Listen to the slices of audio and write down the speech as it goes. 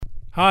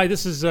Hi,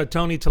 this is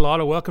Tony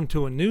Tellado. Welcome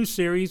to a new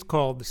series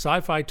called the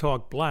Sci-Fi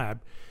Talk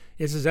Blab.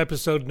 This is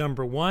episode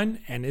number 1,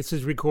 and this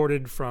is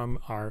recorded from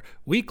our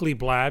weekly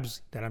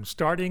blabs that I'm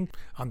starting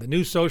on the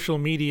new social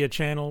media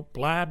channel,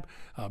 Blab,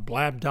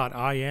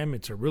 blab.im.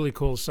 It's a really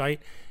cool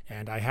site,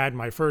 and I had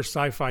my first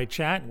sci-fi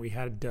chat, and we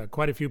had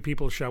quite a few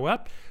people show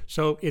up.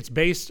 So it's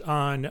based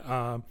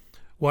on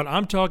what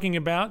I'm talking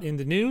about in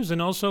the news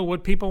and also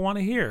what people want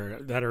to hear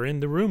that are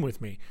in the room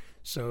with me.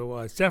 So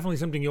it's definitely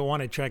something you'll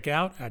want to check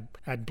out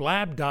at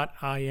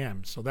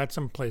blab.im. So that's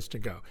some place to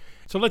go.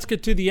 So let's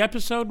get to the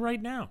episode right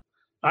now.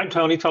 I'm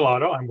Tony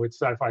Tellado. I'm with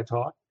Sci-Fi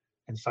Talk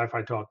and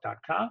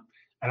sci-fi-talk.com.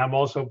 And I'm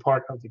also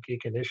part of the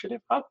Geek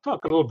Initiative. I'll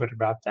talk a little bit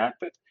about that.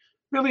 But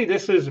really,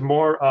 this is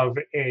more of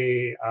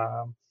a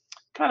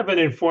kind of an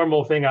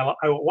informal thing I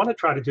want to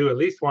try to do at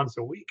least once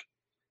a week.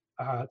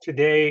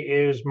 Today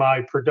is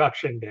my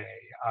production day.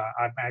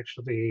 I'm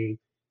actually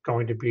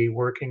going to be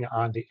working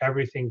on the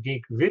Everything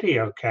Geek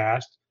video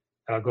cast.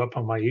 That'll go up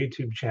on my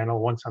YouTube channel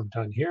once I'm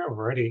done here. I've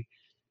already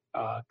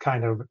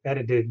kind of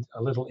edited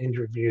a little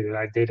interview that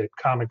I did at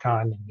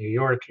Comic-Con in New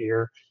York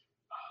here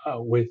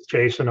with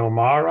Jason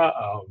O'Mara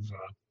of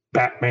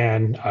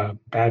Batman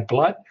Bad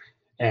Blood,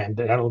 and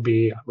that'll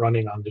be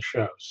running on the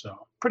show.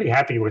 So pretty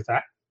happy with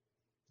that.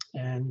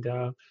 And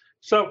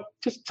so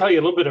just to tell you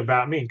a little bit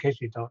about me, in case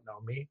you don't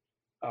know me,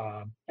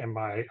 and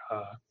my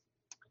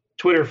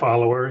Twitter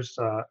followers,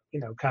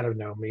 kind of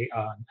know me.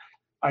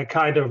 I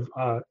kind of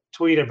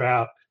tweet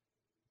about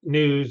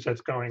news that's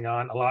going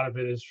on. A lot of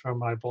it is from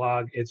my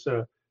blog. It's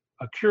a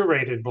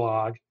curated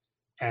blog,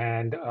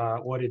 and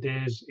what it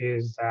is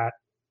that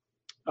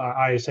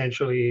I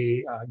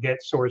essentially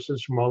get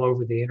sources from all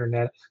over the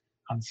internet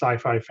on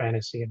sci-fi,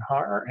 fantasy, and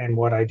horror. And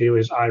what I do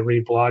is I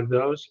reblog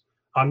those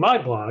on my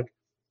blog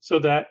so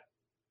that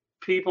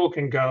people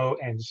can go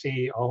and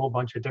see a whole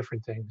bunch of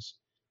different things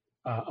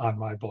on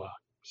my blog.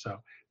 So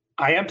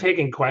I am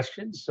taking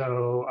questions.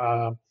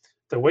 So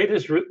the way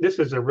this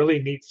is a really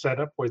neat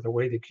setup where the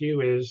way the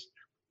queue is,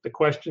 the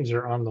questions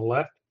are on the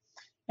left.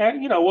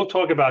 And, we'll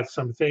talk about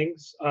some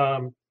things.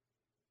 The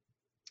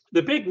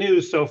big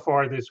news so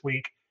far this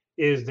week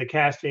is the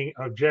casting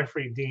of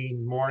Jeffrey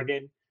Dean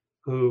Morgan,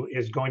 who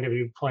is going to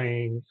be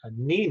playing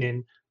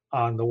Neenan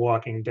on The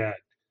Walking Dead.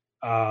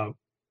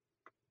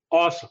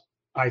 Awesome.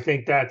 I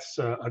think that's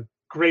a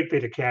great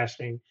bit of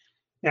casting.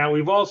 Now,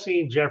 we've all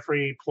seen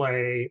Jeffrey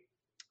play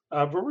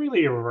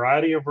really a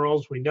variety of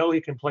roles. We know he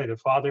can play the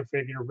father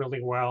figure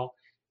really well,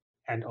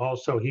 and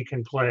also he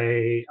can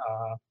play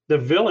the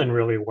villain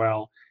really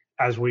well,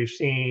 as we've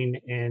seen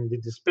in the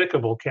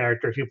despicable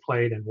character he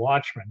played in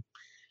Watchmen.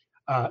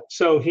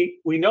 So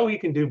we know he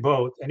can do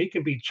both, and he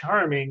can be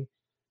charming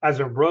as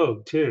a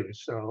rogue too.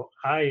 So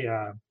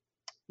I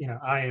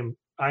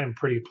am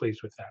pretty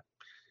pleased with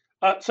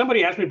that.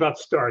 Somebody asked me about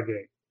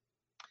Stargate.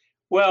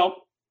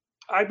 Well,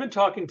 I've been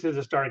talking to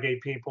the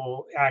Stargate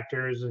people,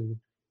 actors, and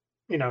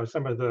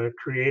some of the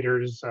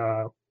creators.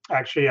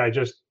 Actually, I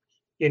just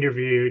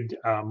interviewed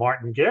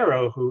Martin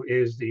Gero, who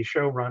is the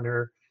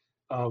showrunner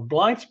of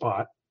Blind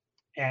Spot,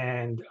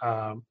 and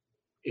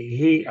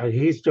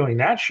he's doing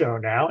that show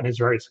now, and it's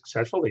very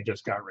successful. They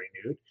just got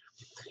renewed.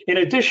 In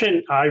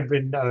addition, I've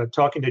been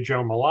talking to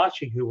Joe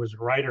Malachi, who was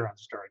a writer on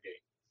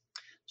Stargate.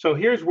 So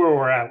here's where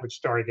we're at with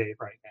Stargate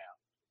right now.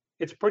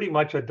 It's pretty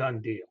much a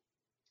done deal.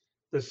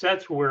 The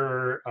sets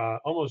were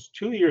almost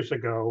 2 years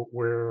ago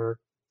were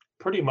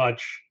pretty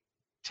much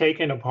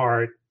taken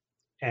apart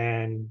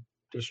and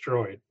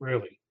destroyed,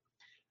 really.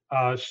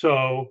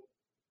 So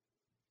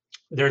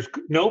there's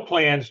no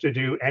plans to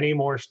do any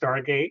more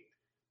Stargate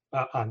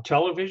on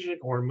television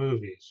or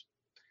movies.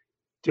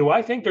 Do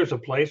I think there's a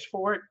place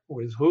for it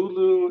with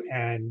Hulu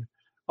and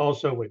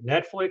also with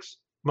Netflix?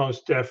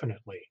 Most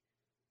definitely.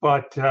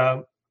 But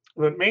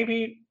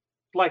maybe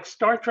like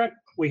Star Trek,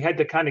 we had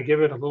to kind of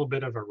give it a little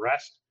bit of a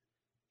rest.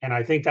 And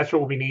I think that's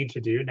what we need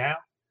to do now.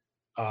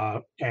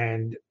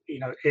 And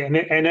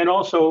then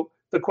also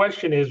the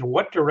question is,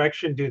 what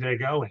direction do they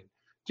go in?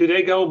 Do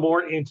they go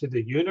more into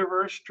the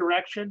universe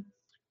direction,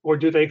 or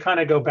do they kind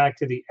of go back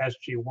to the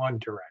SG-1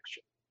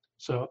 direction?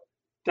 So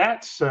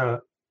that's a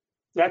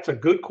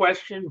good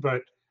question,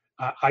 but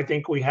I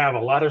think we have a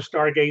lot of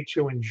Stargate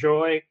to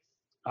enjoy.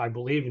 I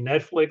believe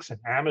Netflix and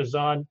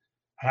Amazon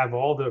have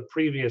all the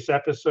previous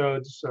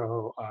episodes,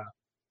 so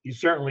you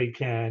certainly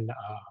can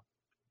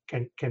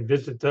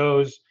visit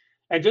those.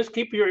 And just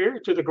keep your ear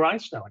to the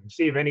grindstone and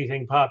see if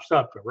anything pops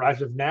up. But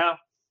as of now,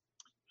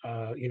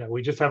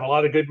 we just have a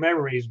lot of good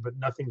memories, but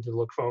nothing to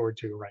look forward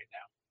to right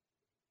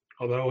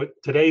now. Although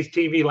today's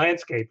TV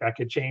landscape, that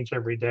could change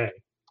every day.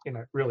 It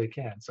really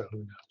can, so who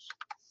knows.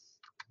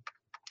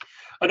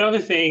 Another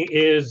thing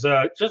is,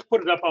 just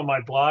put it up on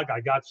my blog. I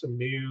got some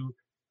new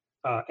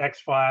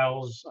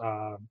X-Files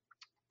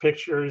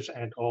pictures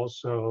and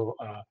also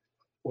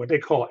what they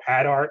call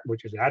ad art,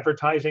 which is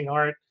advertising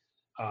art.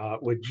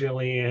 With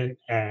Jillian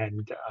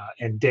and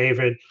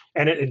David.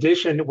 And in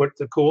addition, what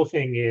the cool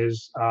thing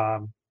is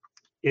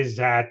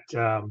that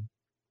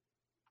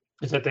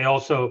they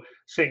also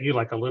sent you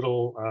like a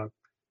little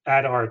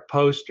ad art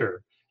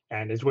poster,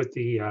 and it's with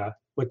the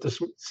with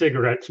the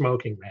cigarette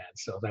smoking man.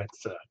 So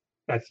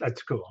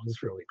that's cool.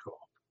 It's really cool.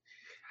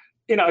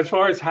 As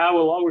far as how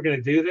long we're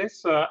going to do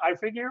this, I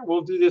figure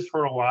we'll do this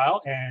for a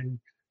while and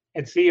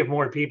see if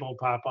more people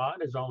pop on.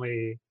 There's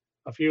only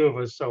a few of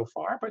us so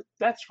far, but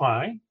that's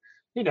fine.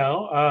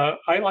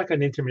 I like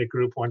an intimate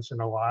group once in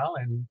a while,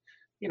 and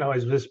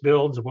as this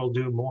builds, we'll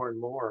do more and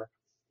more.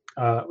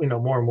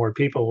 More and more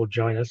people will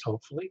join us,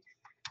 hopefully.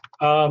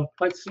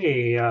 Let's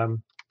see.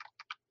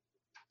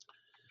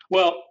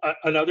 Well,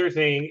 another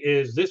thing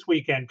is this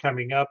weekend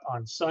coming up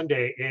on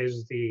Sunday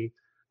is the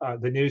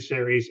new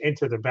series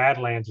Into the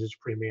Badlands is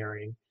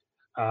premiering,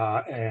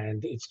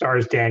 and it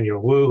stars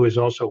Daniel Wu, who is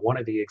also one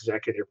of the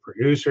executive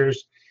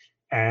producers,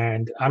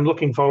 and I'm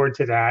looking forward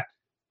to that.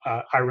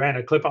 I ran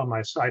a clip on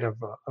my site of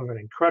an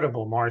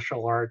incredible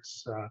martial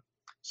arts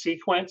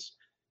sequence,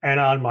 and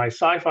on my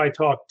Sci-Fi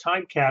Talk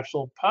Time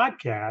Capsule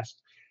podcast,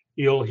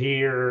 you'll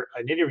hear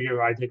an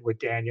interview I did with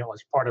Daniel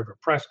as part of a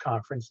press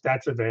conference.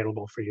 That's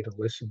available for you to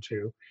listen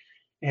to.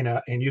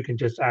 And you can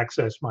just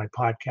access my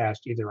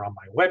podcast either on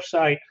my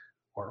website,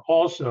 or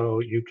also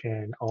you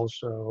can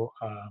also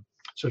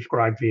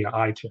subscribe via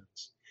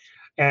iTunes.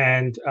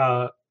 And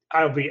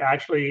I'll be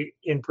actually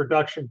in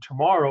production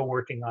tomorrow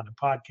working on a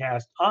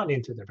podcast on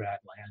Into the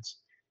Badlands.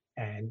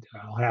 And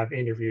I'll have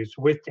interviews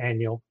with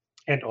Daniel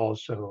and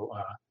also,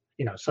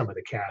 some of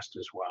the cast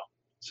as well.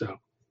 So,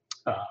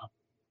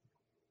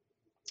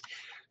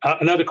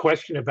 another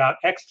question about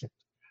Extant.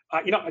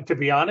 To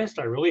be honest,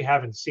 I really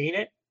haven't seen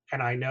it.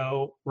 And I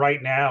know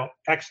right now,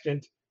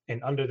 Extant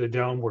and Under the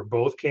Dome were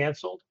both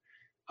canceled.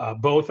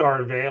 Both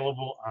are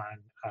available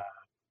on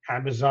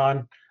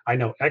Amazon. I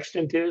know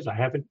Extant is. I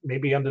haven't,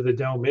 maybe Under the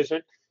Dome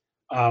isn't.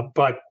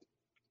 But,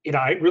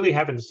 I really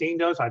haven't seen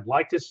those. I'd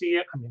like to see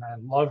it. I mean, I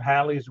love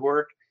Hallie's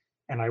work,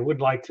 and I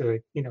would like to,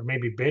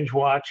 maybe binge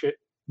watch it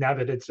now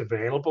that it's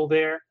available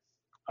there.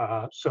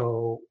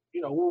 So,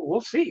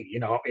 we'll see.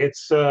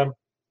 It's a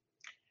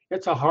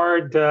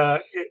hard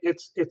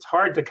it's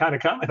hard to kind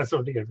of comment on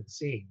something I haven't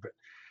seen, but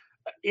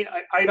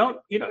I don't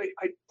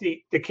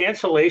the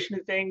cancellation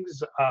of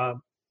things,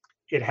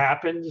 it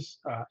happens.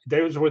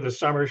 Those were the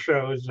summer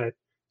shows that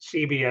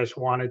CBS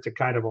wanted to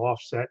kind of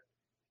offset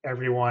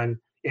everyone.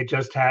 It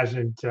just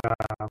hasn't.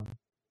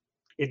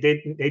 They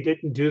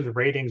didn't do the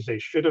ratings they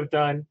should have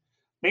done.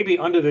 Maybe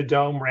Under the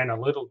Dome ran a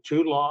little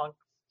too long.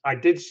 I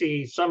did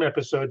see some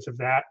episodes of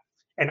that,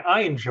 and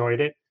I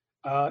enjoyed it.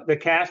 The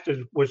cast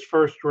was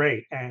first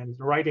rate, and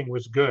the writing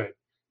was good.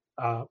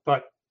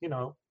 But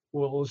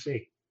we'll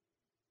see.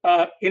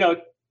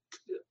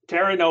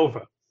 Terra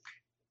Nova.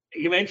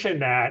 You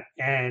mentioned that,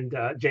 and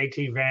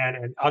JT Van,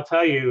 and I'll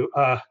tell you,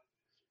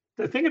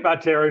 the thing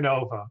about Terra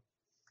Nova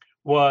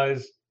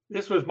was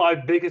this was my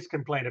biggest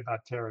complaint about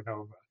Terra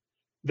Nova.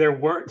 There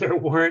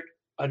weren't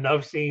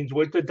enough scenes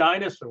with the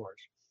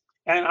dinosaurs,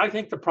 and I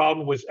think the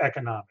problem was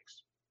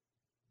economics.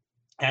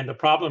 And the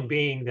problem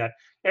being that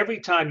every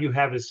time you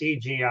have a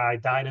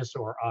CGI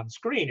dinosaur on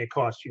screen, it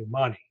costs you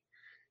money.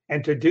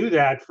 And to do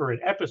that for an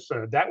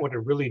episode, that would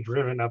have really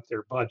driven up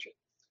their budget.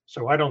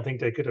 So I don't think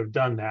they could have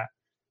done that,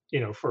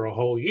 for a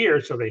whole year.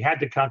 So they had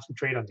to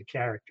concentrate on the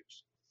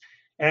characters.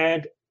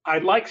 And I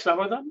like some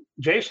of them.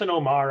 Jason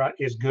O'Mara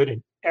is good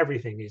in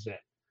everything he's in.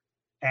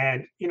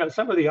 And,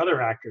 some of the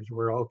other actors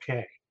were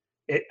okay.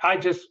 I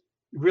just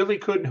really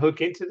couldn't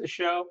hook into the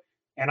show.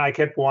 And I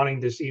kept wanting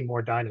to see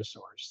more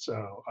dinosaurs.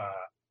 So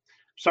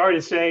sorry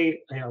to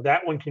say,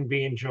 that one can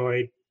be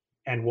enjoyed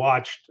and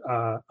watched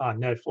on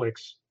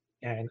Netflix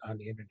and on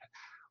the internet.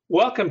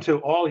 Welcome to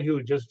all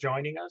you just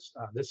joining us.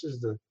 This is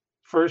the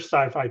first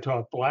Sci-Fi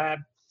Talk Blab.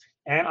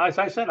 And as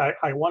I said,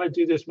 I want to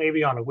do this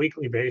maybe on a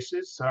weekly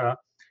basis.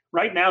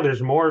 Right now,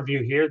 there's more of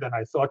you here than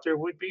I thought there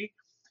would be.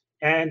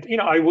 And,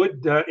 I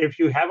would, if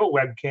you have a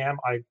webcam,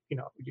 you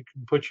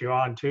can put you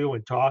on too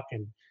and talk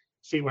and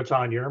see what's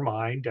on your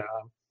mind.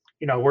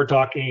 We're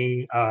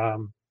talking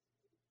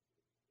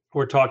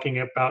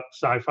about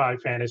sci-fi,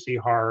 fantasy,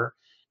 horror,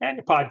 and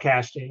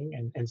podcasting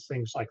and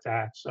things like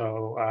that.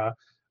 So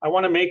I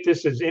want to make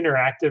this as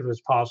interactive as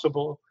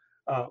possible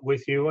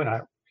with you.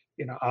 And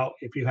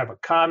if you have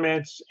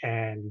comments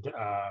and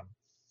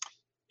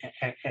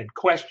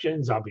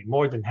questions, I'll be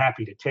more than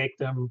happy to take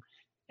them.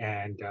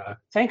 And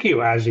thank you,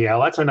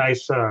 Aziel. That's a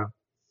nice.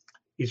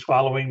 He's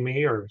following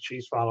me or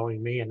she's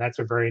following me, and that's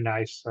a very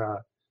nice.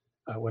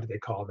 What do they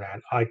call that?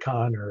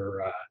 Icon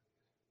or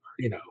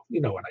you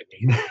know what I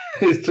mean.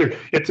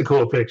 it's a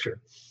cool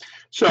picture.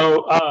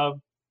 So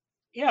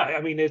yeah,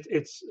 I mean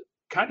it's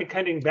kind of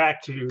cutting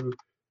back to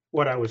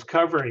what I was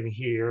covering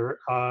here.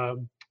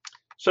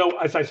 So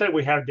as I said,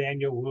 we have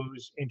Daniel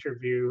Wu's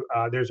interview.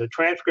 There's a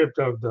transcript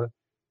of the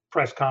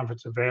press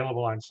conference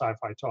available on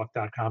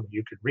sci-fi-talk.com that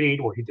you could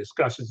read, where he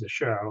discusses the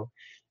show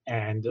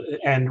and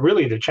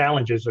really the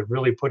challenges of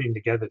really putting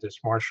together this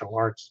martial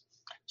arts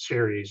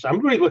series. I'm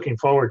really looking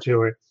forward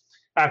to it.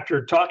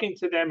 After talking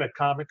to them at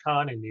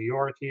Comic-Con in New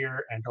York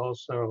here, and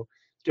also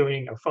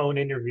doing a phone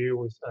interview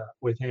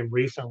with him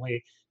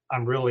recently,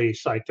 I'm really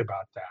psyched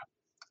about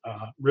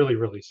that. Really,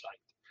 really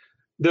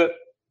psyched.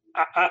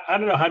 I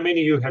don't know how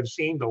many of you have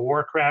seen the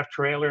Warcraft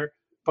trailer,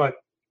 but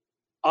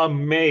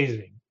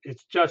amazing.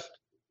 It's just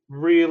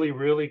really,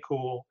 really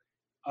cool.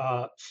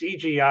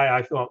 CGI,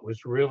 I thought,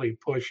 was really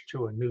pushed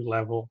to a new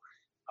level.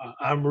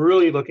 I'm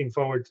really looking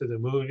forward to the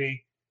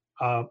movie.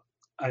 Uh,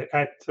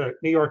 at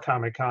New York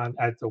Comic Con,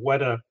 at the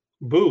Weta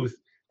booth,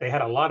 they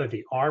had a lot of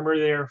the armor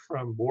there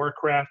from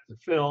Warcraft, the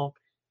film,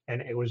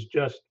 and it was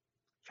just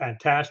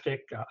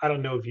fantastic. I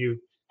don't know if you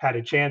had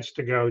a chance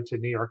to go to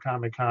New York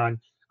Comic Con.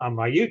 On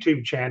my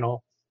YouTube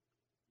channel,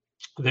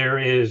 there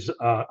is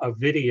a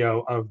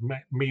video of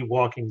me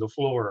walking the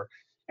floor,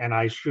 and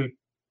I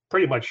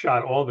pretty much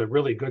shot all the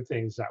really good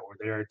things that were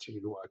there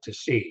to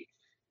see,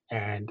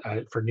 and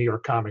for New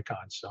York Comic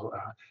Con. So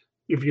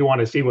if you want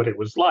to see what it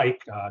was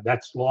like,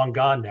 that's long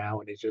gone now,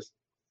 and it's just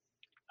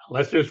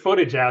unless there's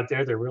footage out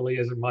there, there really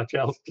isn't much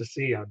else to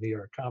see on New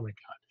York Comic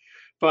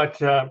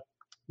Con.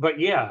 But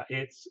yeah,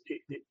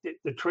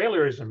 the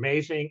trailer is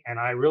amazing, and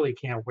I really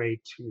can't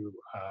wait to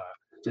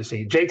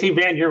see. JT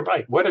Van, you're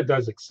right. Weta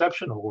does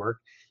exceptional work,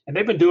 and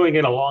they've been doing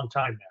it a long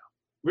time now,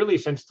 really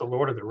since the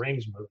Lord of the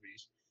Rings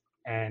movies,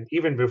 and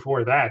even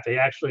before that, they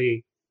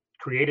actually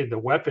created the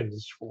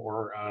weapons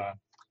for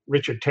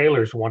Richard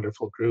Taylor's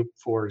wonderful group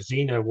for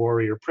Xena,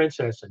 Warrior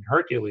Princess, and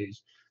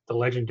Hercules, the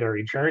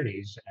legendary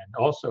journeys, and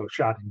also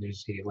shot in New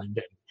Zealand.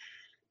 And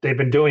they've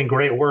been doing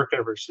great work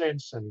ever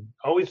since, and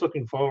always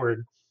looking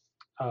forward.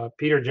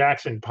 Peter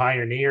Jackson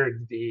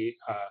pioneered the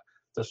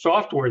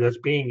software that's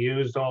being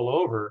used all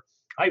over.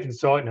 I even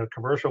saw it in a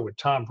commercial with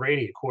Tom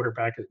Brady, a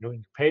quarterback of the New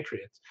England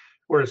Patriots,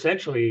 where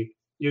essentially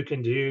you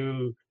can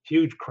do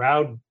huge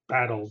crowd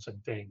battles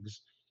and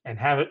things and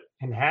have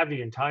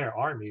the entire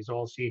armies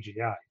all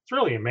CGI. It's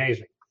really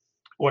amazing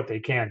what they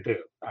can do.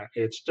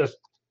 It's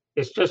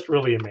just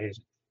really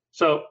amazing.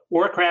 So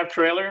Warcraft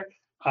trailer,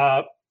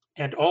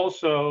 and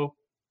also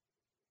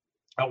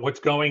what's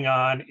going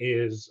on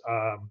is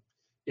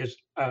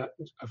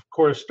of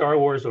course Star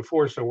Wars: The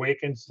Force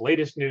Awakens.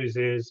 Latest news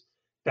is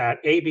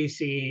that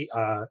ABC,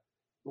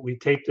 we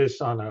take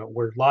this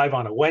we're live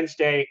on a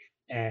Wednesday,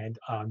 and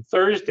on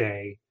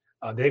Thursday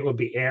they will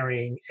be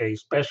airing a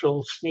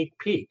special sneak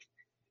peek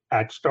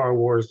at Star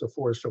Wars: The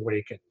Force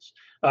Awakens.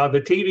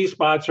 The TV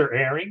spots are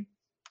airing,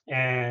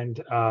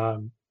 and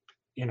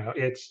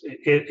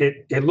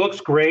it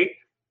looks great.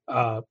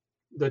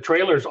 The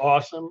trailer's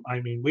awesome. I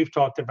mean, we've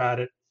talked about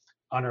it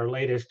on our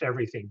latest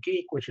Everything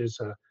Geek, which is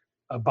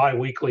a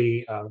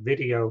bi-weekly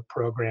video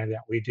program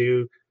that we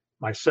do,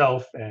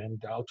 myself,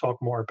 and I'll talk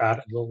more about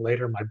it a little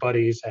later, my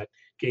buddies at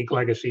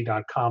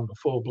geeklegacy.com, The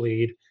Full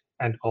Bleed,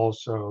 and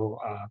also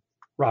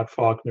Rod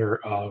Faulkner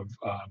of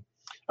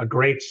a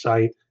great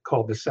site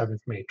called The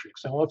Seventh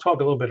Matrix. And we'll talk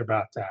a little bit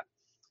about that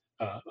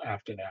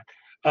after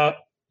that.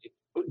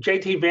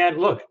 JT Van,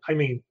 look, I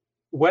mean,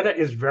 Weta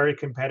is very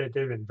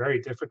competitive and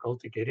very difficult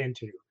to get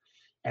into,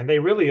 and they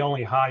really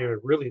only hire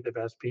really the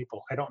best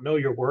people. I don't know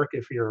your work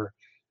if you're,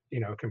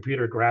 a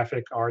computer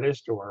graphic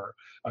artist or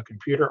a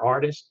computer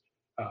artist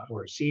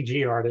or a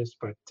CG artist,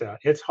 but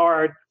it's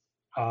hard.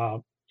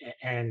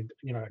 And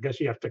I guess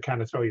you have to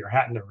kind of throw your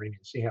hat in the ring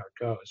and see how it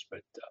goes.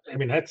 But I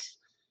mean, that's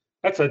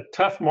a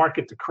tough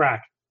market to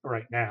crack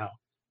right now.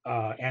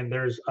 And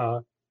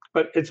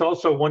but it's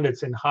also one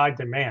that's in high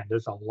demand.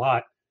 There's a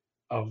lot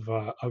of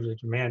the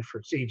demand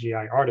for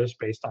CGI artists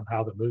based on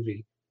how the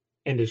movie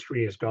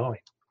industry is going.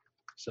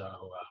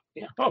 So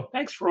yeah. Oh,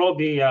 thanks for all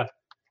the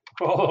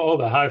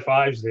high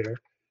fives there.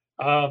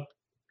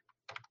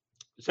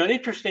 It's an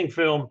interesting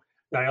film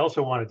that I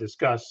also want to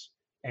discuss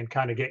and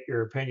kind of get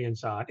your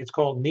opinions on. It's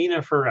called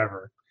Nina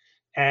Forever,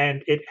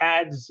 and it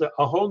adds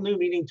a whole new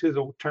meaning to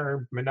the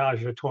term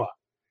menage a trois.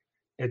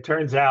 It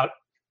turns out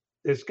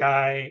this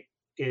guy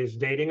is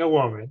dating a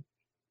woman,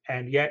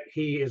 and yet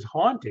he is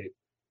haunted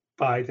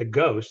by the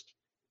ghost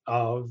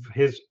of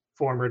his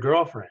former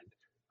girlfriend,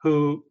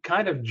 who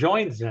kind of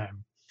joins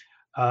them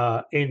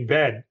in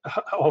bed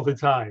all the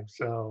time.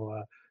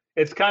 So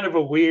it's kind of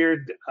a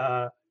weird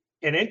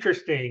and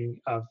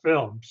interesting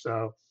film.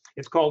 So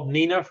it's called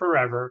Nina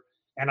Forever,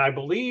 and I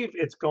believe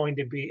it's going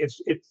to be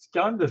it's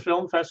done the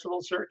film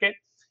festival circuit,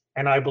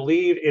 and I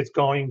believe it's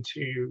going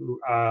to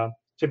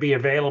be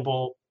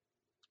available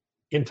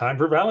in time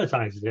for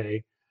Valentine's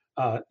Day,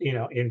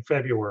 in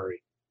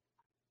February.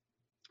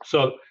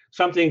 So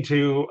something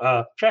to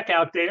check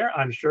out there.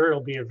 I'm sure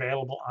it'll be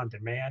available on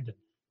demand in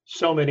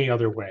so many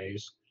other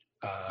ways.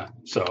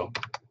 So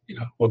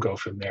we'll go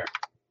from there.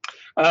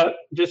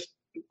 Just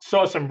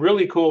saw some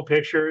really cool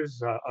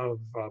pictures of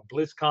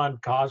BlizzCon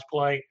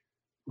cosplay.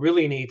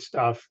 Really neat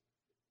stuff,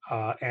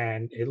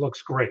 and it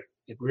looks great.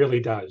 It really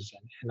does,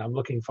 and I'm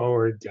looking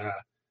forward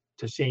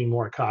to seeing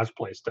more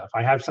cosplay stuff.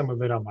 I have some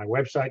of it on my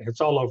website.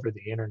 It's all over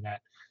the internet.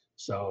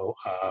 So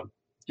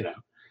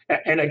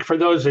and for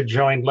those that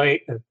joined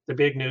late, the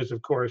big news,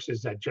 of course,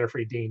 is that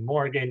Jeffrey Dean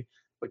Morgan,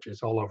 which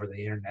is all over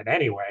the internet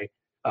anyway,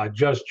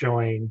 just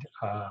joined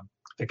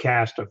the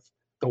cast of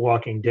The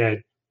Walking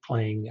Dead,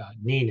 playing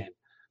Negan,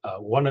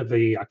 one of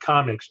the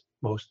comics'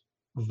 most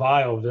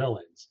vile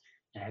villains.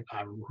 And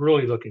I'm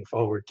really looking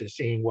forward to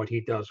seeing what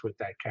he does with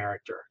that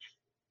character.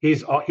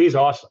 He's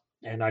awesome,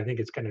 and I think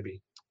it's going to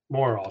be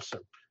more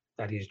awesome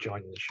that he's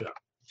joining the show.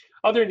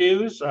 Other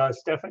news: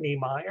 Stephanie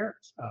Meyer,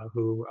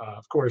 who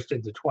of course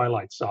did the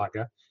Twilight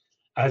Saga,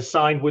 has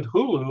signed with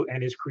Hulu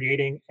and is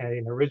creating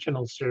an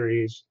original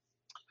series.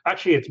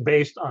 Actually, it's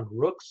based on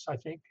Rooks, I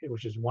think,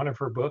 which is one of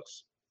her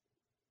books,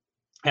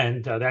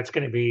 and that's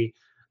going to be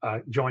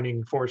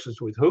joining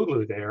forces with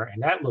Hulu there,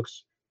 and that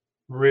looks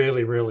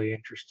really, really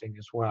interesting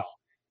as well.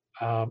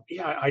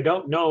 Yeah, I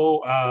don't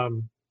know.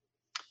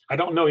 I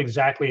don't know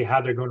exactly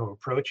how they're going to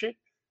approach it.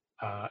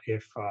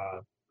 If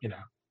you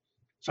know,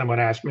 someone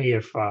asked me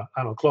if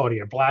I'm a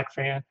Claudia Black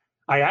fan.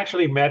 I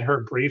actually met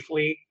her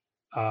briefly.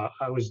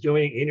 I was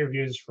doing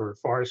interviews for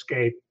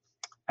Farscape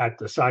at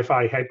the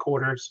Sci-Fi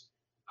headquarters.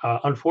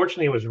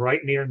 Unfortunately, it was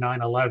right near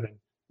 9/11.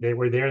 They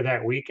were there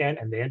that weekend,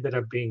 and they ended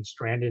up being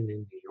stranded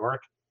in New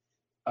York.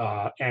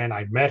 And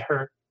I met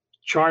her,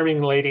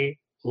 charming lady,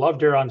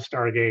 loved her on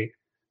Stargate,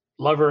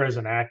 love her as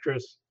an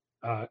actress.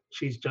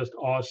 She's just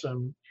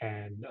awesome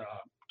and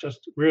just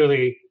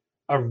really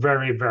a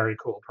very, very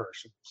cool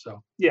person.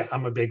 So yeah,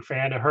 I'm a big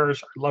fan of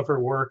hers. I love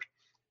her work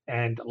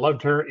and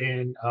loved her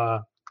in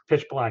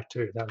Pitch Black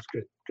too. That was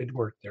good, good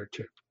work there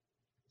too.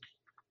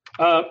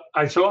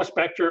 I saw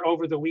Spectre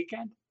over the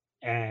weekend,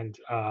 and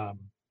I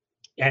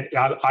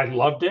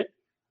loved it.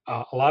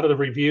 A lot of the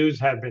reviews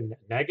have been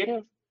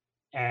negative,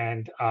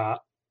 and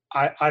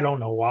I don't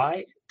know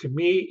why. To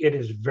me, it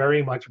is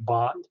very much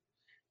Bond,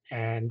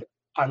 and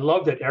I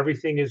love that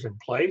everything is in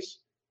place.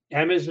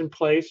 M is in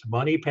place,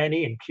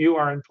 Moneypenny and Q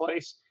are in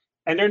place,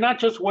 and they're not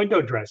just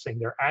window dressing;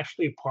 they're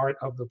actually part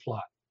of the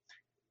plot.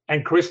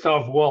 And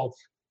Christoph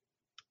Waltz,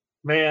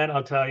 man,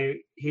 I'll tell you,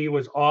 he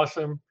was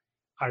awesome.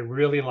 I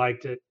really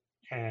liked it,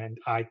 and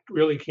I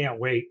really can't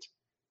wait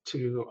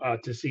to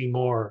see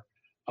more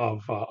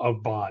of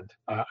Bond.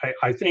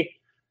 I think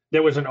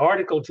there was an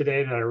article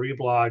today that I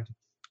reblogged.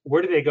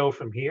 Where do they go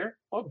from here?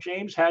 Well,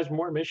 James has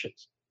more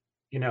missions.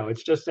 You know,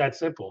 it's just that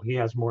simple. He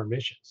has more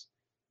missions,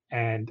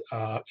 and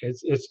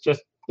it's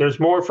just there's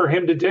more for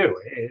him to do.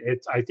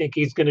 It's I think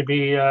he's going to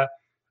be. I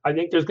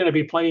think there's going to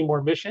be plenty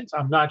more missions.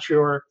 I'm not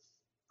sure.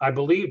 I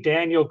believe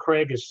Daniel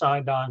Craig is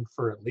signed on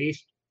for at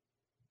least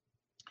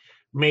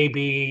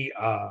maybe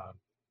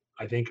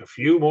I think a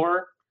few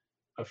more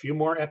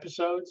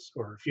episodes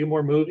or a few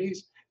more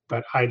movies,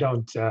 but I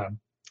don't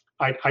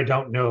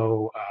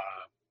know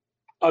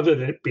other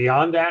than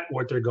beyond that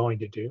what they're going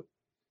to do.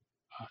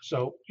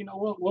 So you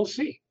know we'll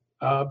see.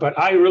 But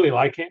I really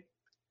like him,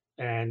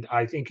 and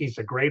I think he's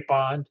a great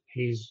Bond.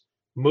 He's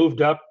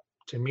moved up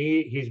to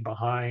me. He's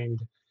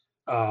behind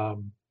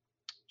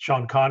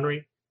Sean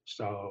Connery.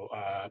 So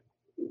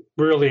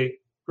really,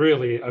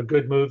 really a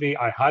good movie.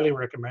 I highly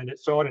recommend it.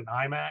 Saw it in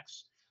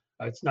IMAX.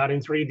 It's not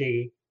in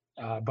 3D,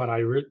 but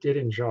I did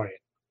enjoy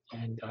it,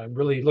 and I'm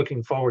really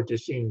looking forward to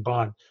seeing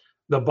Bond.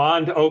 The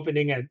Bond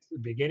opening at the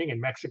beginning in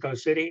Mexico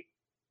City,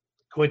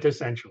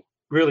 quintessential.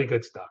 Really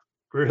good stuff.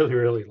 Really,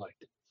 really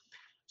liked it.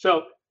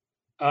 So,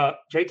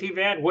 JT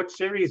Van, what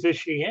series is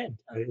she in?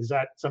 Is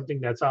that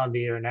something that's on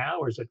the air now,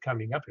 or is it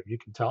coming up? If you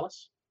can tell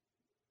us,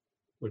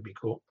 would be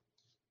cool.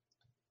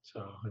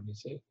 So let me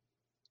see.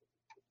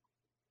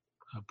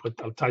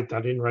 I'll type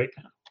that in right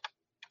now.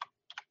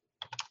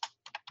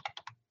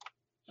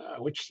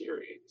 Which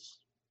series?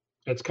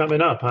 It's coming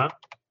up, huh?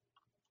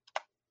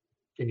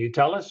 Can you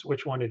tell us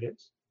which one it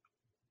is?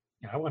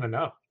 Yeah, I want to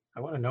know. I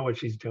want to know what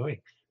she's doing.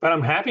 But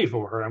I'm happy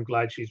for her. I'm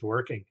glad she's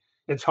working.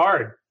 It's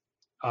hard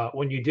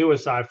when you do a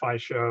sci-fi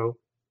show.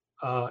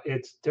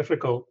 It's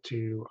difficult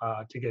to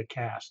get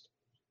cast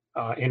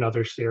in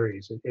other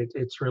series.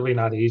 It's really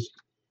not easy.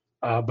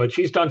 But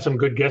she's done some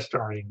good guest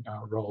starring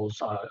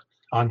roles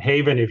on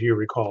Haven, if you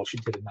recall. She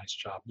did a nice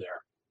job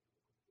there.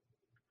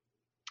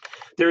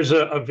 There's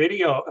a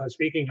video,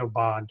 speaking of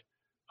Bond,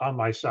 on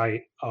my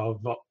site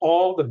of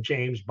all the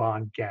James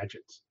Bond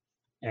gadgets.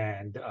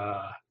 And,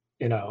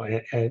 you know,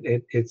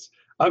 it's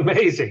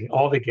amazing,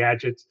 all the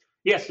gadgets.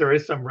 Yes, there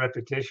is some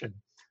repetition.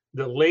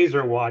 The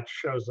laser watch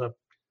shows up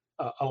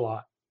a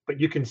lot, but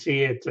you can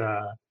see it,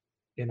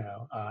 you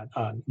know,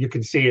 you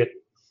can see it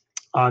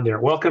on there.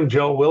 Welcome,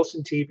 Joe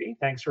Wilson TV.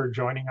 Thanks for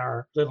joining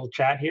our little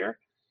chat here.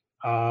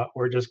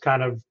 We're just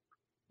kind of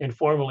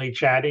informally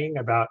chatting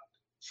about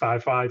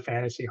sci-fi,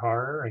 fantasy,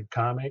 horror, and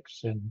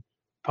comics, and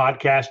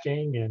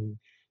podcasting. And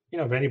you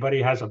know, if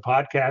anybody has a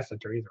podcast that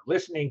they're either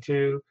listening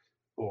to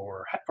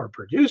or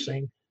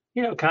producing,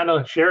 you know, kind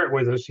of share it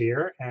with us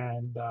here.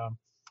 And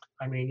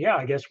I mean, yeah,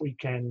 I guess we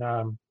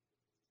can.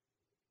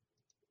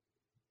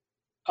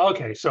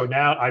 Okay, so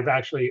now I've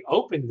actually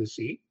opened the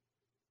seat,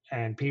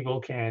 and people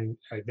can.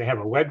 They have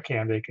a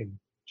webcam; they can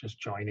just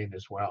join in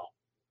as well.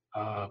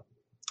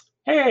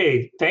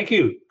 Hey, thank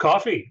you.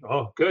 Coffee.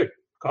 Oh, good.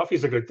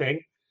 Coffee's a good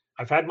thing.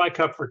 I've had my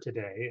cup for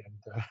today,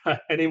 and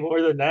any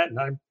more than that,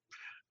 and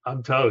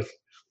I'm toast.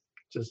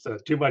 Just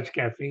too much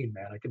caffeine,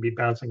 man. I could be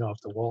bouncing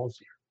off the walls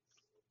here.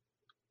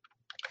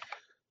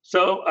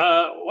 So,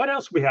 what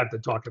else we have to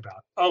talk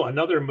about? Oh,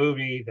 another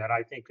movie that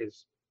I think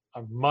is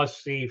a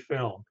must-see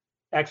film,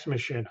 Ex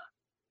Machina.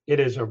 It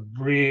is a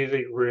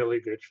really,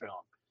 really good film.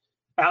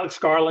 Alex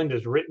Garland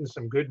has written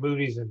some good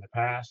movies in the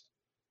past,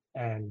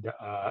 and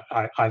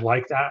I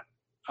like that.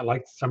 I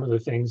like some of the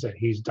things that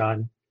he's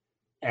done,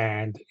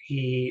 and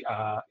he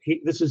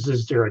this is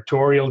his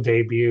directorial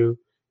debut,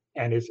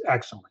 and it's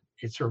excellent.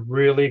 It's a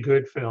really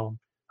good film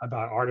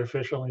about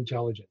artificial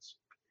intelligence,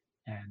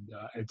 and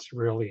it's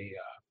really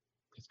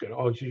it's good.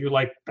 Oh, you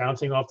like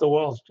bouncing off the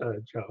walls,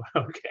 Joe?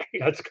 Okay,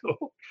 that's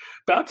cool.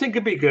 Bouncing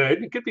could be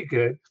good. It could be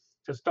good.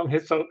 Just don't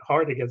hit so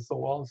hard against the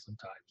walls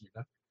sometimes, you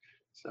know.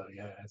 So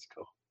yeah, that's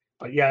cool.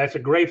 But yeah, it's a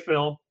great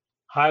film.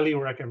 Highly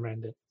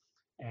recommend it.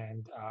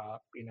 And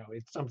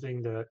it's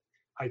something that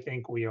I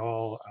think we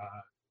all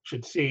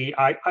should see.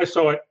 I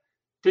saw it,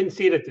 didn't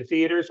see it at the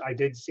theaters. I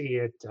did see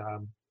it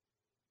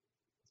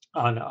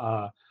on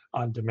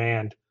on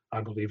demand.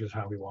 I believe is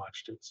how we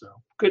watched it. So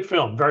good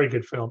film, very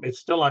good film. It's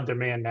still on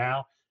demand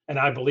now, and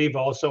I believe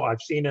also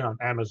I've seen it on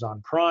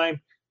Amazon Prime,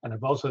 and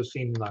I've also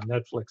seen it on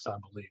Netflix. I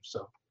believe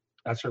so.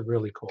 That's a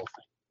really cool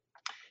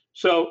thing.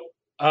 So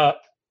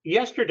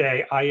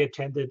yesterday, I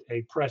attended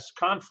a press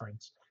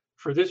conference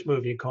for this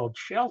movie called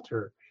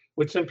Shelter,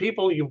 which some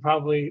people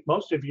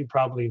most of you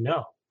probably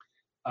know.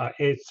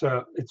 It's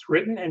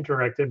written and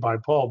directed by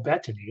Paul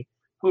Bettany,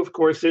 who of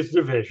course is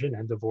the Vision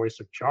and the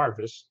voice of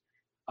Jarvis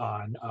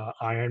on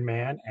Iron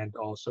Man, and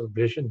also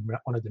Vision,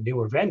 one of the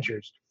new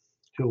Avengers,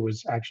 who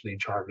was actually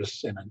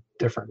Jarvis in a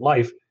different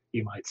life,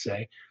 you might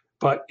say.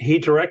 But he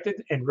directed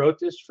and wrote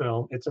this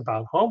film. It's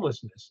about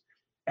homelessness,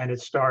 and it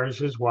stars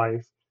his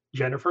wife,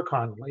 Jennifer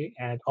Connelly,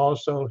 and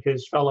also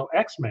his fellow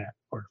X-Man,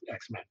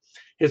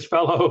 his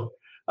fellow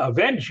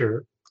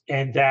Avenger,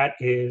 and that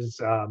is,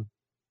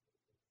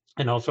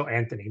 and also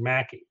Anthony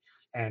Mackie.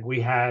 And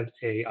we had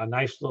a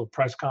nice little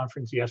press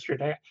conference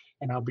yesterday,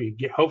 and I'll be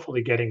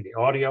hopefully getting the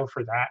audio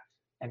for that,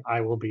 and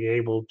I will be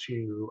able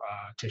to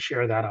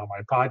share that on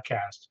my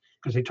podcast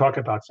because they talk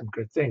about some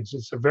good things.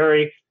 It's a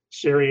very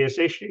serious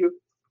issue.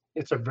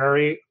 It's a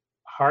very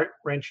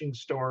heart-wrenching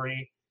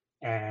story,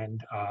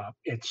 and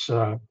it's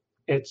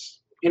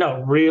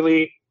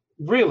really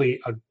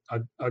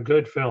a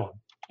good film,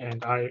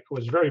 and I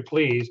was very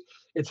pleased.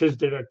 It's his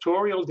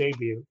directorial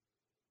debut,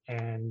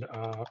 and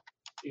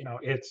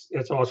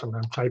it's awesome.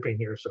 I'm typing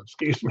here, so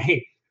excuse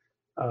me,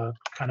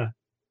 kind of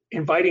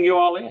inviting you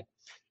all in.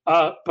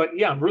 But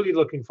yeah, I'm really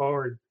looking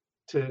forward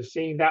to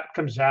seeing that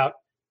comes out.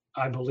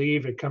 I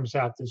believe it comes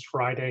out this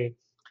Friday.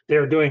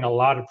 They're doing a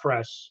lot of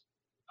press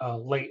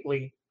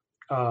lately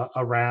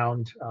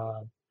around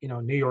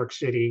New York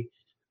City,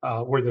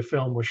 where the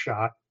film was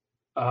shot.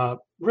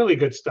 Really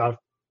good stuff.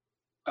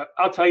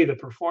 I'll tell you, the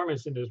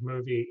performance in this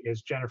movie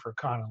is Jennifer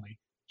Connelly.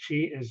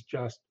 She is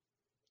just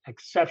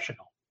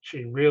exceptional.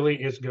 She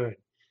really is good,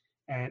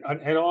 and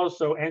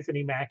also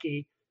Anthony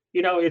Mackie.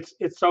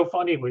 It's so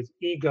funny with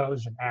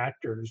egos and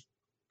actors.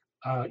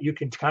 You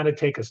can kind of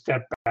take a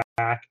step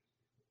back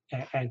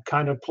and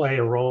kind of play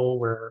a role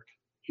where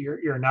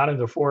you're not in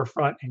the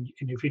forefront, and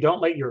if you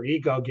don't let your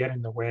ego get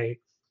in the way,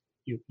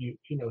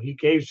 he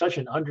gave such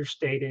an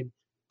understated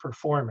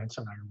performance,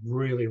 and I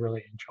really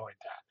enjoyed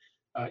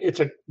that. It's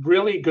a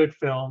really good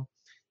film.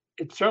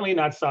 It's certainly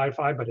not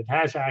sci-fi, but it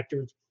has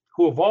actors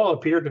who have all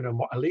appeared in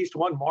at least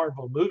one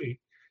Marvel movie,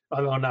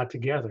 although not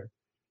together.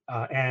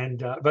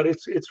 But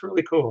it's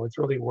really cool. It's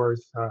really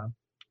worth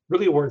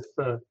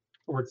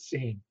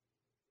seeing.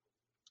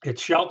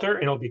 It's Shelter,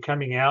 and it'll be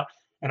coming out,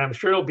 and I'm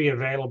sure it'll be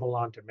available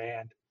on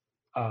demand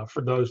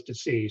for those to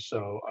see.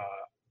 So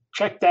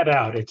check that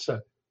out. It's an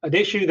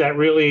issue that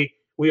really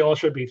we all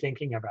should be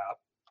thinking about.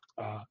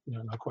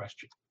 No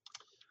question.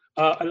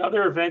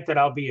 Another event that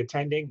I'll be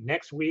attending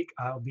next week,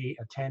 I'll be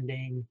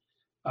attending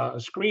a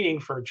screening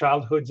for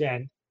Childhood's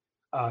End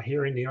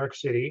here in New York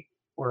City,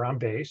 where I'm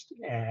based,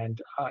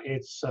 and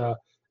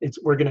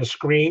we're going to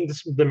screen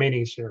the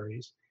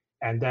miniseries,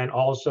 and then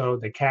also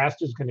the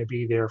cast is going to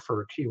be there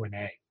for a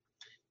Q&A.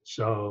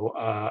 So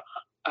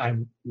I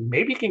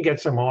maybe can get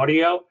some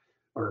audio,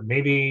 or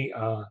maybe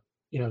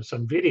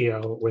some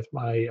video with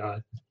my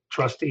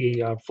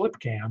trusty flip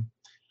cam.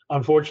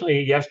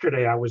 Unfortunately,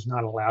 yesterday I was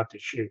not allowed to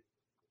shoot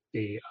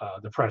the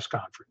press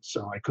conference,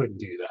 so I couldn't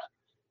do that,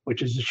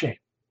 which is a shame.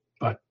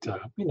 But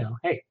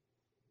hey,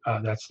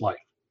 that's life.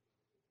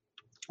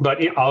 But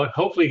I'll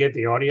hopefully get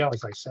the audio,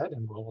 as I said,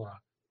 and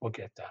we'll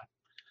get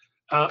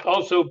that.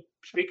 Also,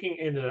 speaking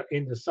in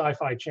the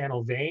Sci-Fi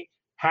Channel vein,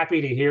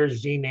 happy to hear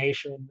Z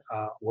Nation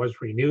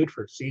was renewed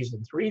for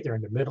season 3. They're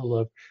in the middle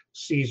of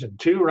season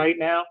 2 right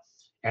now,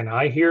 and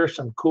I hear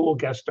some cool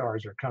guest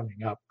stars are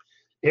coming up.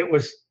 And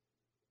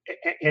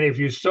if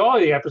you saw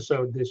the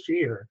episode this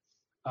year,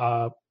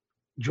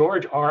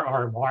 George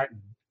R.R.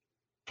 Martin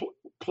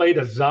played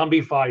a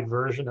zombified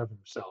version of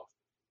himself.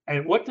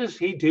 And what does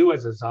he do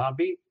as a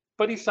zombie?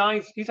 But he's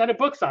at a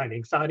book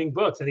signing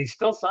books, and he's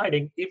still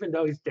signing even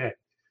though he's dead.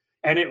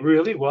 And it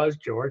really was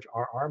George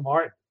R.R.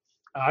 Martin.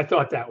 I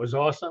thought that was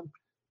awesome.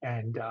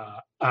 And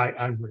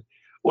I'm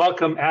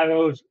welcome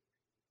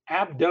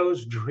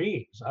Abdo's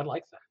Dreams. I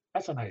like that.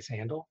 That's a nice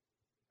handle.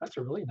 That's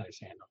a really nice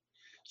handle.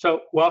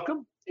 So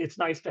welcome. It's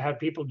nice to have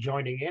people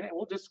joining in, and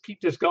we'll just keep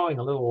this going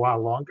a little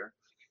while longer.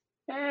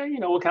 And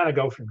we'll kind of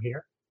go from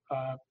here.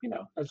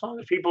 As long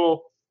as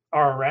people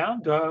are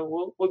around,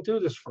 we'll do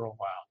this for a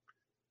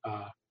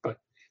while. But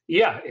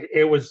yeah,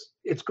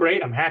 it's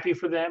great. I'm happy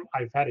for them.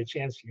 I've had a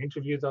chance to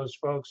interview those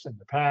folks in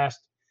the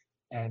past,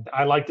 and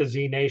I like the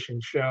Z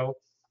Nation show.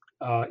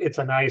 It's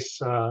a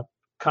nice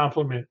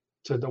complement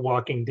to The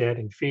Walking Dead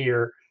and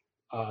Fear.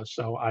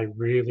 So I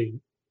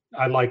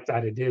like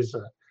that it is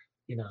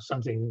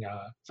something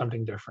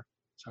different.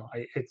 So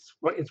it's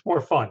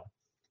more fun.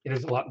 It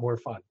is a lot more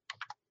fun.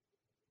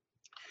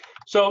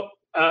 So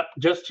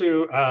just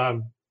to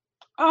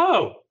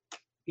oh,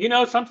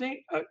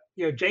 something.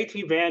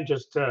 JT Van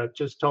just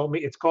told me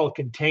it's called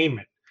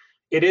Containment.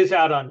 It is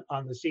out on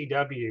the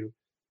CW.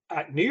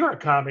 At New York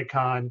Comic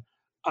Con,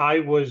 I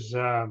was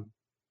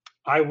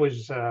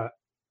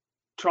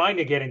trying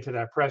to get into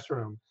that press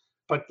room,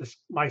 but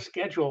my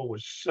schedule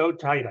was so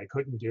tight I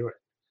couldn't do it.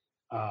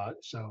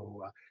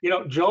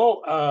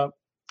 Joel,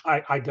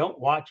 I don't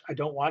watch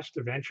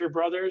the Venture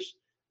Brothers.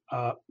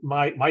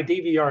 My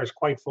DVR is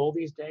quite full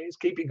these days,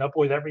 keeping up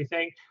with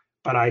everything.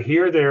 But I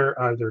hear they're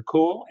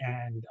cool,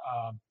 and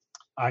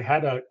I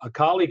had a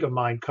colleague of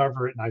mine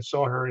cover it, and I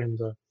saw her in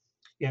the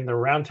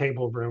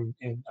roundtable room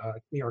in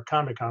New York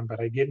Comic Con,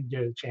 but I didn't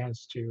get a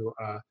chance to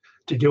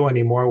do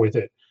any more with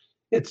it.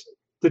 It's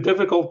the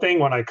difficult thing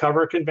when I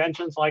cover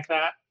conventions like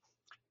that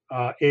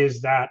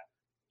is that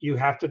you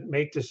have to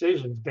make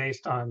decisions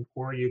based on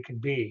where you can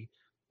be,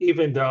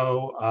 even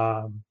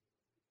though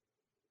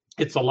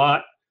it's a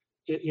lot.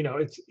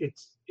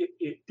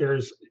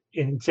 There's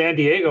in San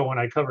Diego when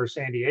I cover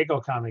San Diego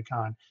Comic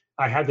Con,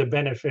 I had the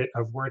benefit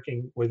of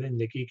working within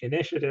the Geek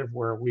Initiative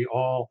where we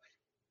all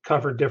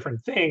cover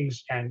different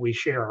things and we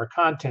share our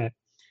content,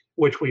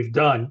 which we've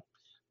done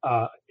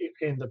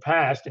in the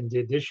past and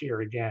did this year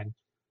again.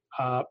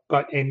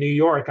 But in New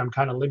York, I'm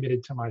kind of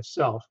limited to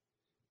myself,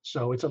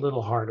 so it's a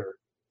little harder.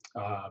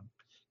 I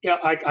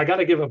got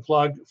to give a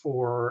plug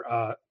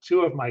for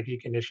two of my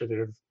Geek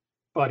Initiative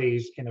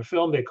buddies in a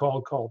film they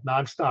called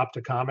Nonstop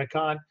to Comic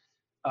Con.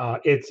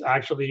 It's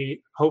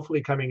actually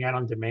hopefully coming out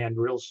on demand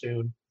real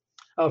soon.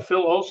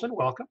 Phil Olson,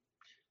 welcome.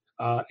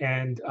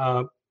 And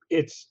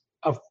it's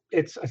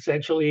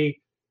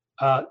essentially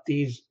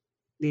these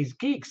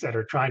geeks that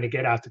are trying to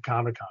get out to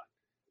Comic Con.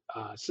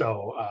 It's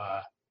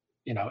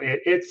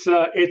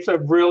a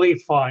really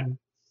fun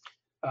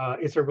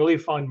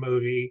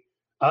movie.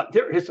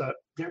 There is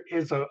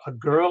a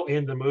girl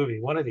in the movie,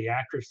 one of the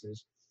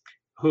actresses,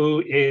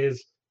 who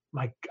is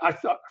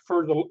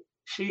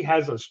she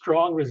has a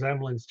strong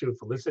resemblance to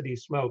Felicity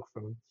Smoke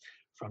from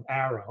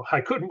Arrow. I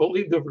couldn't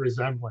believe the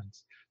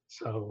resemblance.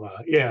 So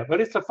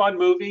but it's a fun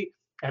movie,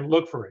 and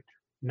look for it.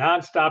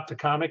 Nonstop to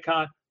Comic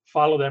Con.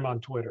 Follow them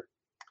on Twitter.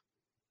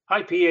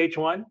 Hi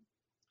PH1,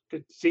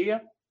 good to see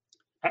you.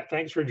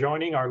 Thanks for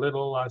joining our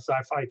little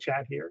sci-fi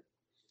chat here.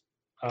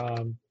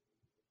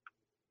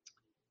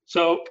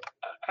 So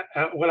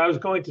what I was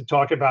going to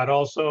talk about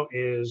also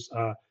is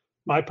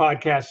my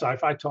podcast,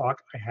 Sci-Fi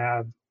Talk. I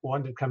have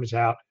one that comes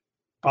out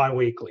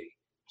bi-weekly.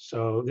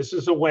 So this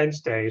is a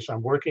Wednesday, so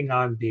I'm working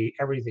on the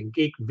Everything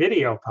Geek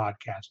video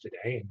podcast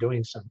today and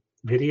doing some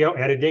video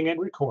editing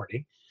and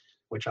recording,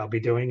 which I'll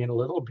be doing in a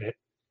little bit.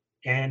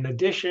 In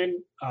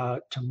addition,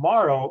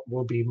 tomorrow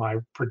will be my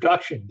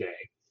production day.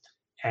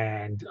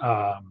 And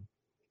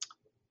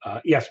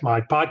yes, my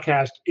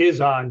podcast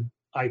is on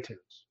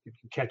iTunes. You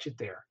can catch it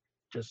there.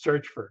 Just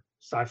search for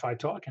Sci-Fi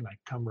Talk and I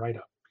come right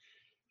up.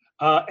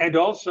 And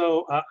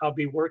also, I'll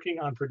be working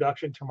on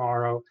production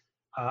tomorrow.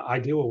 I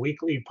do a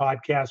weekly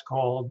podcast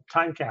called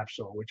Time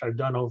Capsule, which I've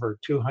done over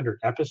 200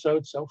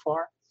 episodes so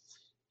far.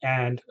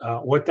 And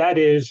what that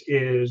is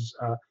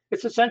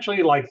it's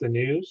essentially like the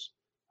news.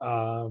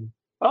 Oh,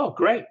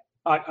 great.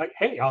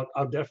 Hey,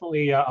 I'll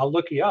definitely, I'll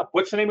look you up.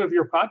 What's the name of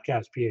your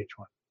podcast,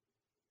 PH1?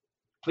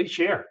 Please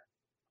share.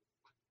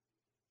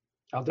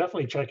 I'll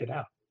definitely check it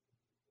out.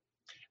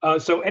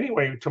 So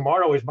anyway,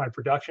 tomorrow is my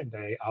production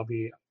day. I'll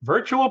be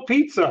virtual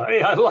pizza.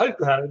 Hey, I like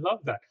that. I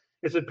love that.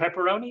 Is it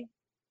pepperoni?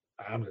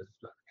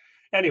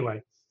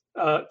 Anyway,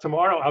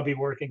 tomorrow I'll be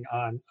working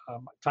on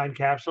Time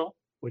Capsule,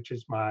 which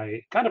is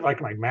my kind of like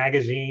my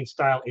magazine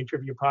style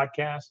interview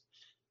podcast.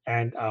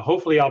 And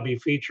hopefully I'll be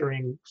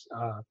featuring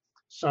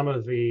some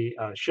of the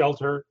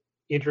shelter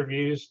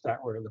interviews that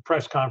were the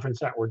press conference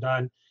that were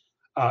done.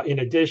 In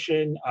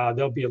addition,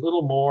 there'll be a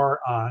little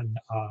more on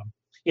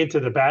Into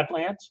the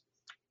Badlands.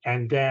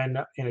 And then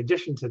in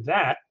addition to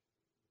that,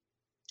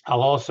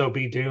 I'll also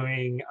be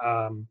doing,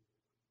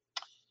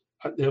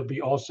 there'll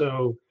be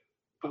also,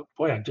 oh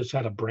boy, I just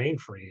had a brain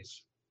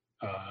freeze.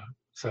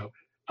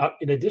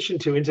 In addition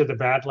to Into the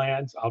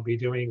Badlands, I'll be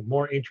doing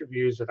more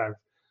interviews that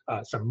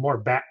some more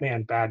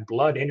Batman Bad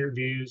Blood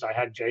interviews. I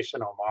had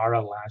Jason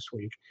O'Mara last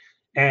week.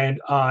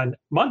 And on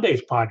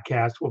Monday's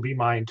podcast will be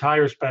my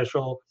entire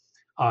special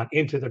on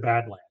Into the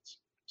Badlands.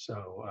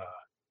 So,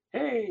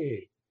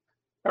 hey,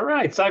 all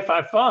right,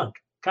 sci-fi funk,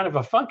 kind of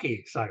a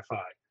funky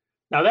sci-fi.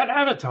 Now that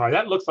avatar,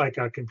 that looks like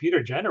a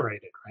computer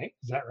generated, right?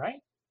 Is that right?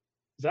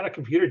 Is that a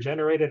computer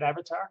generated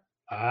avatar?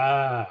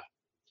 Ah.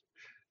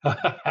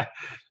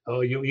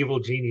 Oh, you evil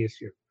genius,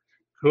 you.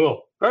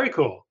 Cool. Very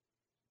cool.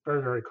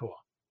 Very, very cool.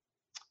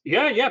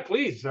 Yeah, yeah,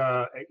 please.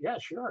 Yeah,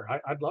 sure.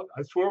 I'd love.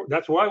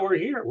 That's why we're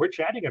here. We're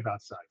chatting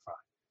about sci-fi.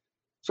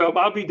 So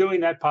I'll be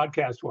doing that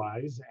podcast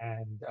wise,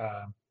 and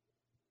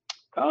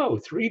oh,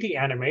 3D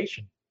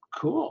animation.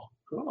 Cool,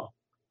 cool. All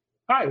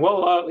right.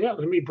 Well, yeah.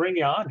 Let me bring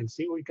you on and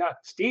see what we got.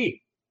 Steve.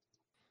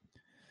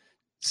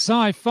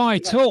 Sci-Fi Yeah.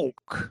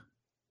 talk.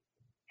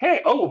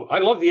 Hey. Oh, I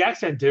love the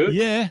accent, dude.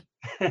 Yeah,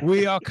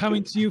 we are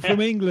coming to you from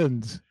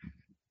England.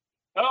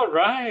 All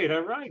right,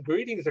 all right.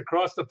 Greetings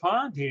across the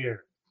pond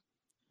here.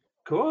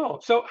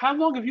 Cool. So, how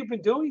long have you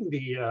been doing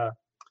the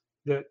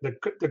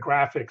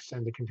graphics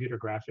and the computer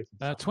graphics and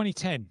stuff?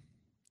 2010.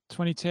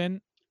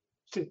 2010.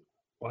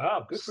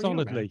 Wow, good for you, man.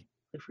 Solidly.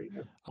 Good for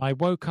you. I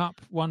woke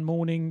up one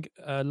morning,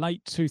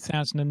 late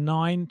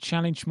 2009,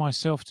 challenged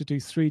myself to do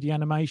 3D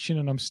animation,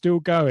 and I'm still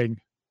going.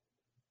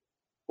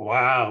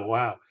 Wow,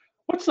 wow.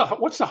 What's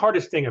the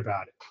hardest thing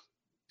about it?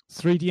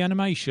 3D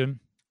animation,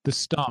 the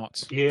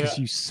start, Yeah. because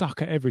you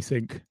suck at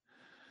everything.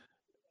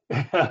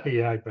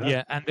 Yeah, I bet.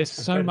 Yeah, and there's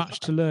so much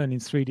to learn in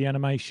 3D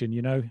animation,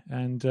 you know,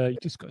 and you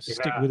just got to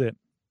stick with it.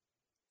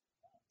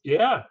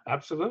 Yeah,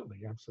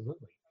 absolutely,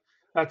 absolutely.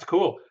 That's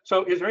cool.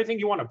 So, is there anything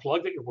you want to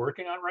plug that you're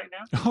working on right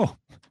now? Oh,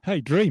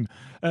 hey, dream.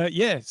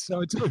 Yeah,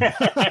 so I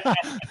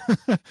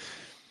do.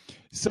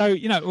 So,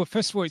 you know, well,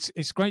 first of all,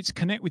 it's great to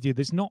connect with you.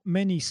 There's not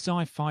many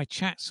sci-fi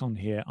chats on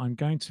here. I'm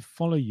going to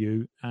follow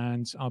you,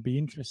 and I'll be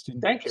interested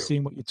in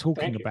seeing what you're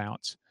talking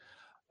about.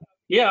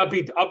 Yeah,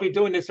 I'll be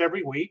doing this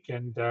every week,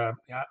 and I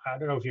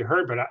don't know if you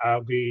heard, but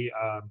I'll be.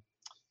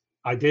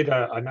 I did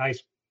a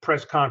nice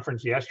press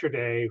conference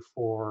yesterday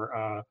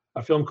for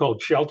a film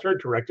called Shelter,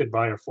 directed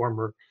by a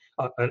former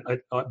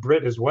a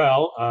Brit as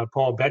well,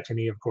 Paul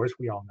Bettany, of course,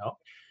 we all know.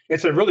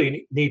 It's a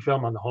really neat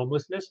film on the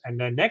homelessness. And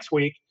then next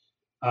week,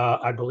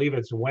 I believe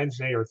it's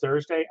Wednesday or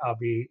Thursday, I'll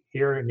be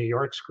here in New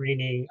York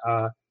screening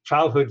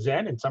Childhood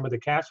Zen, and some of the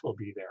cast will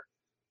be there.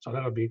 So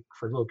that'll be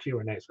for a little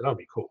Q&A. So that'll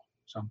be cool.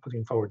 So I'm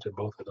looking forward to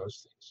both of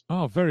those things.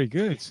 Oh, very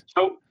good.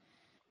 So,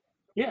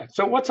 yeah.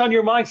 So what's on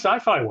your mind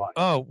sci-fi wise?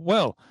 Oh,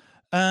 well,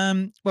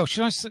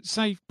 should I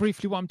say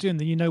briefly what I'm doing?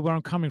 Then you know where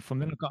I'm coming from.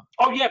 Then I've got.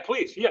 Oh yeah,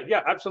 please. Yeah,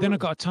 absolutely. Then I've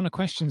got a ton of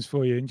questions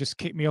for you, and just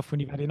kick me off when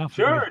you've had enough.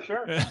 Sure.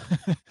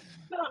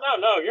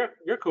 No.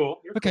 You're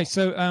cool. Okay,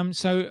 cool.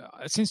 So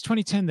since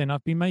 2010, then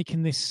I've been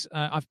making this.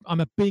 I'm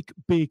a big,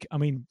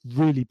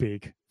 really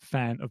big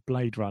fan of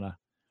Blade Runner.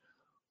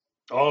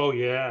 Oh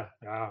yeah,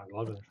 I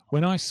love it.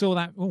 When I saw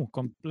that,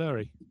 gone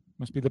blurry.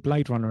 Must be the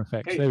Blade Runner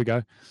effect. Hey. There we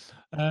go.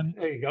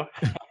 There you go.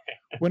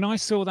 When I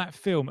saw that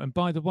film, and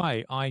by the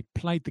way, I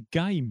played the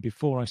game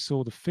before I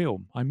saw the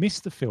film. I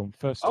missed the film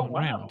first time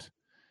round.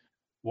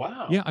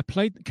 Wow. Yeah, I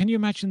played. Can you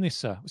imagine this,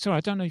 sir? Sorry,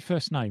 I don't know your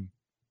first name.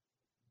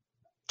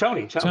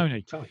 Tony.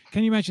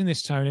 Can you imagine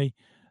this, Tony?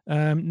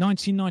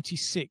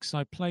 1996,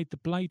 I played the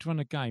Blade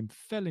Runner game,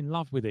 fell in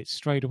love with it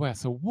straight away. I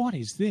thought, what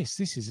is this?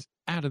 This is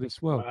out of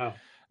this world. Wow.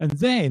 And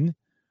then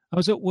I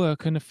was at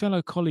work and a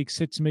fellow colleague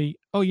said to me,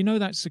 oh, you know,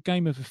 that's a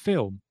game of a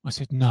film. I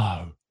said,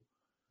 no.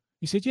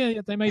 He said, yeah,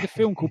 they made a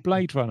film called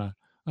Blade Runner.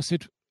 I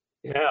said,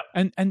 yeah.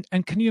 And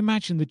can you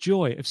imagine the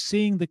joy of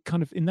seeing the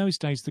kind of, in those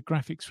days, the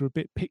graphics were a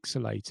bit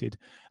pixelated,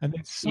 and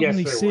then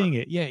suddenly seeing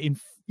it, in,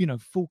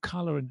 full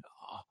color and,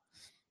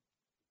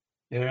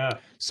 yeah.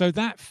 So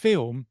that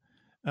film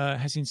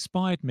has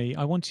inspired me.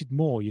 I wanted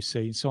more, you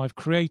see. So I've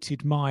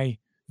created my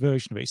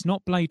version of it. It's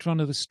not Blade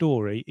Runner the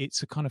story.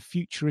 It's a kind of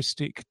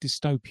futuristic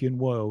dystopian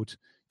world,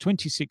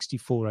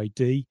 2064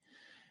 AD.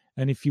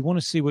 And if you want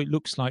to see what it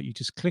looks like, you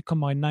just click on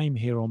my name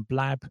here on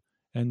Blab,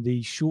 and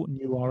the shortened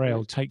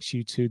URL takes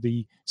you to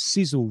the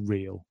sizzle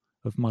reel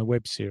of my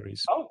web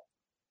series. Oh,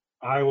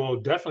 I will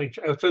definitely.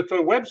 So it's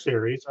a web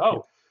series.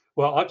 Oh,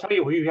 well, I'll tell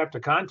you who you have to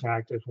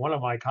contact is one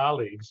of my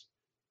colleagues,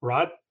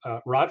 Rod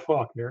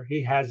Faulkner.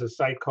 He has a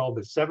site called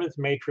the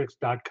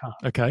seventhmatrix.com.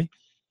 Okay.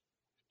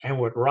 And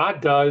what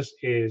Rod does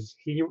is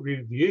he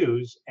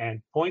reviews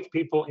and points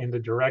people in the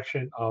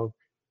direction of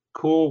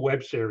cool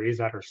web series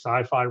that are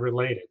sci-fi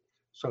related.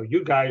 So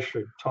you guys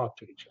should talk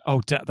to each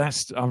other.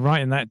 Oh, I'm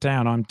writing that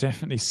down. I'm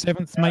definitely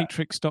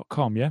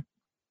seventhmatrix.com. Yeah.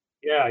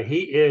 Yeah,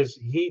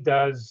 he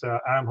does.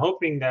 I'm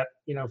hoping that,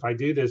 if I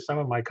do this, some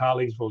of my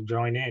colleagues will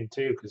join in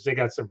too, because they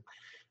got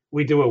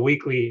we do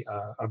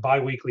a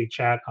bi-weekly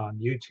chat on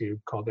YouTube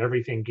called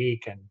Everything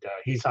Geek, and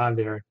he's on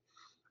there.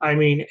 I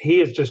mean, he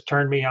has just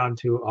turned me on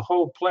to a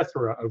whole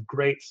plethora of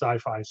great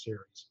sci-fi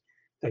series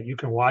that you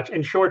can watch,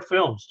 and short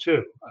films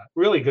too.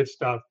 Really good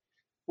stuff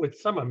with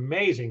some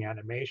amazing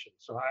animation.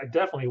 So I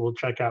definitely will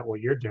check out what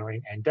you're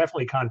doing, and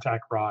definitely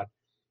contact Rod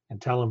and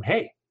tell him,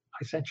 hey,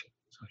 I sent you.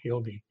 So he'll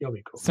be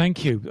cool.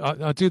 Thank you.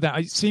 I'll do that.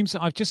 It seems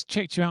I've just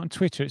checked you out on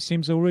Twitter. It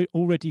seems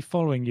already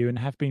following you and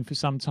have been for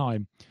some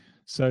time.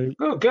 So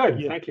good.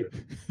 Yeah. Thank you.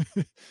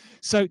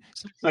 so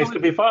nice to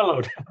be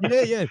followed.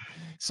 Yeah.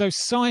 So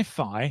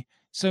sci-fi.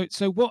 So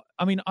what?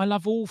 I mean, I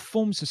love all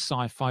forms of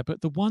sci-fi,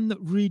 but the one that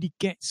really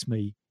gets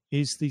me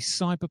is the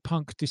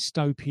cyberpunk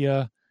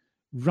dystopia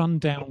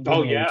rundown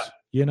world. Yeah.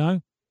 You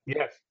know?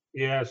 Yes.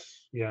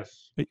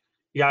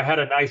 Yeah, I had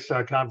a nice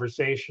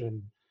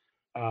conversation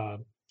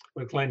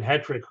with Glenn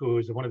Hetrick, who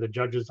is one of the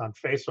judges on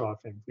Face Off,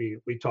 and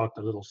we talked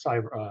a little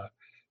cyberpunk,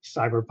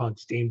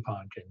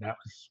 steampunk, and that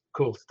was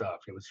cool stuff.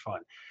 It was fun.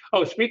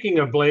 Oh, speaking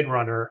of Blade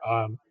Runner,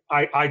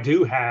 I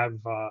do have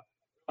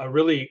a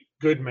really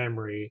good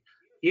memory.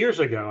 Years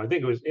ago, I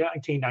think it was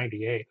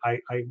 1998. I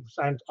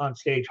was on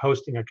stage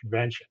hosting a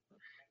convention,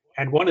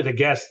 and one of the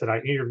guests that I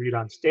interviewed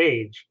on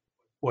stage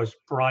was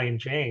Brian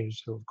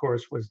James, who of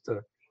course was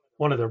the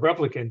one of the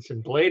replicants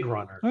in Blade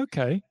Runner.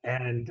 Okay.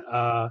 And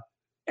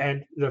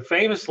the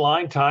famous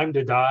line "Time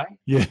to Die."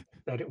 Yeah.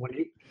 That when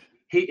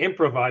he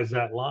improvised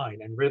that line,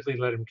 and Ridley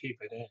let him keep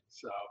it in.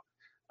 So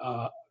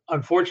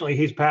unfortunately,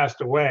 he's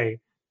passed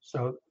away.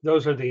 So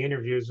those are the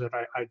interviews that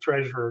I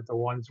treasure, the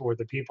ones where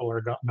the people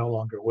are no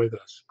longer with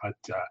us. But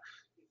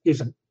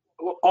he's an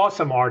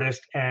awesome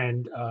artist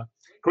and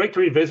great to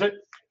revisit.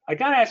 I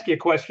got to ask you a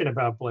question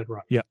about Blade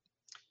Runner. Yeah.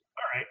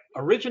 All right.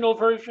 Original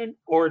version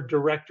or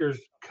director's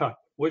cut?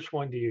 Which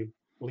one do you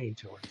lean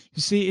towards?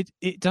 You see,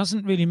 it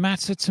doesn't really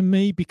matter to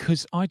me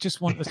because I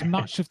just want as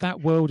much of that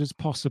world as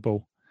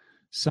possible.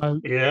 So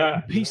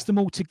piece them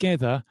all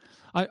together.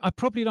 I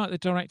probably like the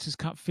director's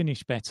cut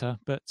finish better,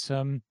 but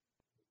and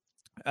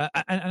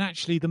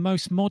actually the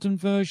most modern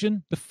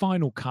version, the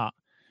final cut,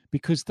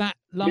 because that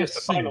last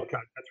scene, final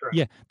cut, that's right.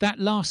 Yeah, that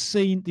last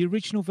scene, the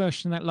original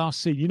version of that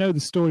last scene, you know the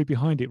story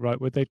behind it, right?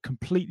 Where they'd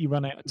completely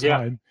run out of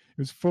time. It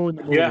was 4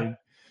 a.m. Yeah.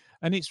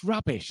 And it's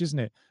rubbish, isn't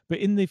it? But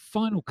in the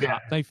final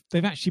cut,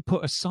 they've actually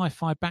put a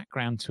sci-fi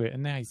background to it,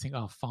 and now you think,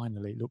 oh,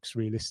 finally, it looks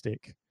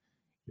realistic.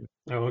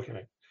 Oh,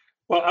 okay.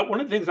 Well,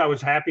 one of the things I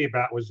was happy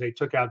about was they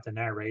took out the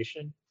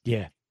narration.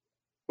 Yeah.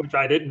 Which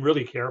I didn't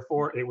really care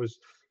for. It was,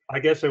 I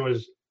guess, it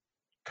was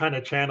kind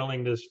of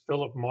channeling this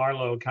Philip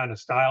Marlowe kind of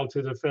style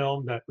to the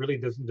film that really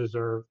doesn't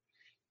deserve.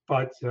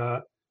 But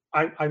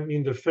I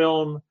mean, the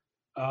film,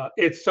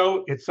 it's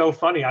so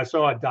funny. I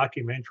saw a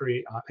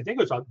documentary. I think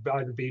it was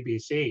by the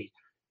BBC.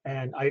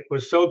 And it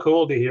was so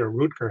cool to hear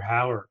Rutger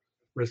Hauer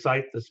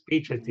recite the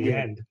speech at the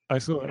end. I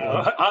saw it.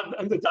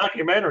 On the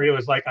documentary, it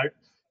was like,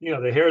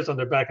 the hairs on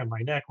the back of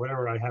my neck,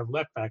 whatever I have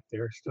left back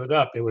there, stood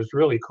up. It was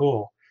really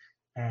cool.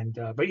 And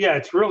but yeah,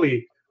 it's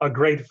really a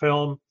great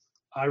film.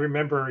 I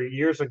remember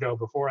years ago,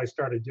 before I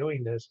started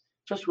doing this,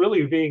 just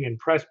really being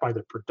impressed by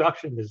the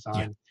production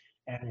design.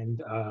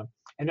 And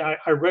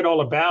I read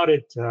all about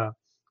it.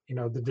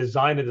 The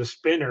design of the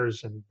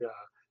spinners and.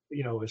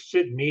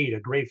 Sid Mead,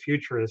 a great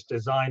futurist,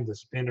 designed the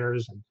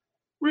spinners and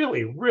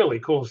really, really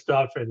cool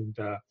stuff. And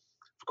of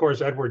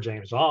course, Edward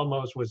James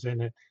Olmos was in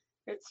it.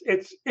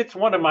 It's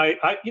one of my,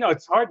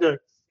 it's hard to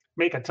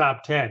make a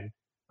top 10,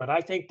 but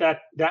I think that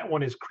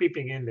one is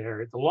creeping in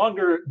there. The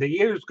longer the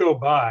years go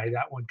by,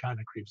 that one kind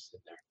of creeps in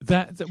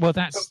there.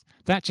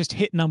 That just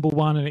hit number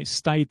 1 and it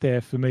stayed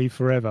there for me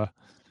forever.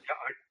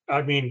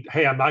 I mean,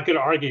 hey, I'm not going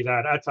to argue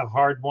that. That's a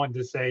hard one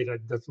to say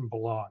that doesn't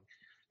belong.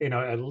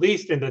 At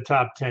least in the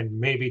top 10,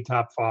 maybe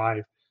top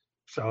 5.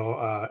 So,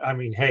 I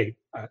mean, hey,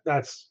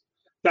 that's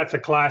a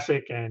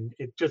classic, and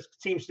it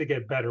just seems to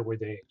get better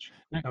with age.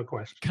 No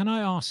question. Can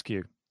I ask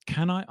you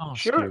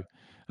Sure. you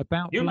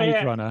about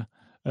Blade Runner?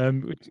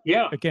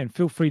 Again,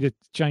 feel free to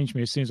change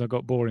me as soon as I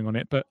got boring on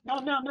it. But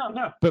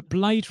no. But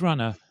Blade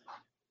Runner,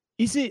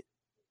 did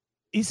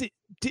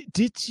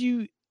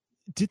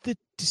the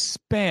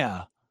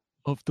despair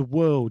of the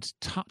world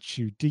touch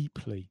you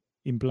deeply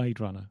in Blade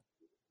Runner?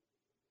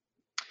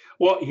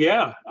 Well,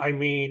 yeah. I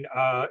mean,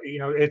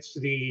 it's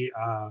the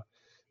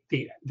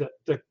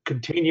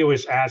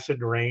continuous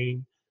acid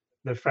rain,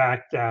 the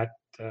fact that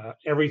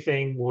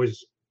everything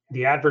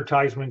the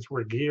advertisements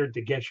were geared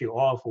to get you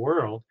off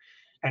world,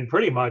 and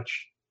pretty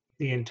much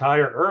the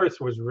entire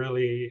Earth was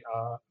really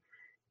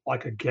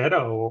like a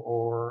ghetto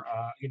or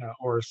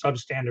a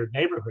substandard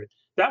neighborhood.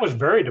 That was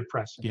very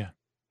depressing. Yeah.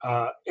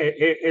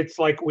 It's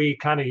like we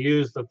kind of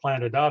used the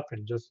planet up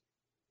and just,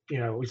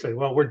 we say,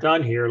 well, we're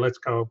done here. Let's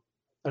go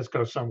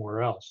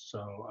somewhere else.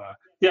 So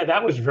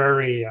that was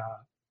very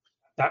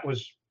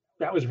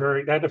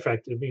that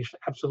affected me.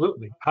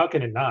 Absolutely. How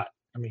can it not?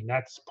 I mean,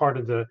 that's part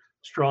of the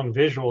strong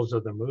visuals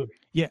of the movie.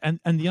 Yeah, and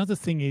the other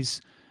thing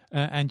is,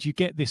 and you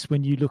get this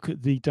when you look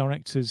at the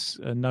director's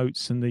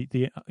notes and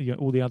the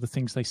all the other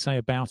things they say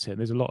about it.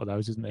 There's a lot of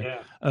those, isn't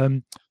there?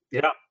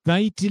 Yeah.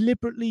 They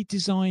deliberately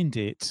designed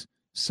it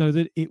so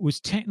that it was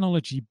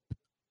technology.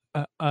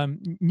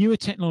 Newer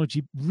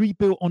technology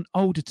rebuilt on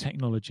older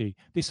technology.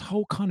 This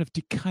whole kind of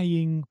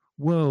decaying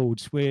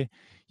world where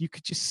you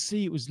could just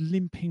see it was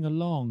limping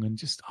along, and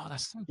just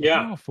that's so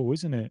powerful,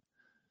 isn't it?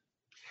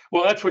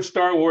 Well, that's what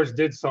Star Wars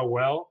did so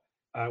well.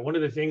 One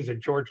of the things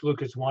that George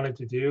Lucas wanted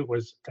to do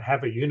was to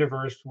have a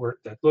universe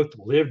that looked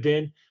lived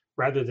in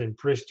rather than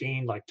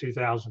pristine, like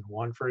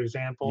 2001, for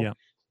example. Yeah.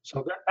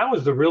 So that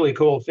was the really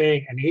cool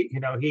thing. And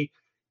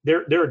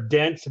there are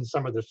dents in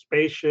some of the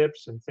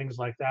spaceships and things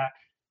like that.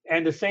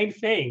 And the same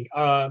thing,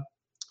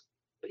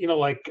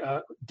 like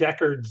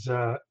Deckard's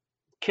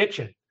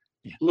kitchen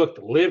looked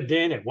lived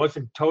in. It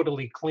wasn't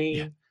totally clean.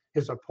 Yeah.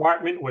 His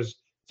apartment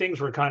things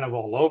were kind of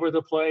all over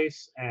the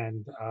place.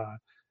 And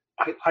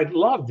I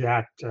loved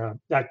that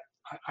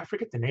I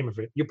forget the name of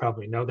it. You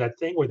probably know that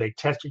thing where they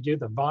tested you,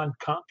 the Von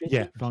Comp Yeah,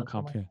 Institute or Von something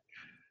Comp. like Yeah.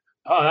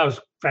 that. Oh, that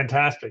was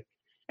fantastic.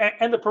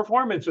 And the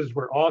performances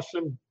were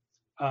awesome.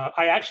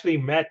 I actually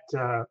met,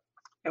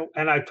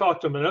 and I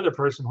talked to another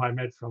person who I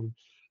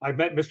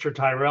met Mr.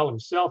 Tyrell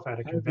himself at a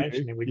Have you?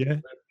 convention, and we did Yeah.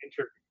 an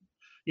interview.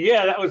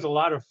 Yeah, that was a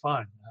lot of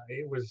fun.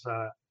 It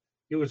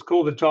was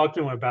cool to talk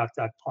to him about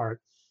that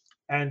part.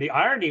 And the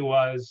irony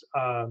was,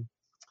 I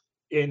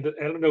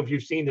don't know if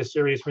you've seen the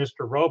series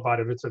Mr. Robot,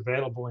 if it's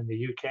available in the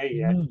UK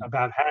yet, No.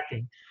 about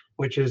hacking,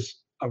 which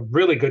is a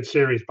really good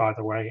series, by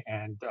the way.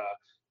 And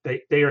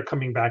they are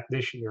coming back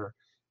this year.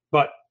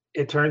 But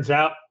it turns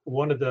out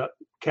one of the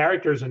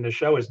characters in the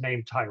show is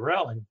named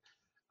Tyrell. And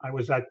I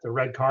was at the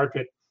red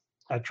carpet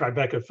at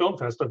Tribeca Film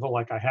Festival,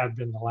 like I have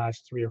been the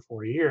last 3 or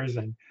 4 years.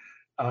 And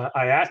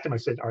I asked him, I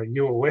said, "Are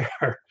you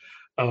aware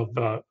of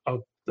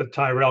the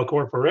Tyrell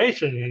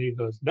Corporation?" And he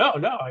goes, "No,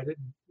 no, I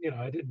didn't.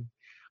 I didn't.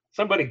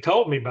 Somebody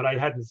told me, but I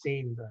hadn't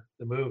seen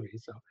the movie."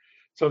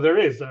 So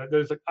there's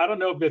I don't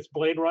know if it's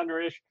Blade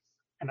Runner-ish,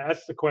 and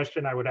that's the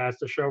question I would ask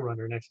the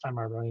showrunner next time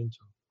I run into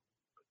him.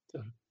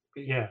 So,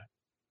 yeah.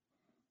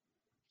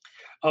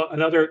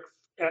 Another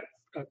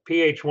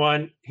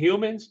PH1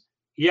 Humans.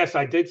 Yes,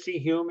 I did see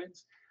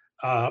Humans.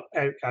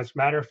 As a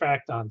matter of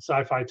fact, on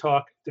Sci-Fi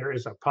Talk, there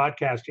is a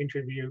podcast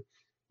interview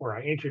where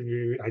I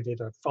did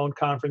a phone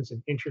conference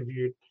and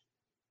interviewed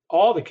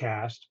all the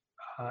cast,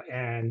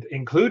 and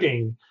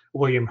including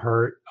William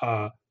Hurt.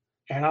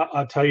 And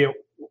I'll tell you,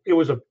 it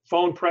was a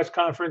phone press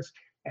conference,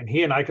 and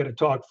he and I could have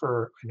talked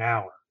for an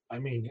hour. I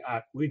mean,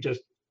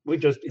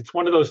 it's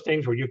one of those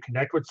things where you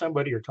connect with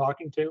somebody you're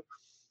talking to,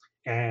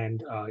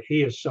 and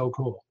he is so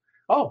cool.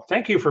 Oh,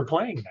 thank you for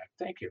playing that.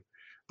 Thank you.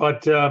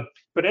 But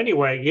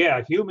anyway,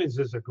 yeah, Humans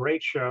is a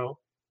great show,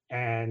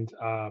 and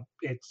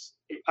it's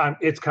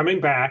coming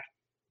back,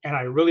 and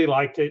I really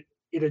liked it.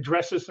 It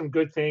addresses some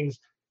good things,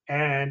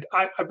 and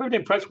I've been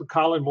impressed with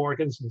Colin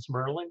Morgan's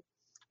Merlin,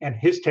 and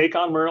his take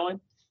on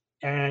Merlin.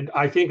 And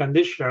I think on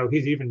this show,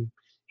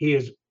 he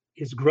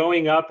is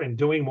growing up and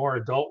doing more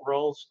adult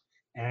roles.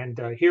 And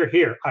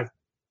here, I've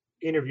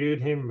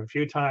interviewed him a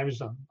few times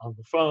on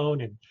the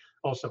phone and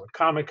also at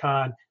Comic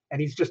Con, and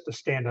he's just a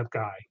stand-up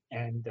guy.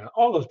 And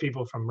all those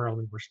people from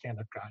Merlin were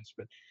stand-up guys,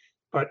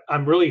 but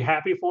I'm really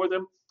happy for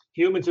them.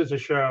 Humans is a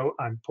show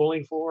I'm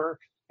pulling for,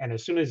 and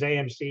as soon as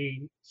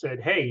AMC said,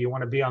 "Hey, you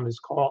want to be on this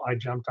call?" I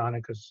jumped on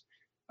it because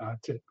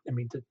to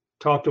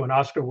talk to an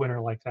Oscar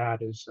winner like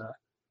that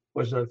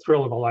was a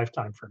thrill of a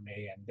lifetime for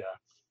me. And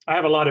I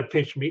have a lot of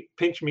pinch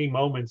me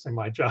moments in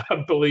my job,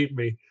 believe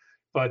me,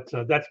 but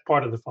that's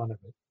part of the fun of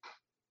it.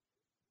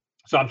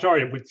 So I'm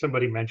sorry if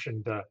somebody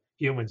mentioned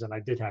Humans, and I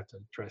did have to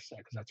address that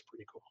because that's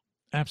pretty cool.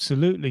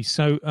 Absolutely.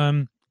 So,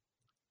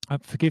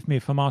 forgive me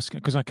if I'm asking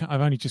because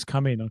I've only just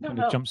come in. I kind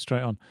of jumped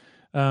straight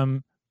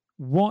on.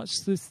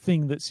 What's the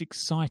thing that's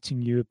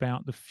exciting you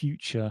about the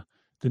future,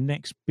 the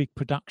next big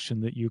production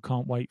that you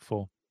can't wait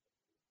for?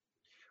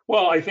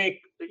 Well, I think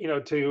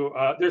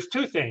there's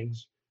two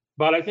things,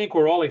 but I think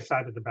we're all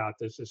excited about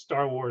this. Is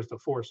Star Wars: The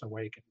Force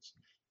Awakens.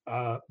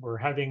 We're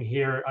having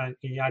here in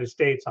the United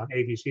States on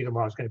ABC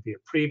tomorrow is going to be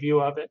a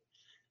preview of it.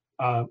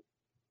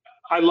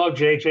 I love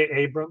J.J.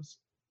 Abrams,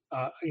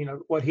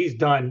 what he's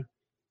done,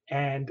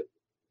 and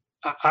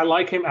I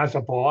like him as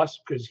a boss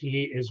because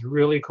he is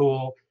really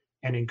cool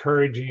and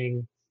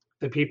encouraging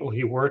the people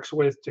he works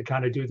with to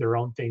kind of do their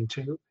own thing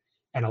too,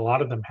 and a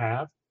lot of them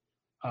have.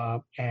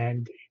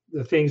 And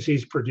the things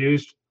he's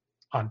produced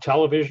on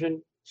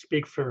television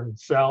speak for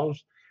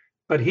themselves.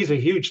 But he's a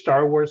huge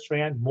Star Wars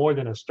fan, more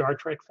than a Star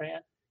Trek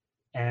fan.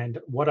 And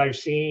what I've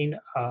seen,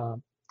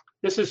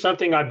 this is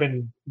something I've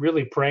been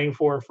really praying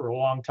for a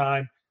long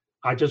time.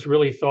 I just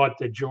really thought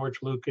that George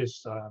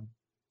Lucas,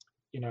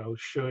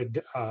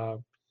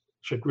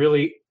 should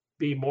really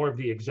be more of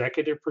the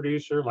executive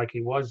producer, like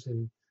he was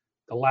in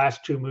the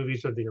last two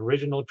movies of the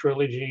original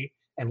trilogy,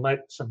 and let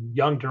some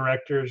young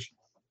directors,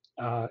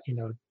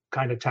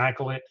 kind of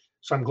tackle it.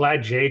 So I'm glad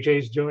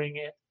JJ's doing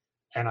it,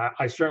 and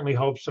I certainly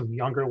hope some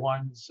younger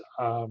ones.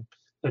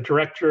 The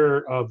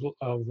director of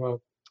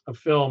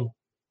film,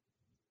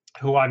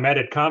 who I met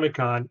at Comic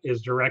Con,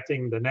 is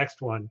directing the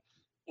next one,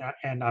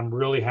 and I'm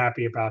really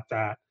happy about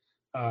that.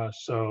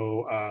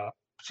 So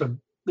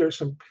there's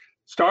some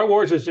Star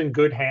Wars is in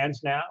good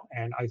hands now,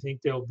 and I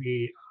think there'll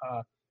be,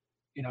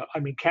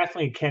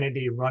 Kathleen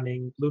Kennedy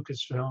running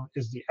Lucasfilm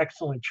is the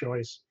excellent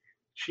choice.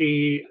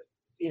 She's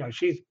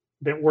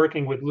been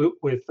working with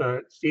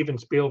Steven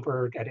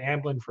Spielberg at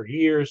Amblin for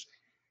years,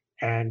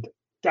 and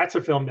that's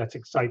a film that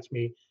excites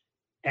me.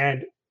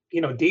 And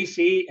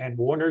DC and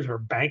Warner's are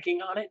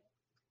banking on it,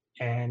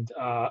 and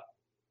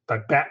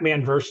but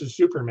Batman versus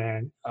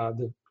Superman,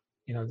 the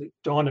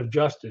Dawn of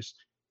Justice,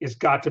 has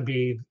got to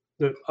be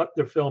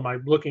the film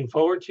I'm looking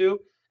forward to,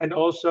 and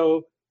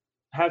also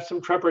have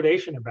some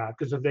trepidation about,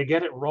 because if they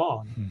get it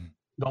wrong,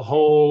 the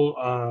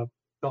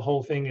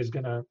whole thing is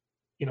gonna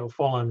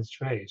fall on its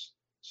face.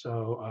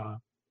 So,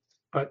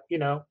 but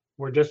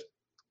we're just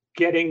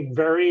getting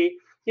very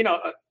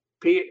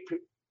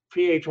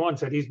VH1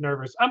 said he's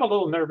nervous. I'm a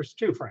little nervous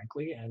too,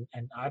 frankly, and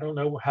I don't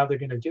know how they're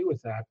going to do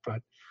with that,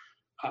 but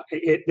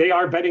they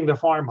are betting the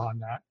farm on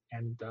that,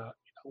 and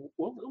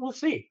we'll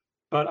see.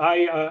 But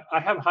I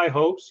have high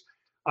hopes.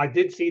 I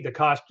did see the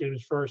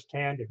costumes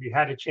firsthand. If you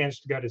had a chance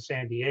to go to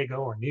San Diego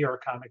or New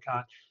York Comic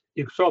Con,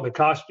 you saw the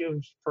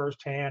costumes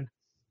firsthand.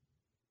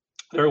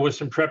 There was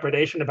some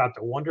trepidation about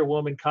the Wonder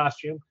Woman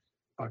costume,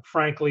 but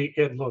frankly,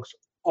 it looks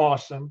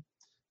awesome.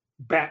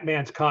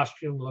 Batman's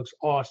costume looks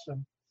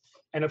awesome.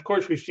 And of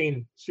course, we've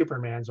seen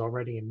Superman's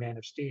already in Man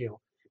of Steel,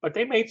 but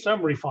they made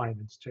some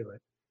refinements to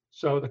it.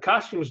 So the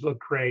costumes look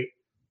great.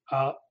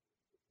 Uh,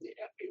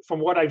 from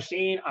what I've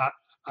seen,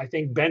 I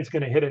think Ben's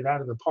going to hit it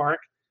out of the park.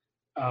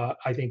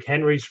 I think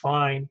Henry's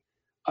fine.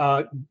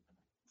 Uh,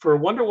 for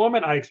Wonder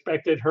Woman, I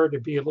expected her to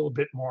be a little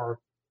bit more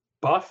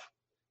buff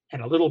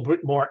and a little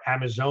bit more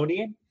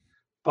Amazonian,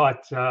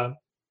 but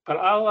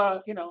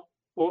I'll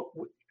well,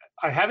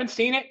 I haven't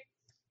seen it,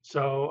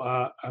 so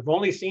I've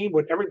only seen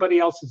what everybody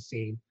else has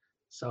seen.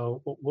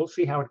 So we'll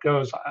see how it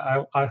goes.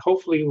 I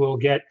hopefully will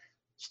get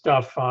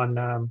stuff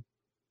on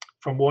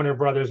from Warner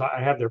Brothers.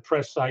 I have their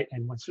press site,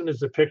 and as soon as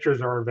the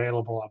pictures are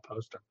available, I'll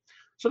post them.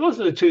 So those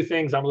are the two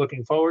things I'm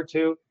looking forward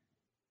to.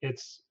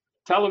 It's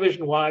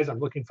television-wise, I'm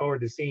looking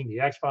forward to seeing the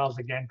X-Files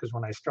again, because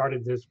when I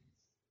started this,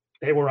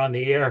 they were on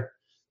the air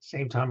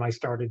same time I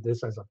started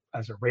this as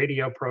a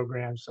radio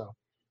program. So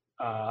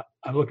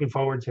I'm looking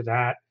forward to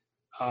that.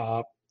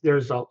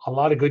 There's a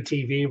lot of good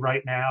TV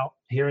right now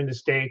here in the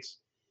States,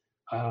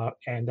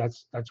 and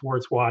that's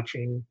worth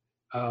watching.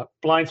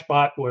 Blind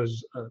Spot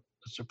was a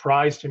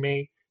surprise to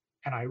me,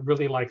 and I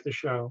really like the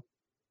show,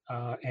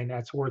 and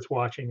that's worth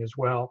watching as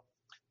well.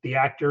 The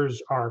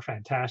actors are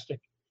fantastic,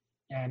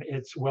 and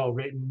it's well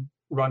written,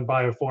 run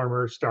by a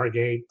former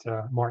Stargate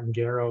Martin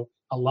Gero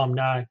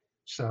alumni.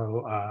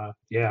 So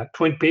yeah,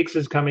 Twin Peaks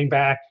is coming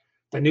back.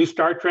 The new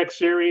Star Trek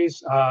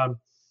series,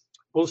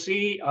 we'll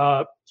see.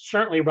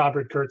 Certainly,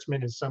 Robert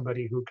Kurtzman is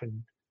somebody who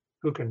can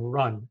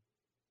run,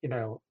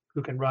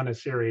 who can run a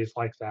series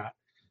like that.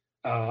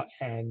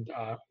 And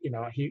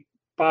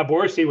Bob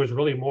Orsi was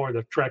really more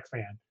the Trek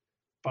fan,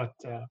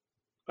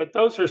 but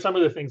those are some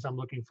of the things I'm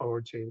looking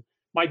forward to.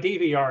 My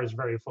DVR is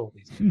very full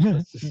these days.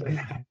 Let's just say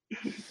that.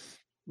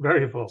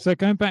 Very full. So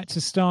going back to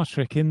Star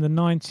Trek in the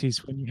 90s,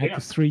 when you had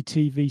the 3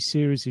 TV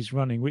series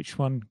running, which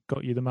one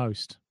got you the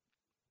most?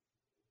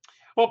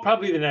 Well,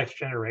 probably The Next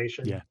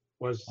Generation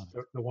was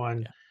the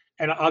one. Yeah.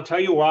 And I'll tell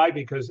you why,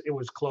 because it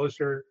was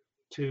closer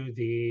to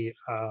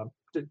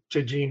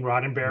to Gene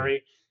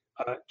Roddenberry.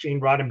 Gene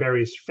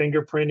Roddenberry's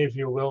fingerprint, if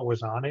you will,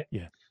 was on it.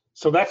 Yeah.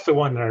 So that's the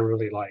one that I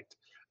really liked.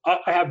 I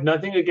have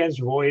nothing against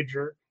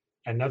Voyager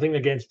and nothing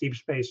against Deep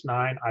Space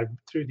Nine.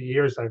 Through the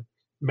years, I've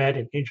met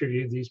and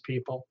interviewed these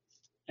people.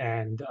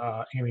 And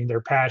I mean,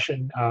 their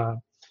passion.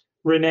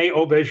 Rene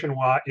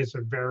Auberjonois is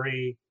a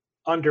very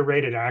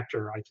underrated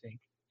actor, I think.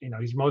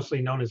 He's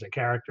mostly known as a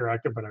character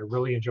actor, but I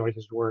really enjoyed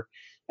his work.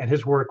 And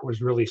his work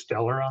was really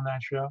stellar on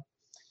that show.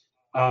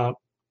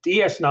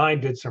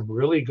 DS9 did some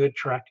really good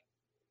Trek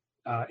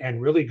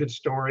and really good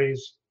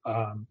stories.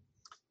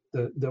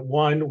 The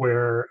one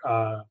where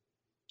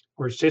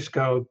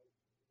Sisko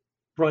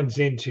runs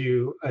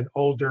into an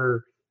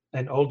older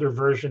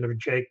version of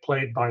Jake,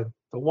 played by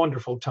the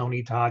wonderful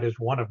Tony Todd, is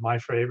one of my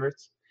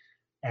favorites,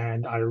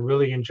 and I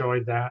really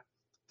enjoyed that.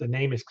 The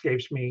name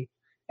escapes me.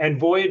 And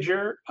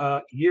Voyager,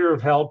 Year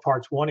of Hell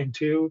parts 1 and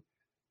 2,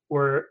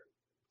 where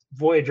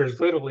Voyager's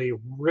literally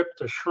ripped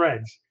to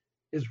shreds,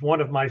 is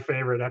one of my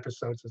favorite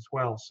episodes as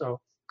well. So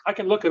I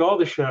can look at all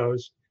the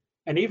shows,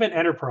 and even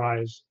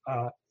Enterprise.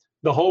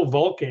 The whole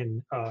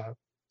Vulcan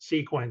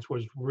sequence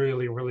was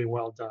really, really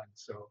well done.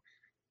 So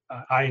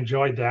I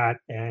enjoyed that,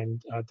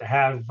 and to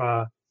have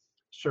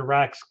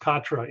Sirax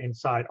Katra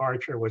inside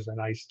Archer was a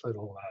nice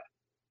little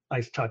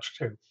nice touch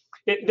too.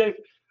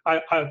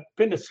 I've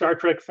been a Star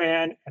Trek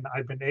fan, and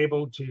I've been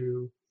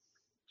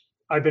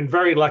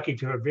very lucky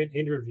to have been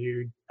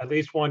interviewed at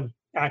least one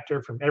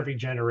actor from every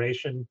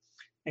generation,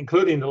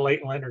 including the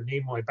late Leonard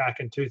Nimoy back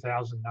in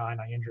 2009.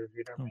 I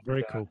interviewed him. Oh,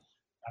 very cool.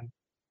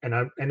 And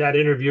that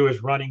interview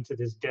is running to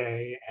this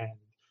day. And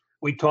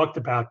we talked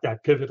about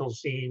that pivotal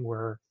scene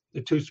where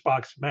the two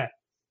Spocks met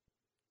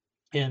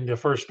in the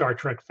first Star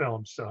Trek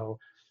film. So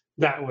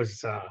that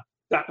was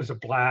a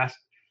blast.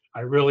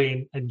 I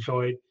really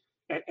enjoyed.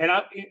 And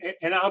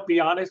I'll be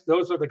honest,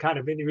 those are the kind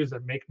of interviews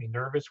that make me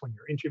nervous when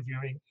you're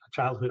interviewing a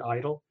childhood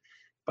idol.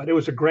 But it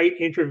was a great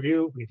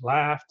interview. We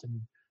laughed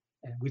and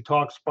we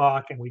talked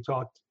Spock, and we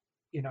talked,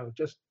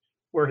 just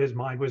where his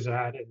mind was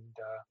at. And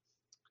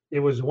it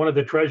was one of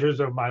the treasures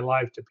of my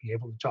life to be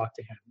able to talk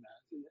to him.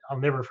 I'll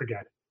never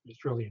forget it.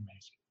 It's really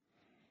amazing.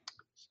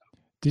 So.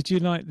 Did you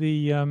like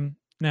the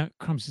now,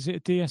 crumbs? Is it a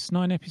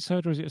DS9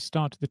 episode, or is it a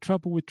start of The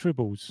Trouble with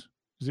Tribbles?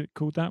 Is it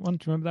called that one?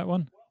 Do you remember that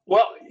one?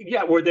 Well,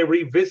 yeah, where they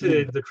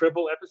revisited the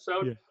Tribble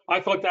episode. Yeah.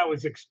 I thought that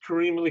was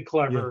extremely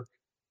clever.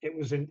 Yeah.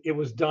 It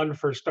was done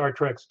for Star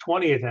Trek's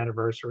 20th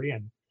anniversary,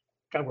 and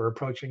God, we're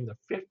approaching the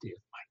 50th.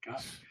 My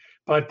God!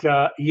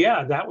 But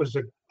yeah, that was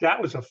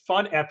a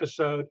fun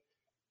episode,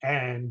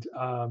 and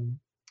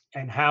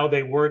and how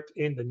they worked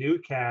in the new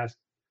cast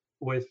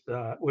with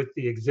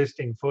the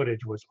existing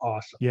footage was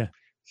awesome. Yeah.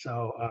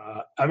 So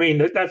I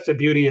mean, that's the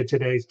beauty of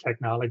today's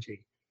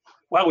technology.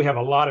 Well, we have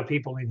a lot of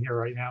people in here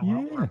right now.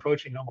 We're Yeah.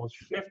 approaching almost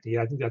 50.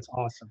 I think that's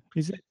awesome.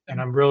 Is it? And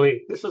I'm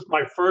really, this is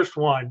my first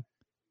one,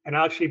 and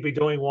I'll actually be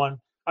doing one.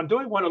 I'm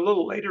doing one a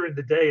little later in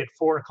the day at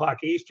 4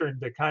 o'clock Eastern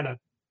to kind of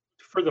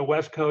for the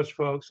West Coast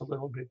folks a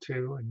little bit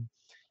too. And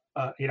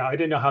I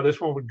didn't know how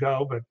this one would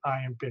go, but I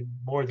have been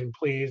more than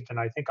pleased, and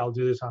I think I'll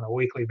do this on a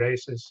weekly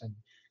basis. And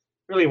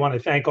really want to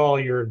thank all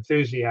your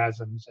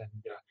enthusiasms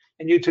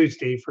and you too,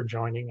 Steve, for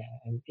joining.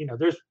 And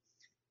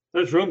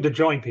there's room to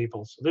join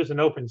people, so there's an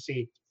open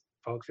seat,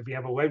 folks. If you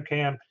have a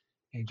webcam and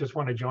you just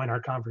want to join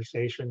our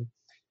conversation,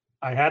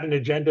 I had an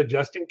agenda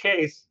just in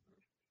case,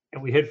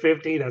 and we hit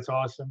 50. That's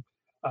awesome.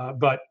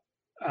 But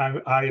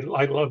I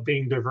love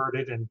being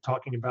diverted and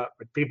talking about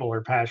what people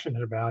are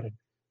passionate about, and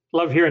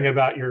love hearing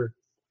about your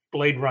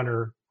Blade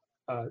Runner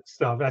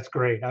stuff. That's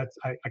great. I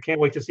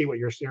can't wait to see what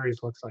your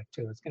series looks like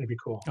too. It's going to be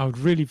cool. I would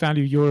really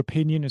value your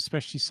opinion,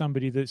 especially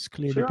somebody that's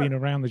clearly Sure. been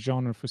around the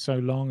genre for so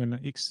long and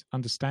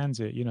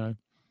understands it.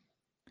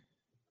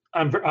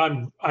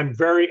 I'm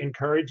very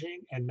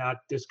encouraging and not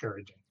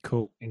discouraging.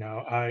 Cool.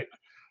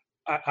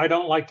 I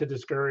don't like to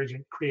discourage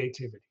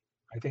creativity.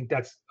 I think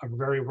that's a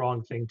very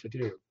wrong thing to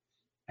do.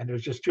 And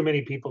there's just too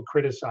many people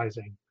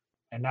criticizing,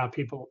 and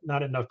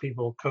not enough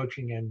people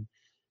coaching and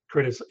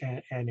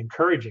and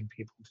encouraging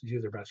people to do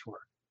their best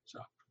work. So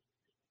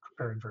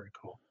very, very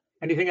cool.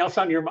 Anything else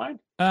on your mind?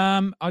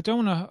 I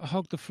don't want to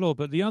hog the floor,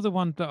 but the other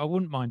one that I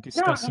wouldn't mind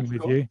discussing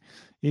with you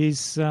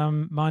is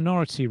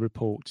Minority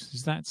Report.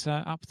 Is that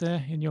up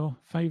there in your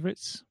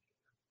favorites?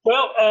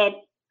 Well,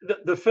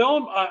 the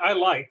film I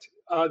liked.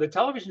 The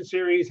television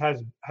series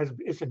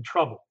is in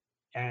trouble.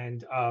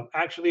 And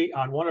actually,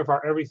 on one of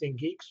our Everything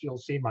Geeks, you'll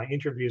see my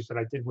interviews that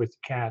I did with the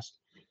cast.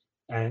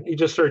 And you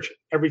just search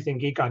Everything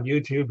Geek on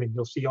YouTube, and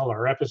you'll see all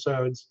our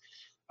episodes.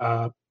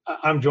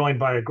 I'm joined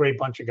by a great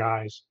bunch of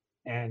guys,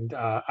 and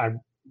I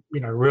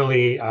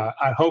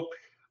hope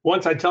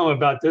once I tell them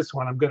about this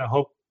one,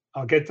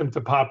 I'll get them to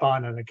pop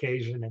on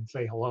occasion and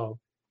say hello,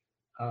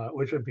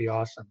 which would be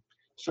awesome.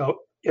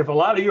 So if a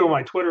lot of you are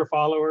my Twitter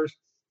followers,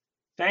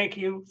 thank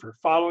you for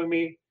following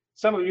me.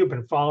 Some of you have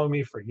been following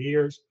me for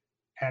years,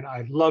 and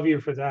I love you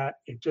for that.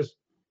 It just,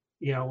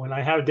 when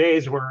I have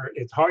days where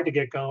it's hard to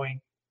get going,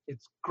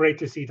 it's great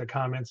to see the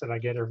comments that I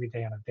get every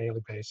day on a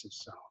daily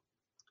basis. So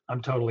I'm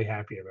totally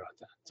happy about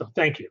that. So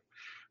thank you.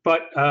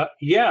 But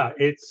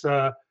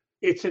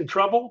it's in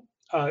trouble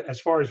as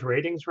far as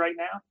ratings right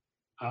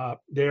now.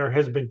 There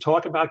has been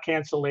talk about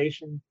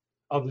cancellation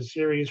of the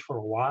series for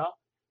a while.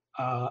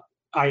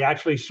 I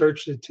actually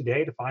searched it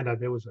today to find out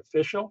if it was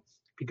official,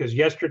 because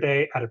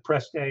yesterday at a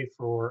press day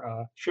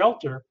for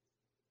Shelter,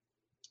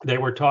 they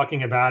were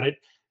talking about it,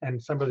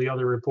 and some of the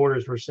other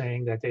reporters were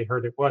saying that they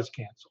heard it was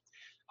canceled.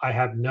 I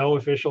have no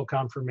official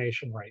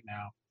confirmation right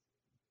now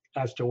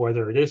as to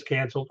whether it is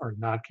canceled or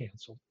not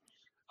canceled.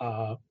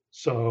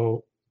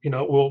 So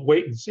we'll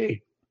wait and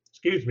see.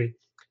 Excuse me.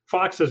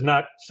 Fox has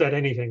not said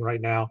anything right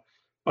now,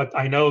 but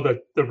I know that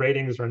the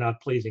ratings are not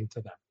pleasing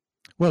to them.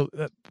 Well,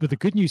 but the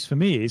good news for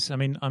me is, I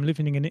mean, I'm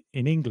living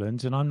in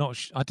England, and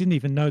I didn't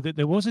even know that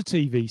there was a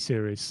TV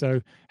series. So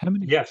how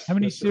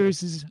many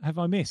series have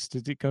I missed?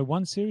 Did it go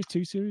one series,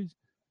 two series?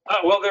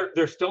 Well,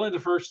 they're still in the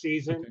first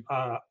season.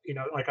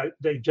 Okay.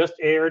 They just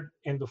aired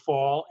in the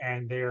fall,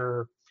 and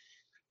they're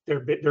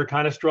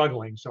kind of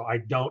struggling. So I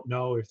don't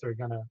know if they're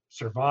going to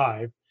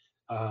survive.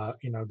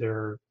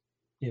 They're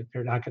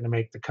not going to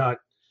make the cut.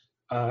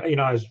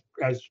 As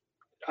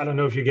I don't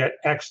know if you get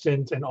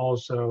Extant and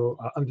also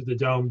Under the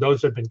Dome.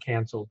 Those have been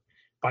canceled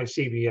by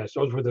CBS.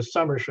 Those were the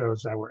summer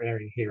shows that were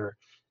airing here,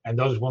 and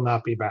those will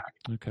not be back.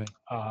 Okay.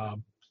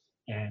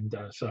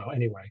 So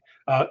anyway,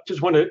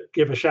 just want to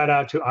give a shout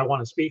out to I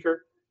Want a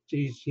Speaker.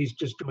 He's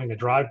just doing a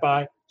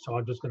drive-by, so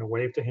I'm just going to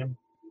wave to him,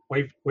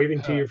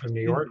 waving to you from New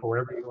York, or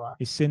wherever you are.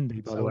 It's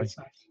Cindy, by the way. It's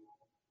nice.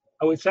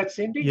 Oh, is that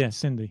Cindy? Yeah,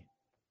 Cindy.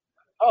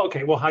 Oh,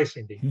 okay. Well, hi,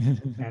 Cindy,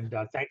 and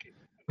thank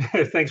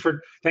you. thanks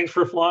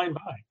for flying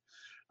by.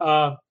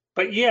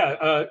 But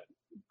yeah,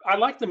 I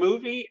like the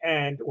movie,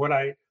 and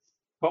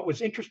what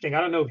was interesting.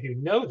 I don't know if you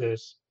know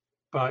this,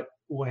 but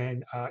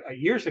when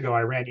years ago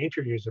I ran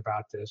interviews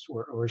about this,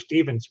 where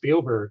Steven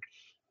Spielberg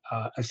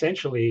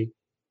essentially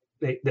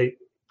they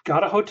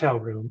got a hotel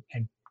room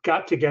and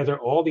got together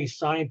all these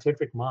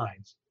scientific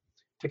minds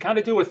to kind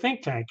of do a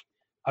think tank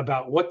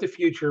about what the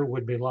future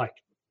would be like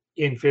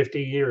in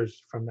 50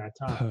 years from that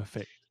time.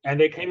 Perfect. And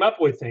they came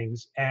up with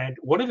things. And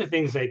one of the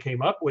things they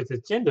came up with,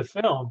 it's in the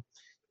film,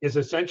 is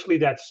essentially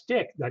that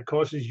stick that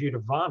causes you to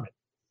vomit.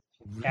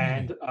 Really?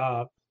 And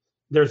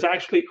there's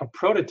actually a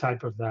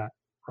prototype of that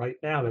right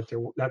now that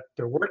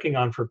they're working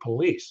on for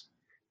police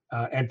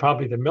and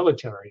probably the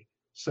military.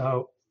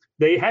 So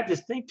they had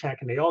this think tank,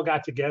 and they all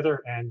got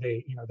together, and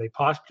they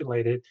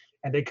postulated,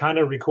 and they kind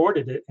of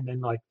recorded it, and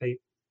then they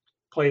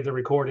played the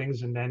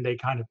recordings, and then they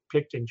kind of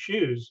picked and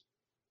choose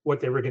what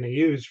they were going to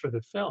use for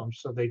the film.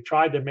 So they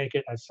tried to make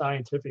it as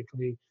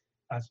scientifically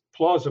as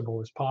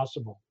plausible as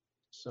possible.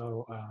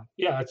 So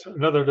yeah, it's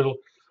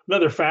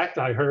another fact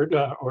I heard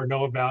or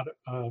know about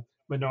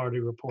Minority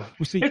Report.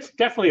 Well, see, It's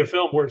definitely a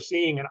film worth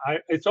seeing, and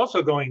it's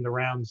also going the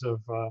rounds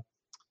of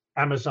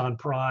Amazon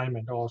Prime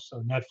and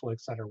also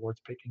Netflix that are worth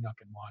picking up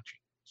and watching.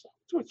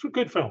 So it's a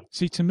good film.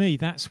 See, to me,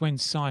 that's when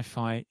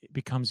sci-fi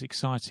becomes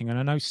exciting, and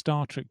I know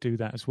Star Trek do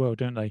that as well,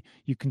 don't they?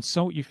 You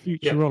consult your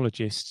Yeah,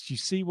 futurologists, you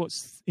see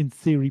what's in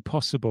theory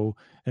possible,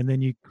 and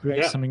then you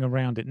create yeah, something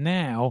around it.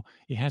 Now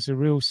it has a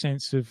real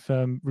sense of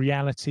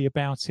reality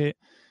about it,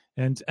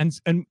 and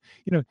you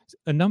know,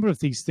 a number of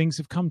these things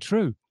have come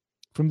true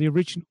from the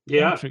original Star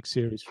yeah. Trek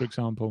series, for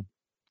example.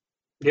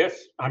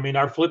 Yes, I mean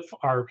our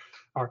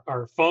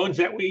phones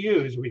that we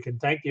use, we can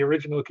thank the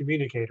original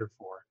communicator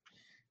for.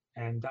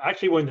 And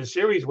actually, when the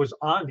series was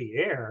on the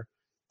air,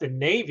 the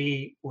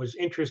Navy was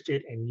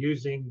interested in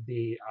using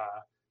the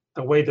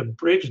way the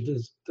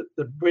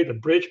way the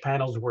bridge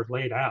panels were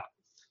laid out,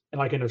 and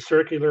like in a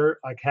circular,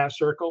 like half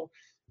circle.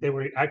 They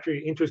were actually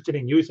interested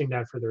in using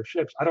that for their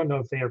ships. I don't know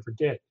if they ever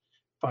did,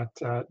 but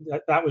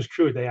that was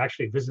true. They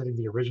actually visited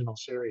the original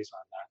series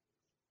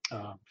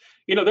on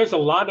that. There's a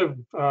lot of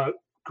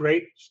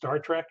great Star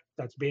Trek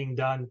that's being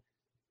done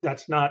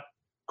that's not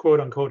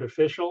quote unquote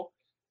official,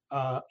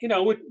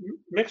 with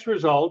mixed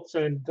results.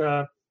 And,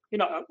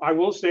 I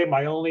will say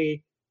my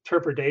only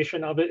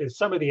interpretation of it is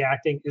some of the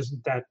acting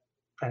isn't that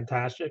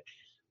fantastic,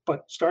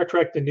 but Star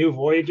Trek The New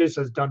Voyages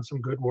has done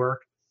some good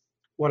work.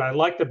 What I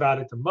liked about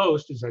it the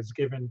most is it's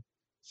given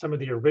some of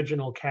the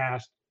original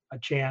cast a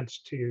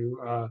chance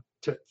to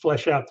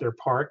flesh out their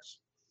parts.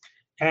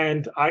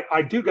 And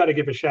I do got to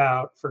give a shout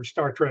out for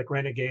Star Trek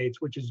Renegades,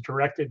 which is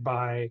directed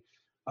by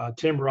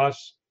Tim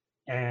Russ,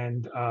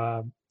 and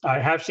I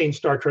have seen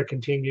Star Trek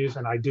Continues,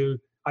 and I do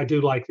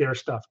like their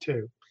stuff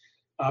too.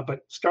 But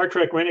Star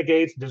Trek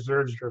Renegades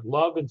deserves your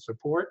love and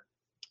support.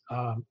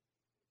 Um,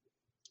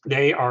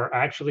 they are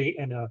actually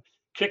in a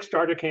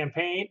Kickstarter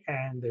campaign,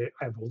 and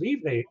I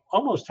believe they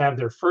almost have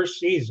their first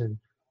season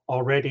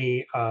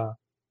already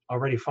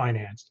already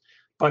financed.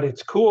 But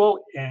it's cool,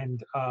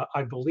 and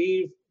I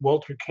believe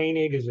Walter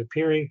Koenig is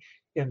appearing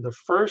in the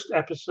first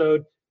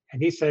episode,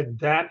 and he said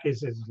that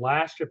is his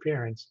last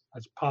appearance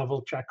as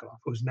Pavel Chekhov,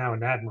 who's now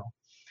an admiral,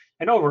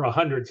 and over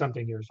 100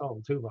 something years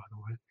old too, by the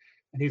way,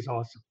 and he's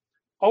awesome.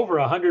 Over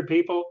 100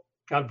 people.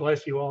 God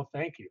bless you all.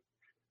 Thank you.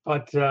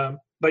 But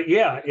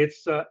yeah,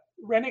 it's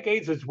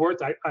Renegades is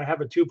worth. I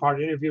have a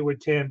 2-part interview with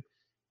Tim,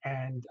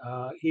 and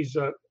he's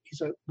a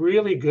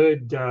really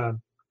good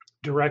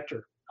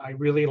director. I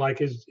really like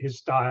his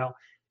style,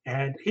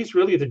 and he's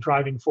really the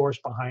driving force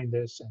behind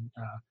this.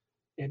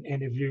 And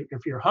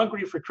if you're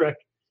hungry for Trek,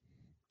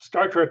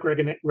 Star Trek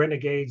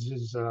Renegades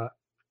is a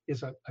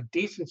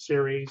decent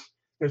series.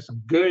 There's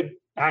some good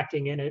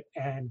acting in it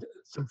and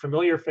some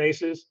familiar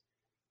faces.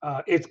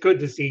 It's good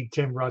to see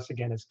Tim Russ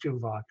again as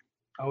Tuvok.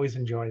 I always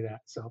enjoy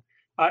that. So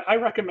I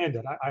recommend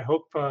it. I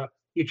hope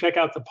you check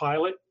out the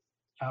pilot.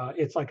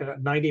 It's like a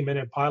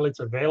 90-minute pilot. It's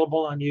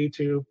available on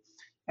YouTube.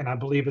 And I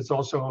believe it's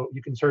also,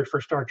 you can search for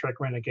Star Trek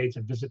Renegades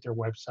and visit their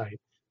website.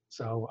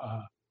 So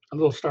a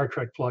little Star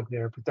Trek plug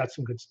there, but that's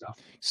some good stuff.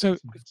 So,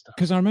 Some good stuff.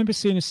 because I remember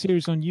seeing a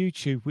series on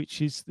YouTube,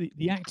 which is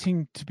the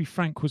acting, to be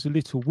frank, was a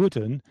little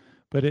wooden,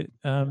 but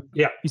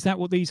Yeah. is that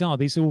what these are?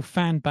 These are all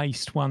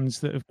fan-based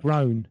ones that have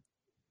grown.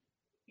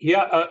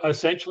 Yeah,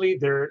 essentially,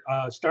 they're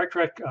Star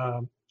Trek,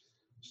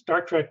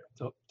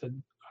 the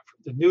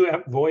new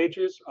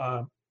voyages.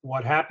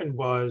 What happened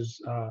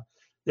was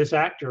this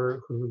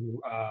actor who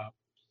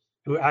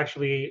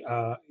actually,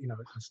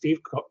 Steve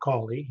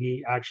Cawley,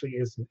 he actually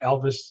is an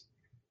Elvis,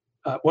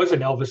 was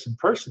an Elvis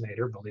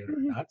impersonator, believe it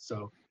or not.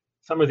 So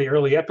some of the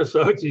early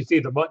episodes, you see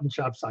the mutton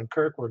chops on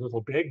Kirk were a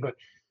little big, but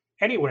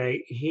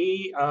anyway,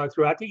 he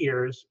throughout the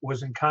years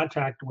was in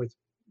contact with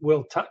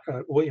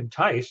William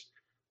Tice,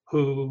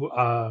 who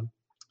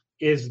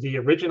is the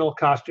original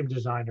costume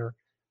designer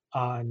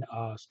on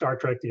Star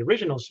Trek, the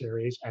original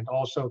series, and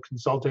also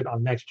consulted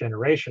on Next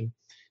Generation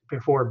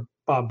before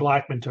Bob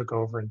Blackman took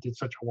over and did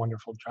such a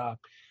wonderful job.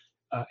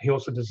 He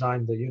also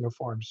designed the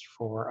uniforms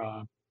for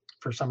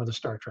some of the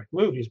Star Trek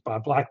movies.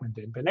 Bob Blackman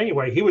did, but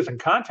anyway, he was in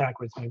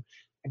contact with him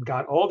and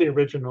got all the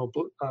original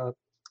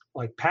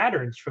like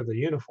patterns for the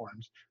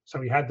uniforms. So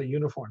he had the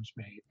uniforms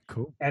made.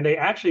 Cool. And they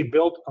actually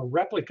built a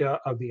replica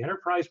of the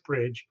Enterprise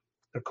Bridge,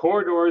 the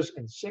corridors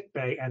and sick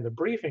bay, and the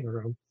briefing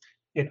room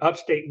in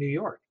upstate New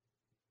York.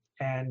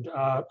 And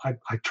I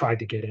tried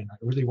to get in. I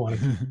really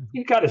wanted to.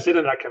 You got to sit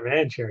in that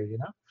command chair, you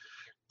know?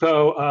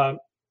 So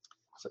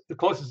the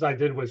closest I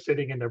did was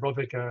sitting in the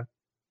replica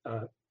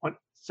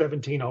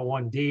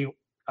 1701D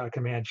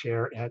command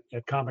chair at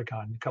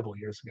Comic-Con a couple of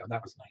years ago.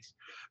 That was nice.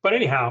 But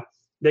anyhow,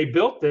 they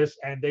built this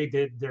and they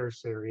did their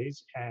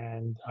series.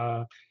 And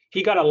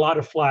he got a lot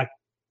of flack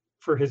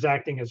for his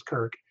acting as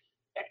Kirk.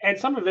 And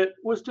some of it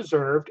was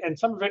deserved and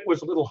some of it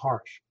was a little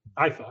harsh,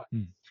 I thought.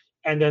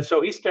 And then so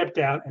he stepped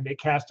down and they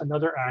cast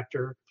another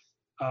actor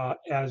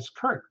as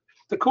Kirk.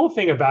 The cool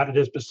thing about it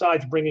is,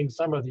 besides bringing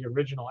some of the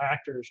original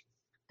actors,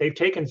 they've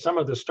taken some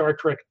of the Star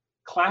Trek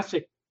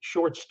classic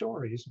short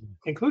stories,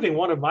 including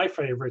one of my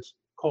favorites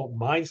called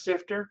Mind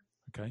Sifter.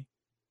 Okay.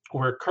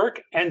 where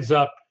Kirk ends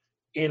up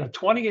in a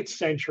 20th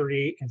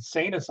century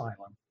insane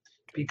asylum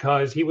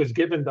because he was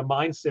given the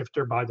mind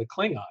sifter by the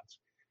Klingons,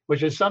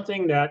 which is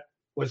something that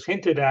was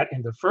hinted at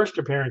in the first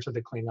appearance of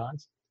the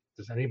Klingons.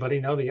 Does anybody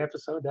know the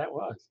episode that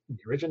was in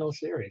the original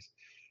series?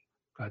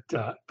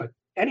 But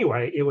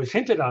anyway, it was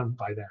hinted on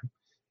by them.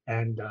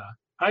 And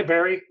hi,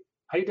 Barry,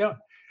 how you doing?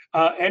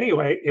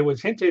 Anyway, it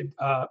was hinted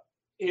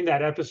in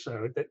that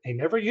episode that they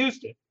never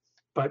used it,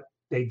 but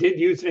they did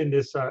use it in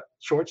this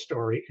short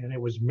story, and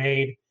it was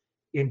made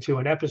into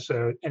an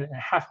episode, and a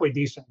halfway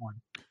decent one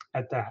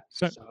at that.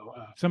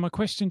 So my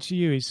question to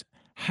you is,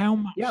 how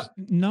much,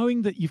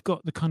 knowing that you've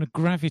got the kind of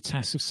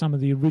gravitas of some of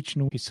the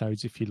original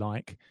episodes, if you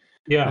like,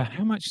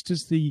 how much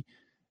does the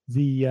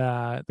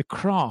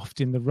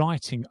craft in the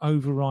writing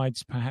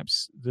overrides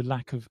perhaps the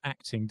lack of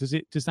acting? Is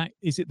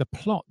it the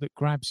plot that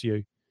grabs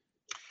you?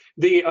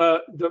 The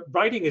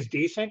writing is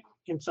decent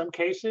in some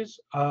cases.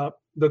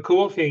 The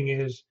cool thing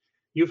is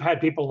you've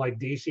had people like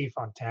DC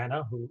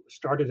Fontana, who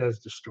started as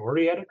the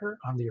story editor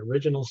on the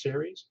original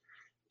series,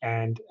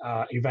 and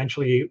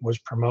eventually was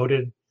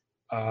promoted,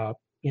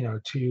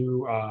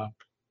 to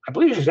I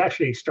believe she's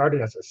actually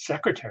started as a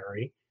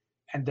secretary,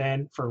 and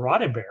then for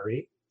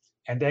Roddenberry,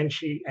 and then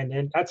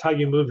that's how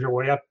you move your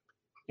way up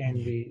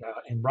in the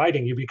in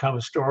writing. You become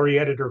a story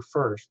editor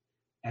first,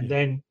 and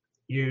then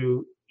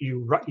you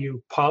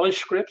polish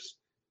scripts,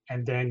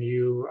 and then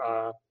you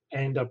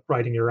end up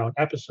writing your own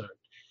episode.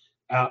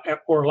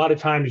 Or a lot of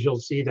times you'll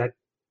see that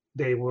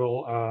they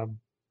will,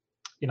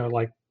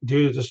 like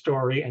do the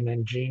story, and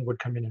then Gene would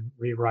come in and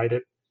rewrite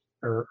it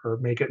or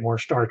make it more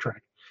Star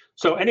Trek.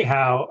 So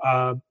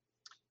anyhow,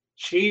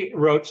 she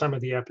wrote some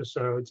of the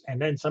episodes,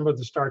 and then some of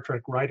the Star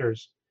Trek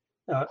writers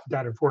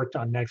that have worked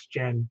on Next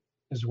Gen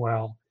as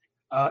well.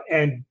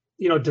 And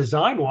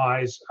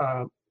design-wise,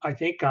 I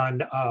think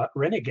on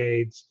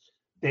Renegades,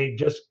 they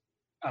just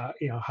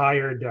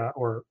hired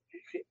or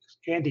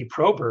Andy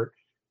Probert,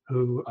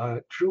 who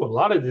drew a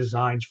lot of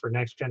designs for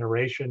Next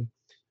Generation,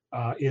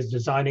 is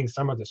designing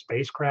some of the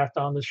spacecraft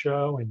on the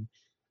show, and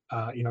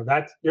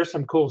there's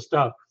some cool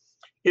stuff.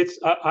 It's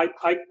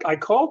I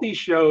call these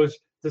shows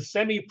the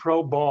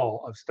semi-pro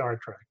ball of Star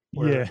Trek,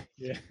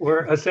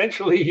 where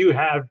essentially you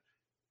have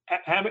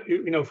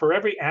for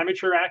every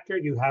amateur actor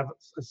you have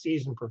a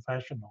seasoned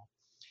professional.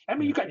 I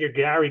mean, you got your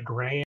Gary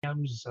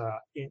Grahams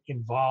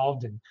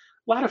involved, and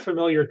a lot of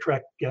familiar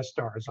Trek guest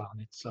stars on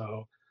it.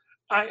 So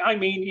I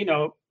mean,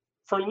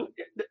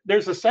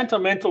 there's a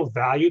sentimental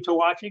value to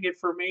watching it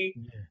for me.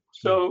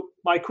 So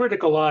my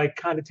critical eye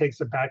kind of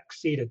takes a back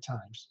seat at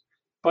times,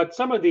 but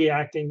some of the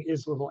acting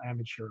is a little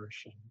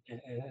amateurish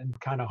and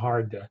kind of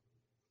hard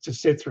to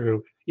sit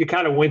through. You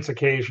kind of wince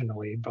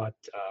occasionally, but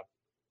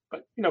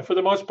for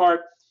the most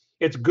part,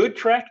 it's good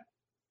Trek.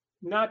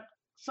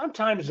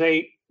 Sometimes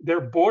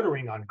they're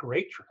bordering on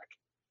great Trek,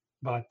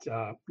 but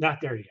not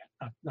there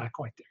yet. Not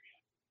quite there.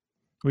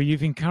 Well,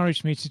 you've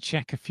encouraged me to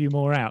check a few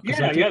more out.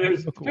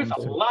 There's a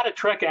lot of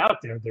Trek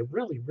out there. There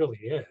really, really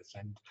is.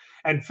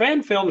 And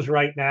fan films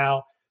right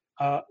now,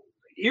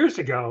 years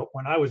ago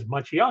when I was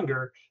much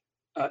younger,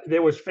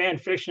 there was fan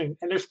fiction,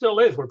 and there still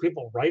is, where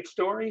people write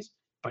stories.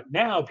 But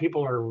now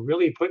people are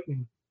really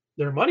putting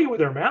their money where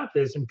their mouth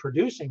is in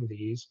producing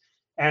these.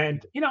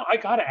 And I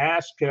got to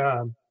ask,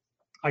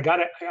 I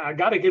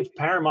got to give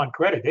Paramount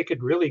credit. They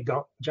could really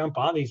jump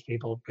on these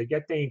people, but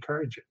yet they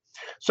encourage it.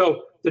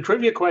 So the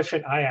trivia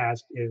question I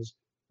asked is,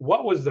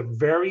 what was the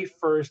very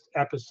first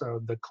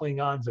episode the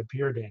Klingons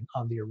appeared in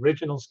on the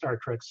original Star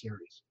Trek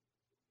series?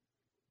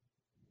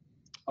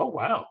 Oh,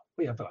 wow.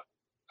 We have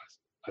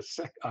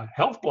a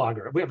health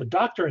blogger. We have a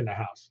doctor in the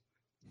house.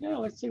 Yeah,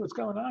 let's see what's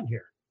going on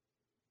here.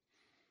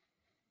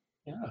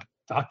 Yeah,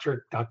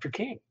 Dr.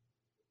 King.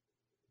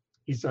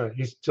 He's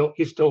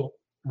still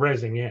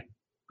rezzing in.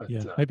 But,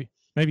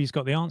 maybe he's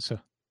got the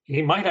answer.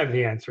 He might have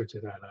the answer to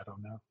that. I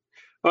don't know.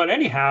 But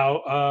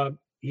anyhow,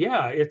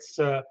 it's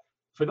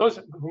for those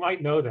who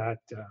might know that,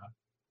 if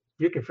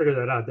you can figure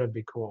that out, that'd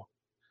be cool.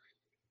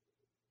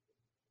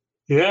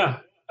 Yeah,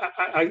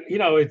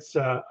 it's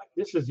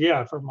this is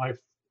for my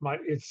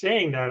it's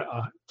saying that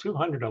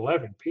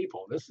 211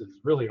 people. This is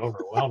really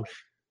overwhelming.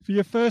 For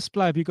your first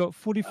blab, you got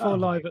 44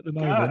 live at the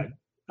moment.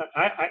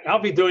 I'll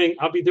be doing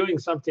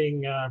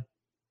something.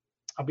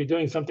 I'll be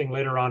doing something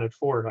later on at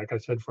 4, like I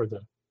said, for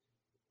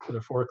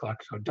the 4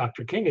 o'clock. So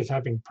Dr. King is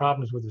having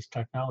problems with his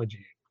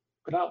technology,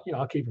 but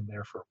I'll keep him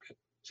there for a bit,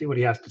 see what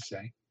he has to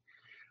say.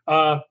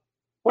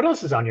 What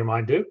else is on your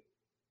mind, dude?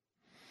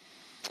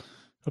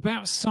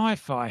 About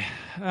sci-fi.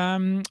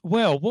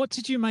 Well, what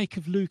did you make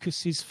of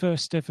Lucas's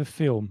first ever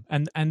film?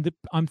 And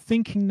I'm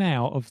thinking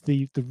now of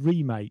the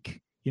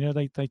remake.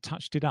 They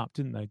touched it up,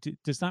 didn't they?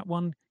 Does that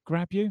one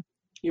grab you?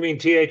 You mean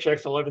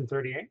THX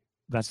 1138?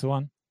 That's the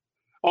one.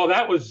 Oh,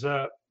 that was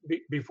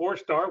before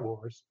Star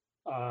Wars.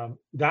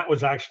 That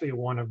was actually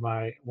one of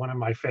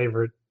my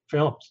favorite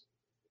films.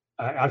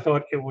 I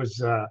thought it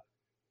was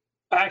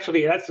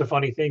actually, that's the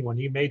funny thing. When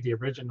he made the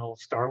original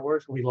Star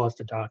Wars, we lost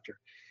a doctor.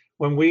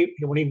 When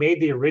he made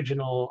the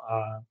original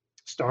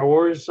Star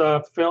Wars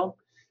film,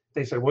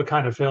 they said, "What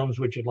kind of films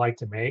would you like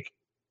to make?"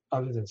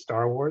 other than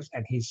Star Wars,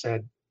 and he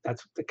said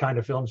that's the kind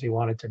of films he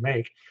wanted to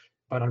make.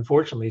 But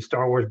unfortunately,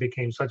 Star Wars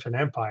became such an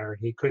empire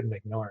he couldn't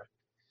ignore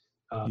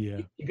it.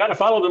 Yeah. You got to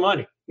follow the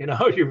money,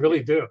 you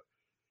really do.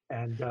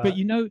 And But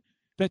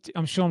that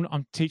I'm sure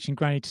I'm teaching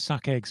Granny to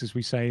suck eggs, as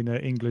we say in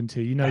England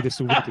here. You know this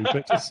already,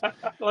 but just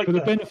like for the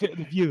that. benefit of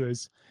the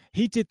viewers,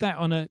 he did that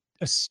on a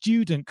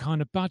student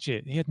kind of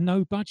budget. He had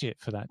no budget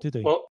for that, did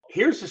he? Well,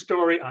 here's the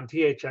story on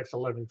THX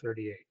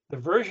 1138. The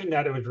version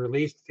that it was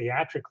released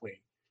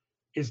theatrically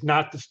is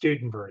not the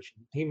student version.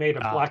 He made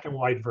a black and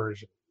white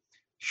version,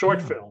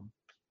 short film,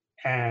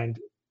 and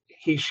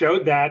he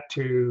showed that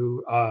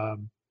to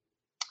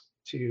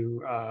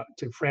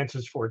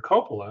Francis Ford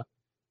Coppola,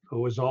 who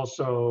was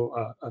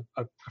also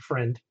a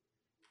friend,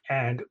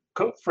 and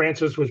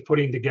Francis was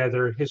putting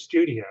together his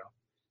studio.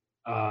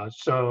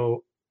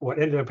 So what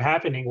ended up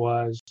happening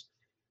was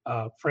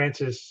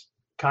Francis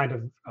kind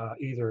of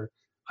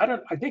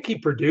I think he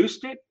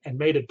produced it and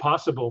made it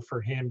possible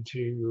for him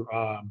to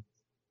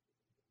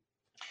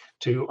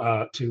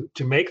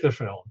make the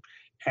film.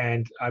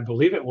 And I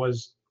believe it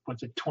was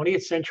it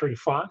 20th Century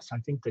Fox, I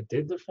think, that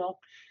did the film.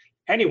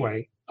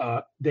 Anyway,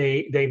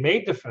 they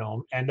made the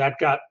film, and that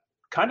got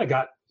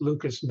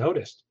Lucas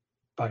noticed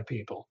by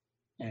people,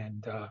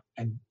 and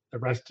the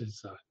rest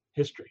is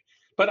history.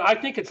 But I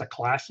think it's a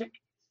classic.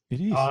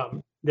 It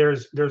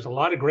is. There's a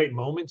lot of great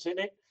moments in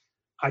it.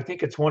 I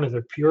think it's one of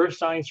the purest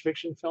science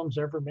fiction films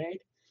ever made,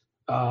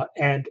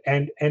 and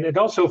it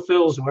also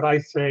fills what I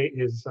say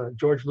is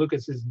George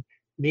Lucas's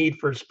need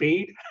for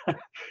speed,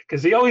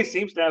 because he always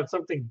seems to have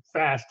something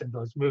fast in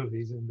those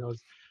movies, and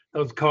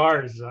those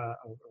cars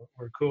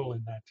were cool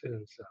in that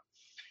too. So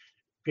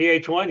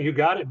PH1, you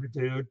got it,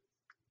 dude.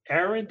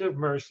 Errand of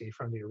Mercy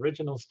from the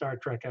original Star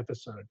Trek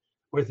episode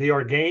with the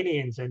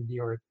Organians and the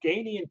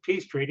Organian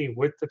peace treaty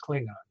with the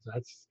Klingons.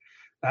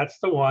 That's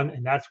the one,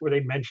 and that's where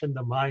they mentioned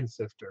the Mind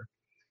Sifter,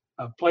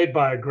 played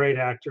by a great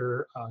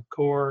actor,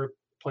 Kor,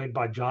 played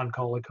by John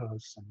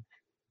Colicos, and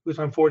who's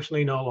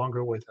unfortunately no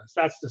longer with us.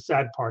 That's the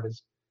sad part,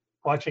 is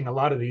watching a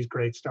lot of these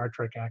great Star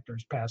Trek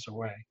actors pass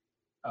away.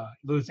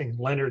 Losing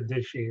Leonard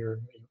this year,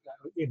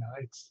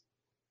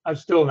 I'm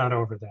still not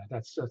over that.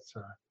 That's a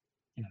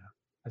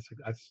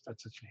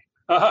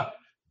shame.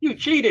 You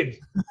cheated.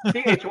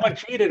 PH1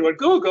 cheated with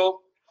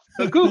Google,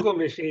 the Google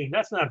machine.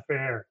 That's not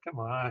fair. Come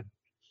on.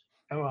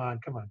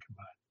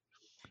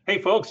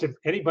 Hey, folks, if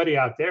anybody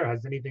out there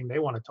has anything they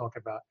want to talk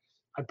about,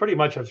 I pretty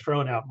much have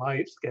thrown out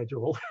my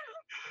schedule,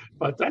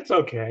 but that's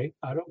okay.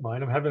 I don't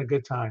mind. I'm having a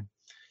good time.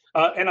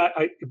 And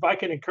if I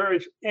can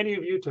encourage any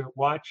of you to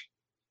watch,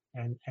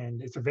 and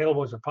it's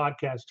available as a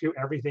podcast too,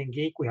 Everything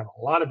Geek. We have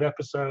a lot of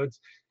episodes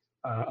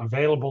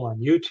available on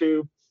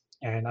YouTube,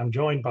 and I'm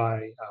joined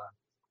by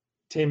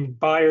Tim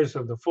Byers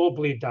of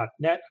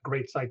thefullbleed.net, a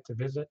great site to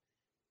visit,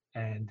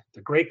 and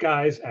the great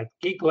guys at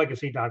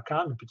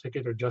geeklegacy.com, in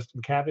particular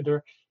Justin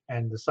Cavender,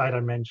 and the site I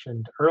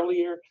mentioned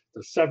earlier,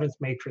 the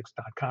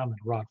seventhmatrix.com, and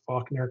Rod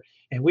Faulkner.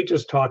 And we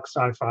just talk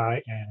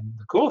sci-fi, and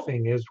the cool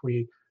thing is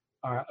we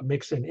are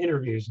mixing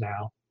interviews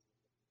now.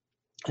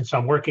 And so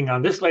I'm working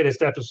on this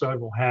latest episode.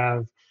 We'll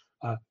have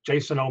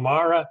Jason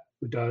O'Mara,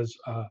 who does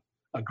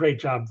a great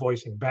job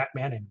voicing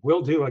Batman, and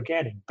will do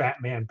again in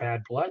Batman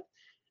Bad Blood.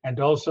 And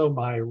also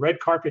my red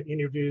carpet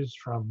interviews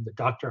from the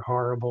Dr.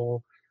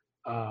 Horrible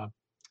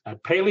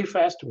at Paley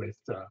Fest with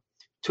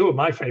two of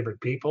my favorite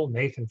people,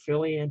 Nathan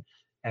Fillion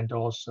and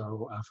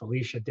also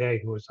Felicia Day,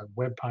 who is a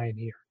web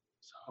pioneer.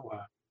 So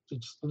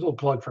just a little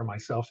plug for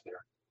myself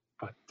there.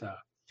 But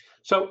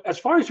so as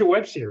far as your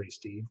web series,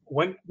 Steve,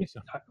 when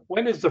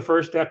is the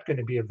first step going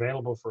to be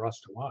available for us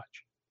to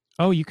watch?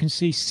 Oh, you can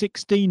see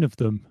 16 of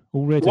them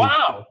already.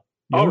 Wow.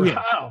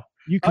 Wow.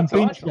 You can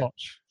binge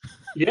watch.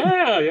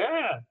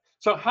 Yeah.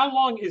 So how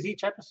long is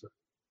each episode?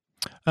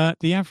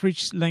 The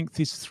average length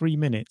is 3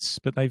 minutes,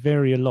 but they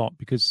vary a lot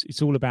because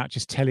it's all about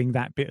just telling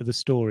that bit of the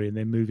story and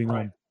then moving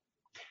on.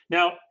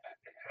 Now,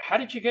 how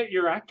did you get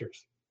your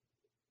actors?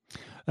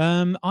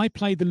 I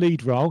played the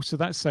lead role, so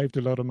that saved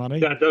a lot of money.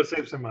 That does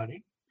save some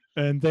money.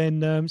 And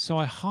then, so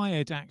I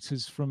hired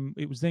actors from,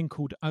 it was then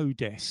called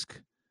Odesk.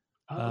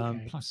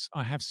 Okay. Plus,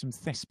 I have some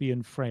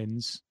thespian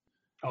friends.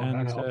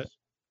 That helps.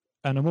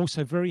 And I'm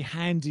also very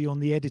handy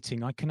on the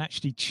editing. I can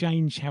actually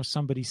change how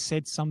somebody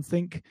said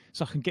something,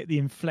 so I can get the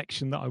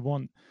inflection that I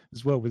want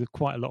as well with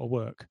quite a lot of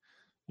work.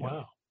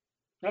 Wow.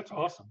 That's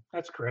awesome.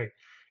 That's great.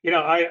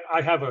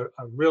 I have a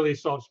really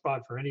soft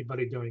spot for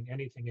anybody doing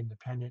anything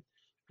independent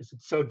because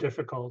it's so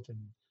difficult. And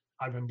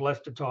I've been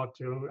blessed to talk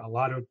to a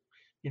lot of,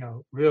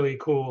 really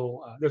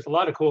cool, there's a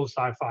lot of cool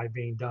sci-fi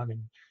being done.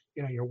 And,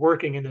 you're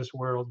working in this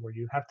world where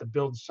you have to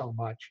build so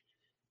much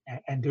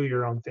and do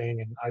your own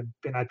thing. And I've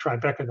been at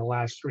Tribeca the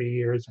last 3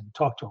 years and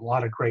talked to a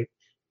lot of great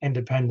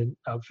independent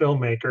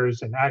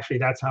filmmakers. And actually,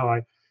 that's how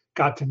I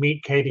got to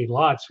meet Katie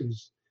Lotz,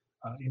 who's,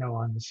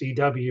 on the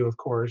CW, of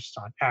course,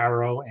 on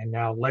Arrow, and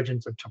now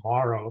Legends of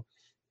Tomorrow.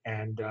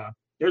 And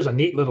there's a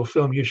neat little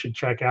film you should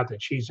check out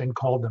that she's in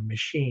called The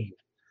Machine.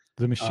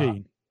 The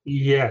Machine.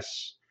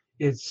 Yes,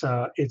 it's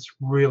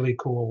really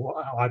cool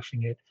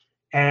watching it.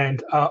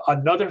 And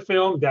another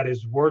film that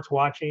is worth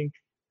watching,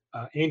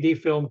 indie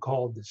film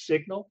called The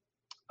Signal.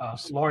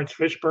 Lawrence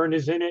Fishburne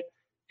is in it,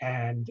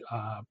 and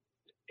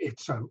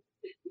it's a.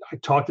 I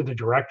talked to the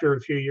director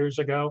a few years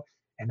ago,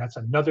 and that's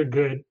another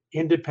good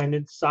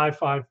independent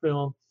sci-fi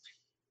film.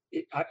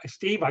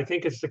 Steve, I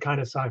think it's the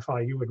kind of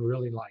sci-fi you would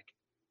really like.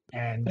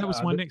 And That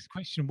was my next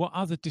question. What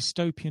other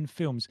dystopian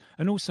films?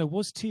 And also,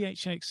 was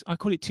THX? I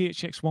call it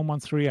THX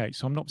 1138,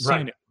 so I'm not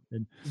saying right,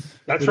 it.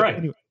 that's right.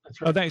 Anyway, that's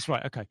oh, right. that is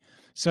right. Okay.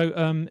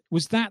 So,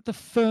 was that the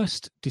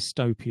first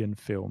dystopian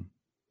film?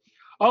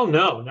 Oh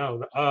no,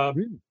 no.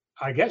 Really?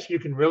 I guess you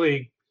can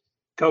really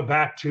go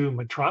back to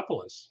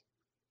Metropolis.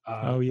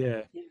 Uh, Oh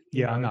yeah,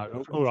 yeah. I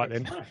know. All right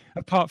then. Frank.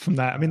 Apart from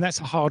that, I mean, that's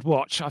a hard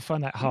watch. I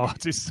find that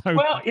hard. It's so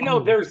Well,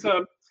 old.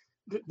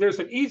 there's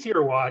an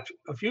easier watch.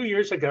 A few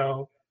years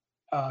ago,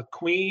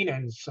 Queen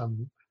and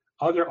some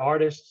other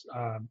artists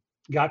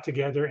got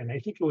together, and I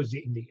think it was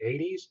in the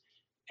 '80s,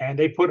 and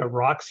they put a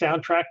rock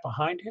soundtrack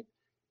behind it,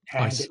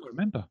 I and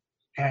remember.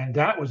 and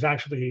that was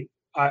actually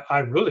I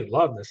really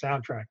loved the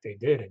soundtrack they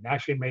did. It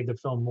actually made the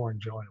film more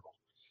enjoyable.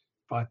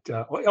 But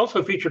it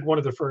also featured one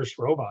of the first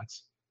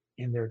robots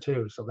in there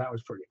too, so that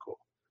was pretty cool.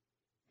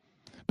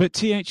 But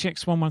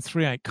THX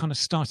 1138 kind of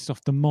started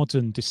off the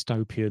modern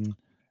dystopian.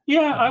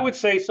 Yeah, I would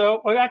say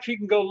so. Well, actually, you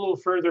can go a little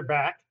further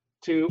back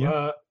to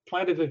Yeah.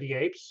 Planet of the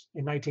Apes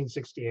in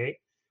 1968,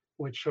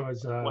 which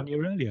was 1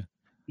 year earlier.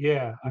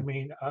 yeah. I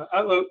mean,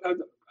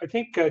 I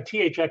think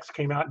THX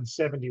came out in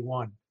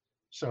 '71,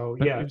 so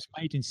But yeah, it was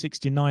made in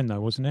 '69,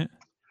 though, wasn't it?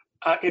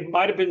 it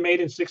might have been made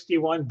in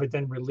 '61, but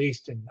then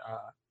released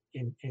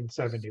in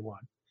 '71.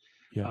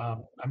 Yeah.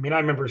 I mean, I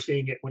remember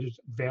seeing it when it was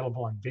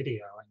available on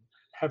video, and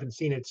haven't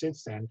seen it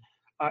since then.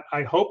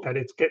 I hope that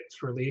it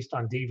gets released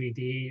on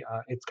DVD.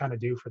 It's kind of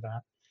due for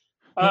that.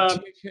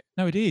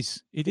 No, it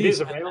is. It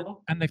is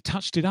available, and they've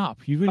touched it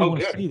up. You really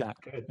want to see that?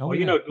 Good. Oh, well,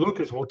 yeah.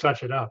 Lucas will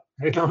touch it up.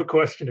 There's no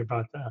question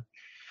about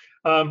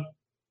that.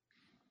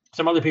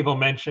 Some other people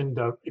mentioned,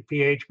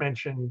 PH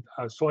mentioned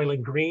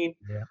Soylent Green.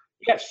 Yeah.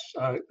 Yes,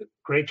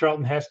 great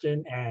Charlton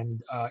Heston,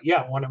 and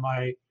yeah, one of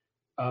my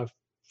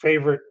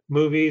favorite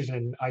movies,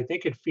 and I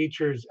think it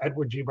features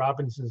Edward G.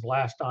 Robinson's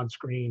last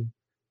on-screen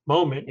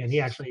moment, and he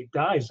actually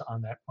dies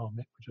on that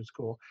moment, which is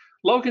cool.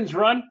 Logan's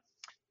Run,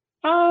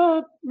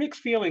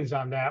 mixed feelings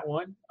on that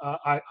one.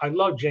 I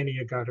love Jenny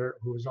Agutter,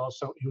 who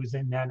was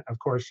in then, of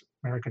course,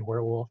 American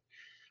Werewolf.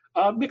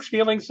 Mixed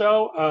feelings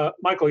though.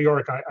 Michael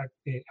York,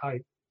 I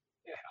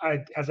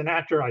as an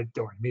actor, I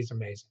adore him. He's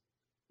amazing.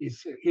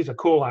 He's a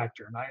cool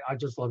actor, and I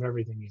just love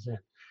everything he's in.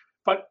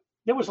 But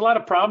there was a lot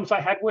of problems I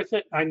had with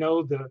it. I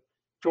know the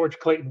George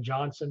Clayton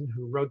Johnson,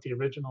 who wrote the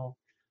original,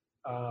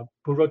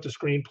 who wrote the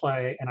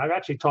screenplay, and I've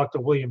actually talked to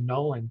William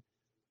Nolan,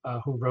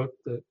 who wrote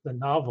the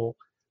novel.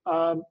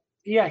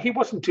 Yeah, he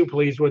wasn't too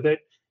pleased with it,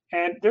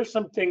 and there's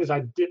some things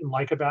I didn't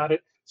like about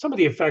it. Some of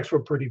the effects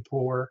were pretty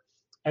poor,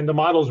 and the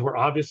models were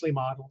obviously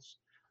models.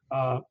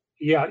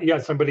 Yeah.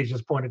 Somebody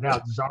just pointed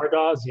out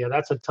Zardoz. Yeah,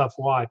 that's a tough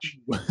watch.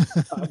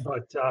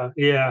 But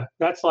yeah,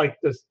 that's like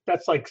this.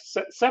 That's like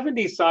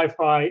 70s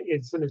sci-fi.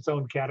 It's in its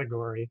own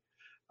category.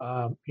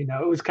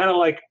 It was kind of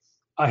like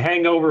a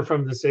hangover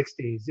from the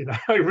 '60s. It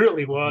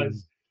really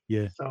was.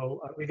 Yeah.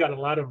 So we got a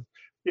lot of.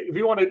 If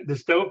you want a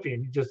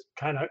dystopian, you just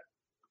kind of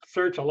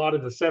search a lot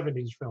of the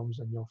 '70s films,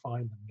 and you'll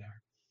find them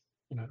there.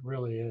 It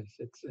really is.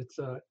 It's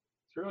a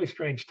really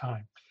strange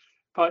time.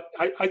 But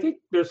I think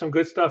there's some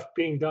good stuff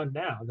being done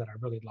now that I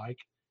really like.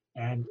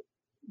 And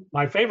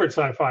my favorite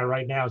sci-fi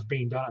right now is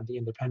being done at the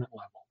independent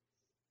level.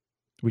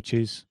 Which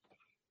is?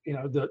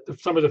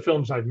 Some of the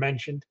films I've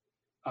mentioned.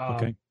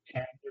 Okay.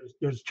 And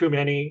there's too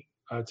many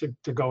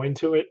to go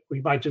into it.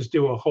 We might just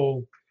do a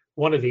whole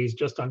one of these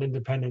just on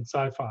independent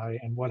sci-fi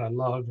and what I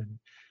love and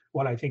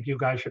what I think you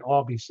guys should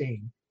all be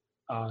seeing.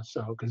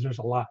 Because there's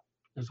a lot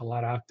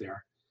out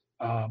there.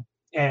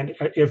 And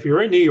if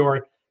you're in New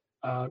York,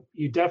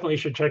 you definitely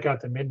should check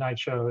out the midnight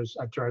shows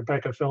at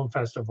Tribeca Film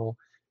Festival.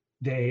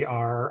 There's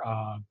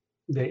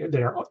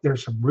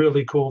some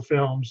really cool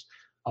films,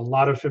 a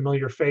lot of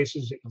familiar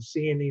faces that you'll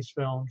see in these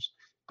films,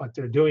 but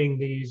they're doing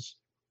these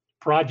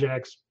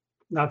projects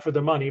not for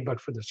the money,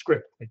 but for the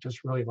script. They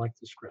just really like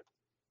the script.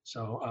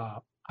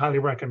 So highly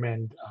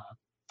recommend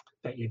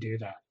that you do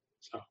that.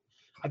 So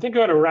I think I'm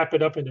going to wrap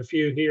it up in a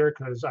few here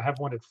because I have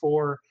one at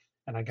 4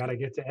 and I got to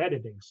get to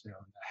editing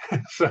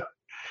soon. So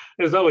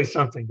there's always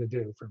something to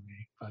do for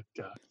me, but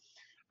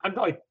I'm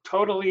like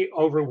totally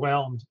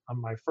overwhelmed on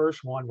my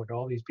first one with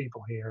all these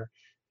people here,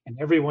 and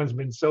everyone's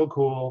been so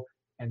cool,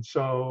 and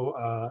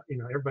so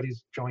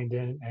everybody's joined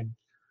in, and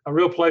a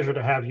real pleasure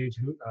to have you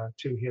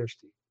two here,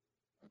 Steve.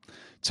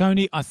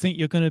 Tony, I think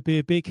you're going to be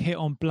a big hit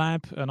on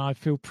Blab, and I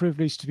feel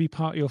privileged to be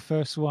part of your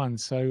first one.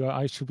 So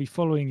I shall be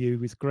following you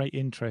with great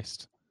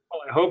interest.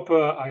 Well, I hope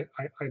I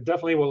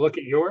definitely will look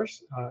at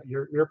yours,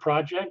 your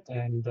project,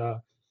 and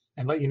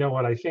let you know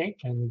what I think.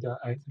 And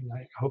I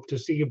hope to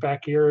see you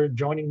back here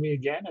joining me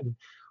again. And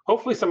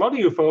hopefully some other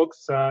you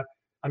folks,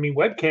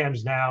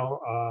 webcams now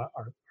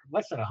are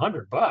less than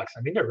 $100. I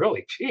mean, they're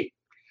really cheap.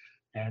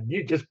 And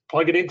you just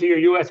plug it into your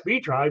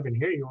USB drive and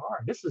here you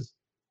are. This is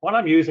what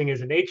I'm using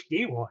is an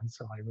HD one.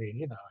 So,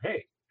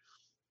 hey,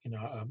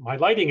 My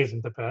lighting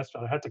isn't the best.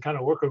 I had to kind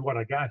of work with what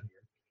I got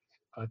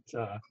here.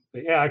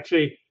 But yeah,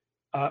 actually,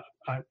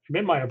 I'm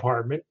in my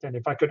apartment, and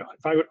if I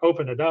would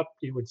open it up,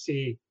 you would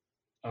see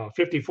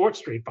 54th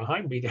Street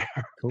behind me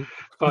there. Cool.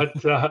 but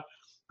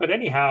but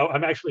anyhow,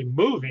 I'm actually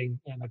moving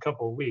in a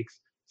couple of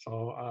weeks,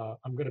 so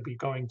I'm going to be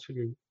going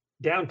to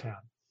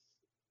downtown.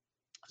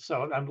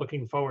 So I'm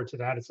looking forward to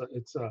that.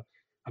 It's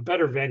a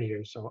better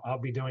venue, so I'll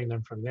be doing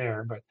them from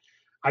there. But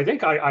I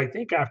think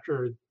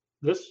after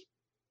this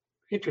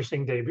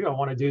interesting debut, I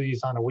want to do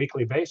these on a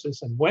weekly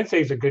basis, and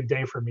Wednesday's a good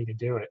day for me to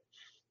do it.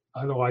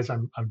 Otherwise,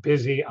 I'm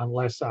busy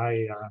unless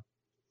I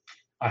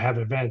have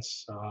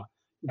events.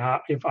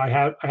 Now, if I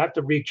have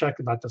to recheck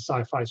about the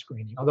sci-fi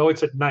screening, although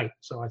it's at night,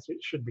 so it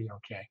should be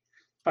okay.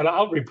 But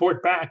I'll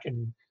report back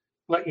and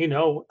let you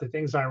know the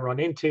things I run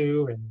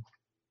into and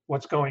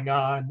what's going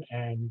on.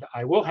 And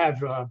I will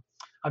have.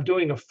 I'm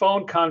doing a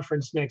phone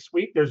conference next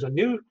week. There's a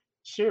new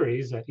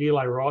series that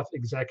Eli Roth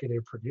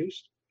executive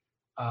produced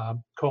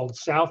called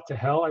South to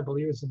Hell, I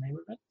believe is the name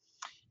of it.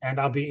 And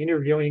I'll be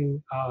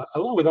interviewing,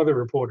 along with other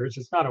reporters.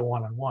 It's not a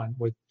one-on-one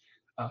with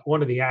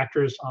one of the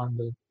actors on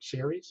the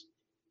series,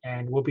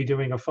 and we'll be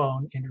doing a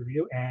phone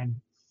interview. And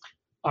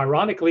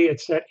ironically,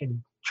 it's set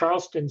in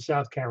Charleston,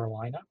 South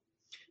Carolina.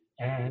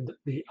 And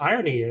the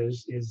irony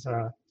is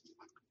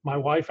my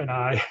wife and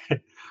I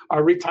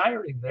are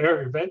retiring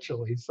there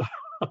eventually. So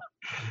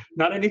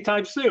not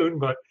anytime soon,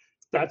 but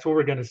that's where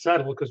we're going to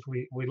settle because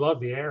we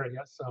love the area.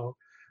 So,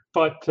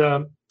 but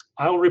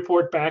I'll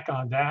report back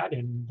on that,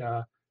 and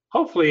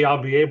hopefully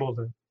I'll be able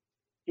to,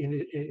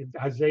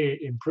 as they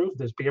improve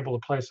this, be able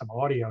to play some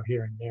audio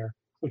here and there,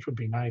 which would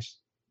be nice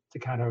to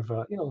kind of,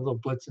 little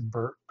blitz and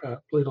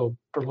little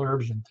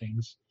blurbs and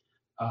things.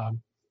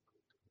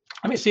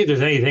 Let me see if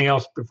there's anything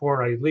else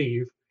before I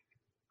leave.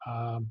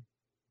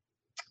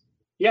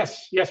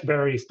 Yes,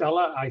 Barry,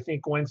 Stella, I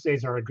think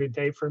Wednesdays are a good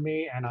day for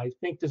me, and I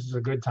think this is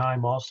a good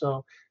time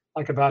also,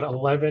 like about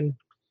 11.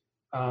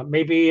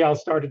 Maybe I'll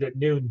start it at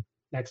noon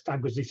next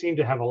time because they seem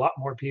to have a lot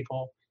more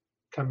people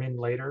come in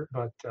later.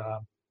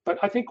 But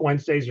I think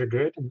Wednesdays are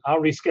good, and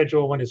I'll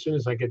reschedule one as soon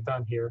as I get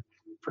done here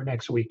for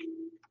next week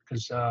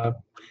because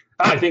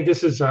I think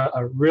this is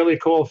a really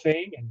cool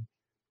thing,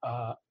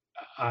 and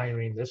I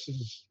mean,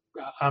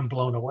 I'm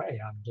blown away.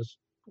 I'm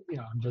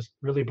just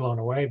really blown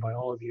away by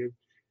all of you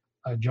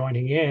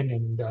joining in,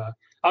 and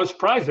I was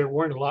surprised there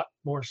weren't a lot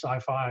more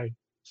sci-fi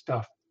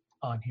stuff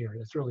on here.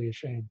 That's really a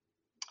shame.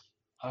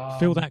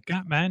 Fill that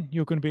gap, man.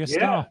 You're going to be a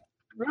star.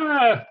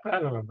 I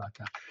don't know about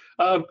that.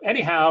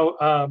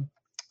 Anyhow,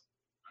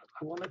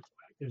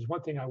 there's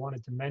one thing I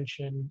wanted to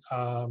mention.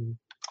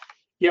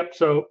 Yep.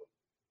 So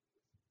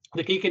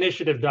the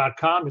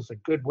geekinitiative.com is a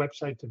good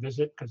website to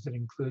visit because it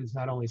includes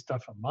not only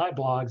stuff on my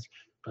blogs,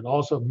 but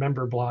also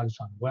member blogs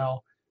on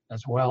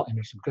as well. And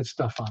there's some good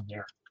stuff on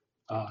there.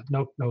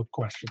 No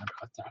question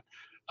about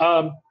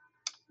that.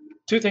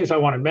 Two things I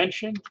want to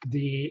mention.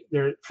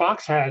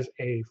 Fox has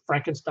a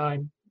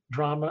Frankenstein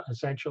drama,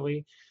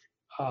 essentially,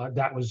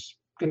 that was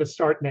going to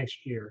start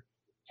next year.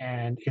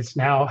 And it's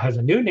now has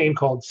a new name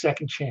called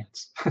Second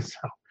Chance.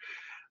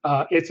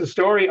 So it's a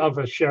story of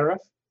a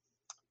sheriff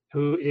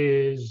who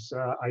is,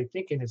 I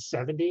think, in his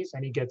 70s,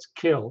 and he gets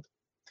killed.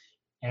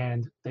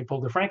 And they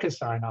pull the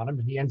Frankenstein on him,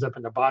 and he ends up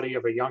in the body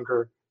of a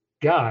younger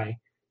guy.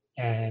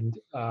 And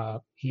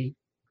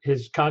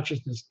his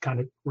consciousness kind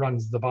of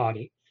runs the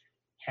body.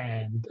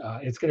 And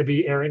it's going to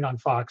be airing on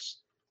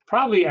Fox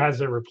probably as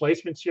a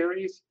replacement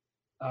series.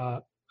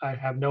 I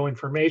have no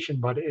information,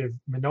 but if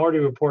Minority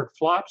Report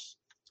flops,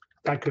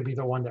 that could be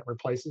the one that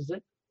replaces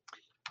it.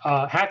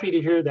 Happy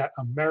to hear that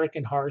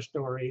American Horror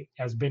Story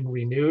has been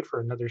renewed for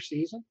another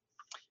season,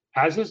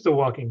 as is The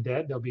Walking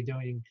Dead. They'll be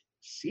doing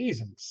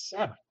season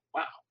 7.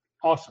 Wow,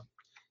 awesome.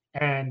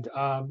 And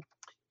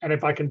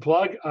if I can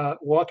plug,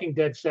 Walking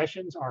Dead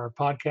Sessions are a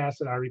podcast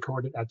that I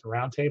recorded at the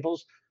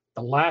Roundtables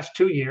the last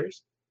 2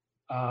 years.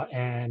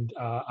 And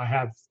I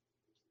have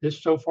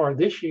so far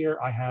this year,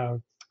 I have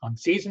on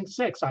season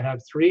 6, I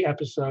have 3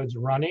 episodes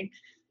running,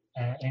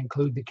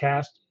 include the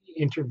cast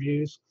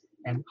interviews.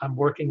 And I'm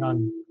working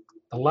on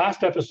the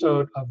last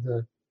episode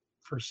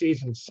for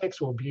season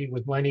 6 will be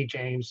with Lenny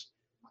James,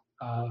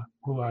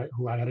 who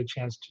I had a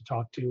chance to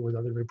talk to with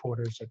other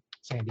reporters at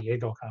San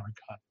Diego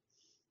Comic-Con.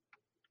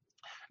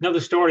 Another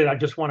story that I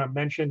just want to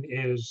mention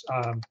is,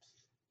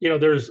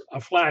 there's a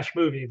Flash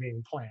movie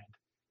being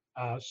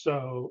planned.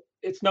 So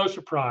it's no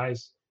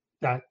surprise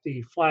that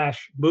the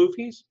Flash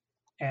movies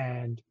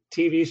and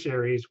TV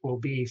series will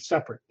be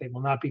separate. They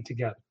will not be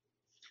together.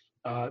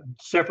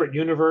 Separate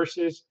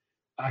universes.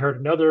 I heard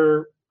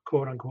another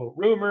quote unquote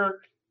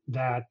rumor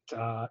that,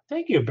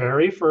 thank you,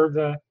 Barry, for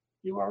the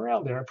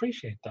URL there. I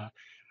appreciate that.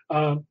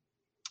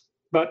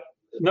 But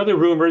another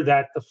rumor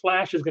that the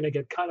Flash is going to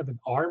get kind of an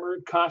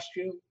armored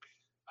costume.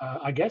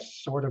 I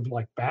guess sort of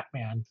like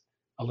Batman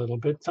a little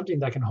bit, something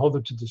that can hold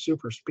him to the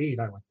super speed,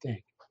 I would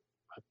think.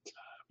 But,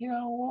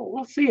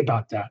 we'll see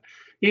about that.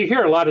 You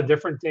hear a lot of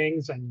different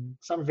things, and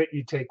some of it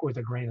you take with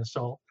a grain of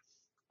salt.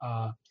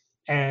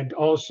 And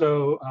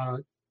also,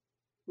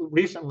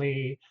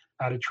 recently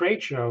at a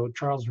trade show,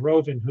 Charles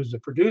Roven, who's the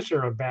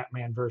producer of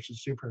Batman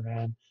versus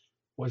Superman,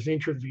 was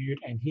interviewed,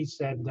 and he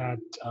said that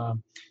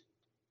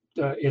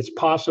it's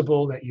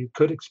possible that you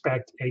could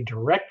expect a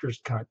director's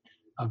cut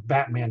of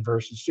Batman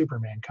versus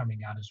Superman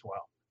coming out as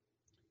well.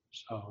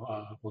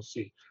 So we'll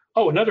see.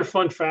 Oh, another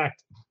fun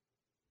fact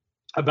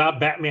about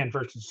Batman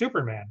versus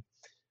Superman.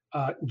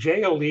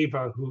 Jay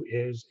Oliva, who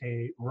is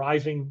a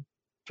rising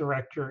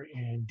director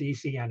in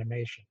DC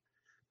animation,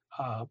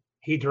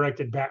 he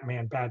directed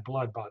Batman Bad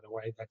Blood, by the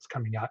way, that's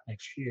coming out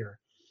next year.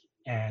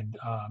 And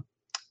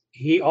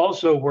he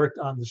also worked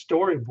on the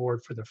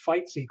storyboard for the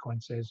fight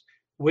sequences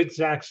with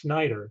Zack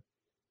Snyder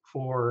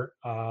for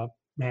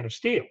Man of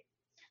Steel.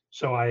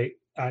 So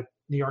at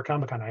New York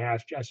Comic Con, I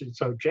asked, I said,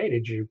 so Jay,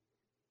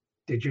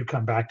 did you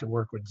come back to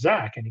work with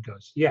Zack? And he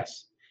goes,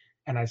 yes.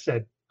 And I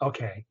said,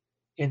 okay,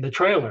 in the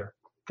trailer,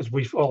 because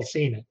we've all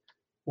seen it,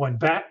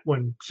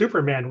 when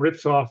Superman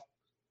rips the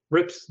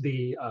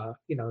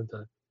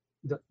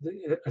the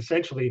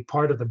essentially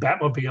part of the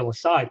Batmobile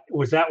aside,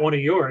 was that one of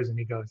yours? And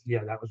he goes,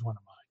 yeah, that was one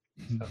of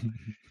mine.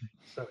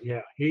 So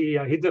yeah, he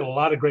did a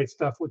lot of great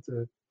stuff with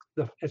the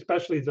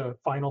especially the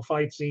final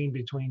fight scene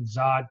between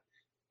Zod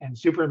and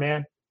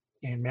Superman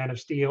in Man of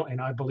Steel,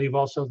 and I believe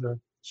also the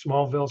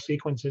Smallville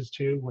sequences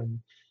too,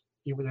 when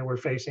they were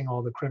facing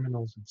all the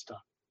criminals and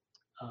stuff.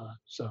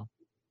 So,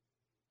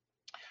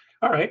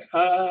 all right,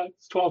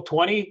 it's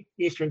 12:20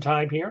 Eastern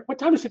time here. What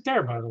time is it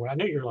there, by the way? I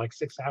know you're like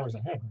 6 hours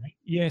ahead, right?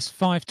 Yes,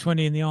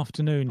 5:20 in the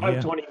afternoon.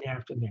 5:20 in the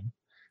afternoon.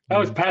 That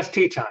was past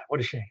tea time. What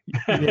a shame.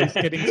 Yeah,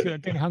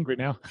 getting hungry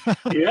now.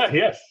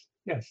 Yes.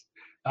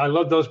 I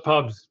love those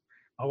pubs.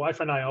 My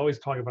wife and I always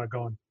talk about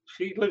going.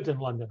 She lived in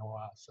London a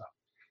while, so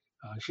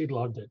she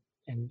loved it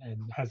and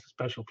has a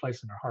special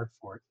place in her heart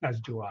for it, as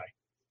do I.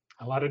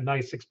 A lot of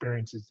nice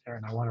experiences there,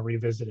 and I want to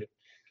revisit it,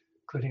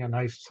 including a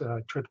nice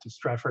trip to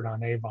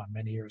Stratford-on-Avon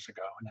many years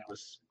ago, and that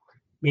was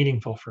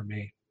meaningful for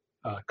me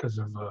because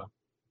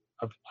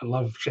I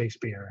love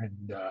Shakespeare,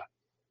 and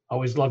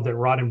always loved that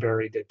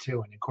Roddenberry did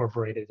too, and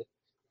incorporated it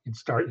in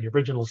the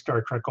original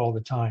Star Trek all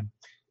the time,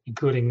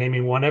 including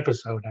naming one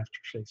episode after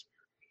Shakespeare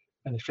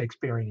and the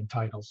Shakespearean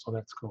titles. So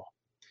that's cool.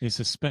 It's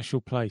a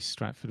special place,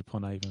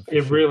 Stratford-upon-Avon.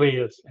 It really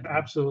is. It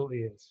absolutely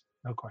is.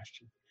 No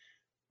question.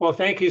 Well,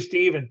 thank you,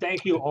 Steve, and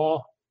thank you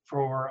all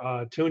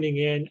for tuning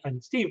in.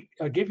 And Steve,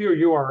 give your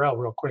URL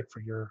real quick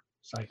for your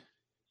site.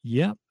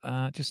 Yep.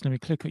 Just let me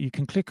click. You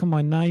can click on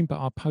my name, but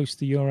I'll post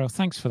the URL.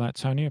 Thanks for that,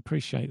 Tony. I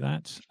appreciate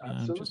that.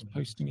 I'm just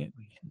posting it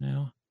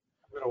now.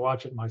 I'm going to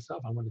watch it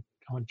myself. I want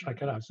to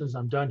check it out as soon as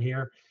I'm done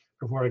here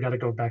before I got to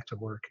go back to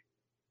work.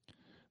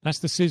 That's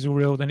the sizzle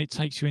reel. Then it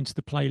takes you into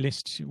the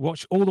playlist.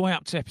 Watch all the way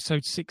up to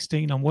episode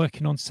 16. I'm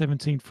working on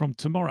 17 from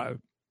tomorrow.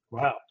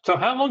 Wow. So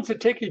how long does it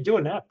take you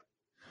doing that?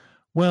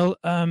 Well,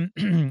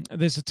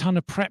 there's a ton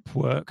of prep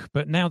work,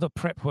 but now that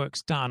prep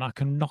work's done, I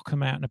can knock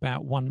them out in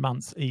about 1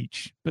 month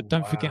each. But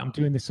don't forget, I'm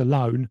doing this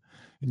alone,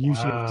 and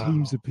usually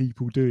teams of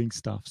people doing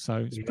stuff. So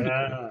it's pretty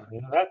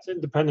cool. That's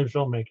independent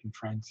filmmaking,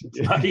 friends.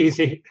 It's not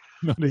easy.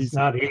 It's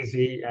not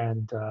easy,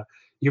 and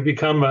you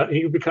become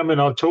an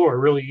auteur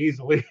really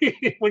easily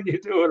when you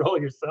do it all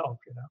yourself.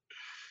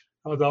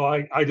 Although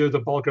I do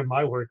the bulk of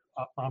my work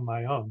on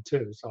my own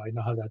too, so I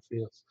know how that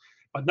feels.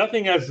 But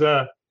nothing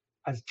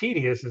as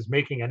tedious as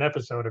making an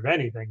episode of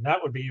anything. That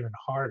would be even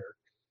harder.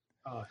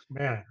 Oh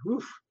man,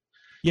 oof.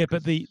 Yeah,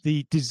 but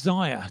the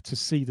desire to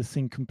see the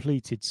thing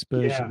completed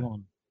spurs you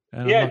on.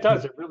 And it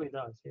does. It really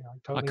does. Yeah,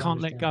 I can't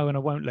let go, and I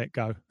won't let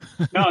go.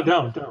 No,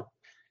 don't.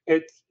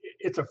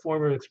 It's a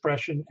form of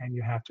expression, and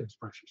you have to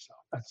express yourself.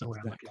 That's the way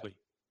I look at it.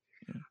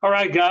 Yeah. All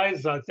right,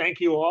 guys. Thank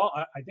you all.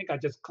 I think I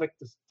just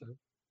clicked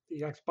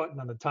the X button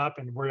on the top,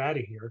 and we're out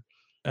of here.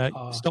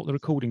 Stop the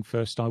recording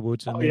first, I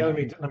would. Let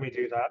me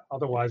do that.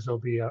 Otherwise, there'll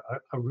be a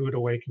rude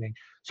awakening.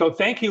 So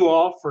thank you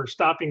all for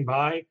stopping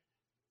by.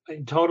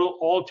 In total,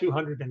 all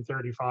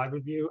 235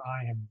 of you.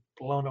 I am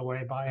blown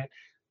away by it.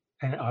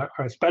 And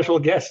our special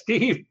guest,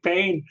 Steve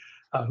Payne,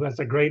 who has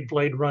a great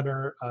Blade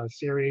Runner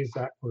series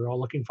that we're all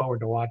looking forward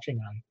to watching.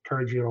 I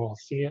encourage you to all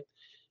see it.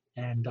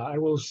 And I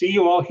will see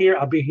you all here.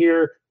 I'll be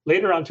here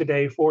later on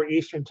today, 4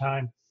 Eastern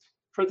time,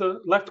 for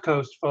the left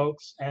coast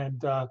folks. And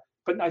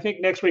but I think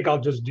next week I'll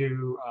just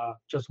do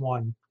just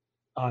one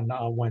on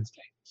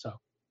Wednesday. So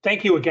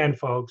thank you again,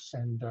 folks.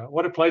 And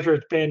what a pleasure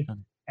it's been.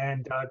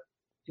 And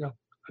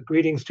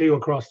greetings to you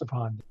across the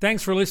pond.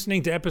 Thanks for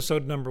listening to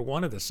episode number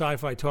 1 of the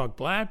Sci-Fi Talk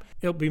Blab.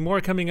 There'll be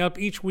more coming up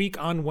each week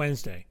on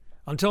Wednesday.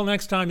 Until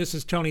next time, this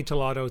is Tony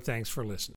Tellado. Thanks for listening.